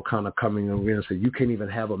world kind of coming in and say, you can't even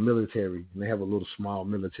have a military, and they have a little small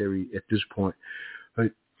military at this point.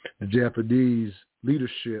 But the Japanese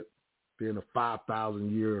leadership, being a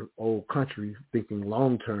 5,000-year-old country, thinking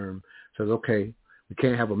long-term, says, okay, You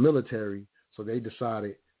can't have a military, so they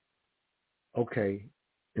decided, okay,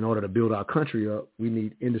 in order to build our country up, we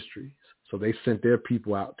need industries. So they sent their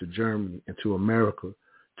people out to Germany and to America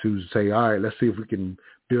to say, all right, let's see if we can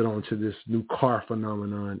build onto this new car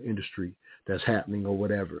phenomenon industry that's happening or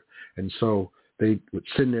whatever. And so they would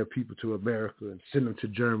send their people to America and send them to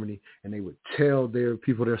Germany, and they would tell their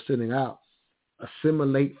people they're sending out,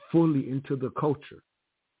 assimilate fully into the culture.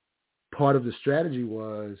 Part of the strategy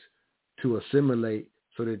was to assimilate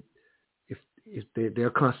so that if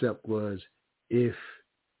their concept was, if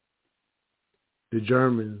the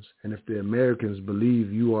Germans and if the Americans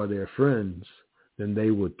believe you are their friends, then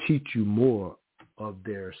they will teach you more of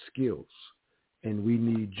their skills. And we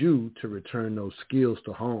need you to return those skills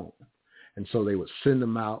to home. And so they would send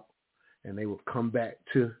them out, and they would come back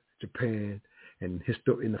to Japan. And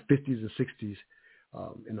in the 50s and 60s,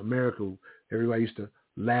 in America, everybody used to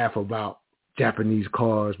laugh about Japanese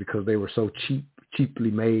cars because they were so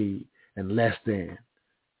cheaply made and less than.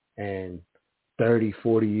 And 30,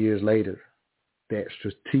 40 years later, that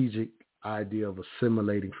strategic idea of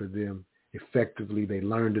assimilating for them, effectively they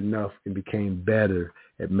learned enough and became better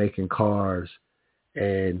at making cars,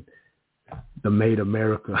 and the Made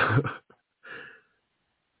America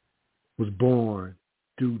was born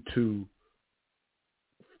due to,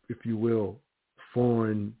 if you will,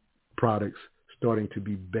 foreign products starting to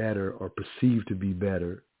be better or perceived to be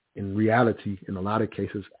better. In reality, in a lot of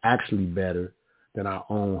cases, actually better than our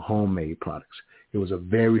own homemade products. It was a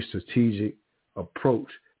very strategic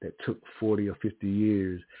approach that took 40 or 50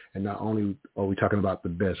 years. And not only are we talking about the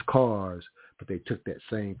best cars, but they took that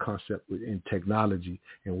same concept within technology,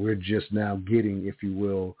 and we're just now getting, if you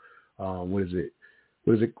will,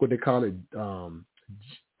 what they call it?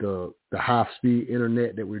 The high-speed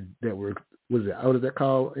internet that we're what is that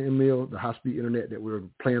called, Emil? The high-speed internet that we're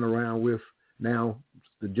playing around with now,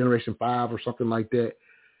 the Generation 5 or something like that.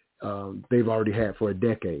 They've already had for a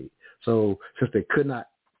decade. So since they could not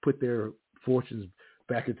put their fortunes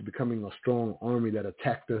back into becoming a strong army that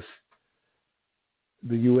attacked us,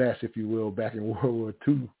 the U.S., if you will, back in World War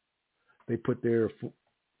II, they put their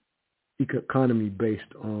economy based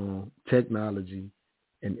on technology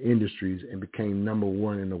and industries and became number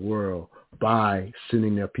one in the world by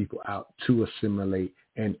sending their people out to assimilate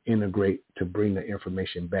and integrate to bring the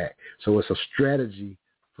information back. So it's a strategy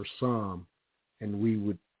for some, and we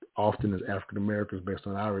would often, as African Americans, based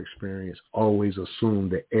on our experience, always assume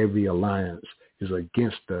that every alliance is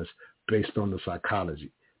against us based on the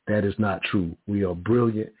psychology. That is not true. We are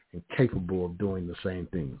brilliant and capable of doing the same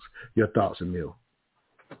things. Your thoughts, Emil?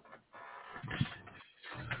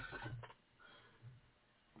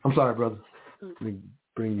 I'm sorry, brother. Let me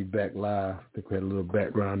bring you back live. I think we had a little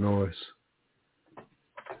background noise.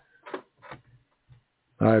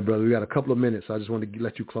 All right, brother. We got a couple of minutes. So I just wanted to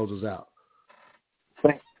let you close us out.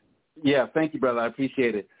 Thank you, brother. I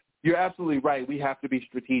appreciate it. You're absolutely right. We have to be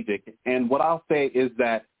strategic. And what I'll say is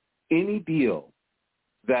that any deal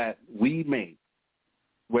that we make,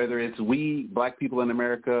 whether it's we, black people in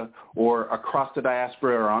America, or across the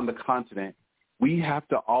diaspora or on the continent, we have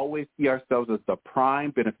to always see ourselves as the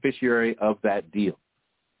prime beneficiary of that deal.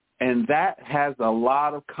 And that has a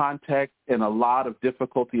lot of context and a lot of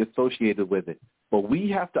difficulty associated with it. But we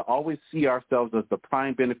have to always see ourselves as the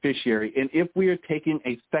prime beneficiary. And if we are taking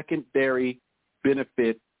a secondary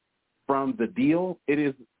benefit from the deal, it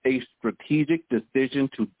is a strategic decision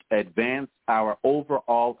to advance our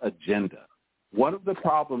overall agenda. One of the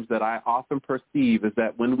problems that I often perceive is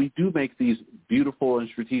that when we do make these beautiful and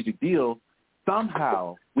strategic deals,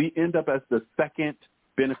 somehow we end up as the second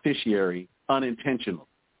beneficiary unintentionally.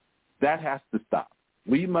 That has to stop.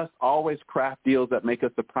 We must always craft deals that make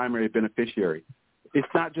us the primary beneficiary. It's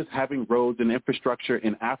not just having roads and infrastructure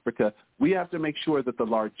in Africa. We have to make sure that the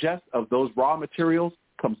largesse of those raw materials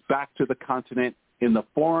comes back to the continent in the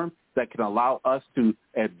form that can allow us to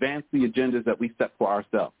advance the agendas that we set for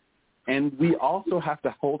ourselves. And we also have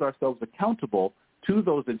to hold ourselves accountable to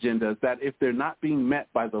those agendas that if they're not being met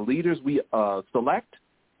by the leaders we select,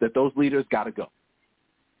 that those leaders got to go.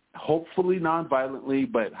 Hopefully nonviolently,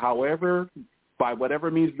 but however, by whatever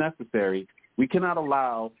means necessary, we cannot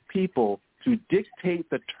allow people to dictate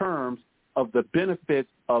the terms of the benefits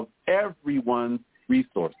of everyone's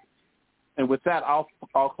resources. And with that, I'll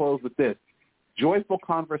close with this. Joyful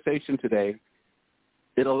conversation today.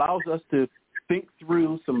 It allows us to think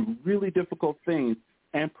through some really difficult things,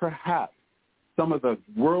 and perhaps some of the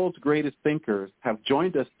world's greatest thinkers have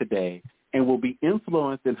joined us today and will be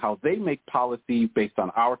influenced in how they make policy based on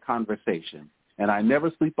our conversation. And I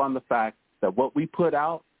never sleep on the fact that what we put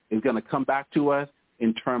out is going to come back to us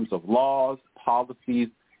in terms of laws, policies,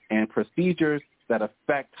 and procedures that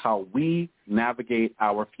affect how we navigate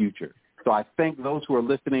our future. So I thank those who are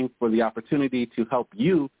listening for the opportunity to help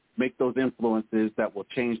you make those influences that will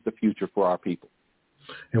change the future for our people.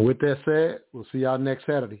 And with that said, we'll see y'all next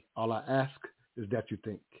Saturday. All I ask is that you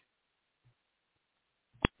think.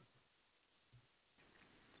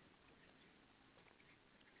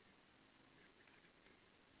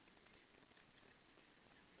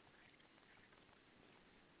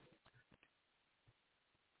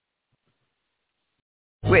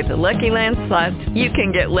 With the Lucky Land Slots, you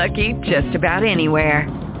can get lucky just about anywhere.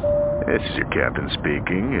 This is your captain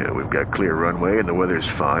speaking. We've got clear runway and the weather's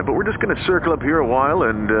fine, but we're just going to circle up here a while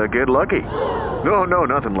and get lucky. No,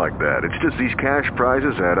 nothing like that. It's just these cash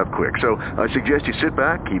prizes add up quick. So I suggest you sit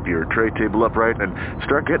back, keep your tray table upright, and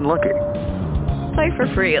start getting lucky. Play for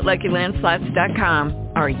free at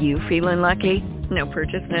LuckyLandSlots.com. Are you feeling lucky? No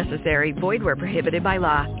purchase necessary. Void where prohibited by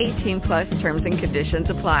law. 18+ terms and conditions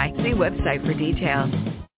apply. See website for details.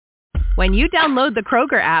 When you download the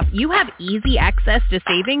Kroger app, you have easy access to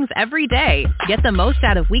savings every day. Get the most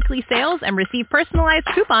out of weekly sales and receive personalized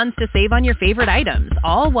coupons to save on your favorite items,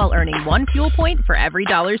 all while earning 1 fuel point for every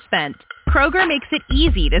 $1 spent. Kroger makes it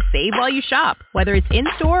easy to save while you shop, whether it's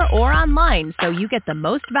in-store or online, so you get the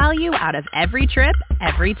most value out of every trip,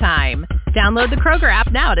 every time. Download the Kroger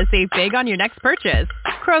app now to save big on your next purchase.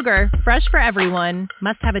 Kroger, fresh for everyone.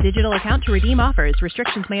 Must have a digital account to redeem offers.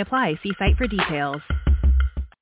 Restrictions may apply. See site for details.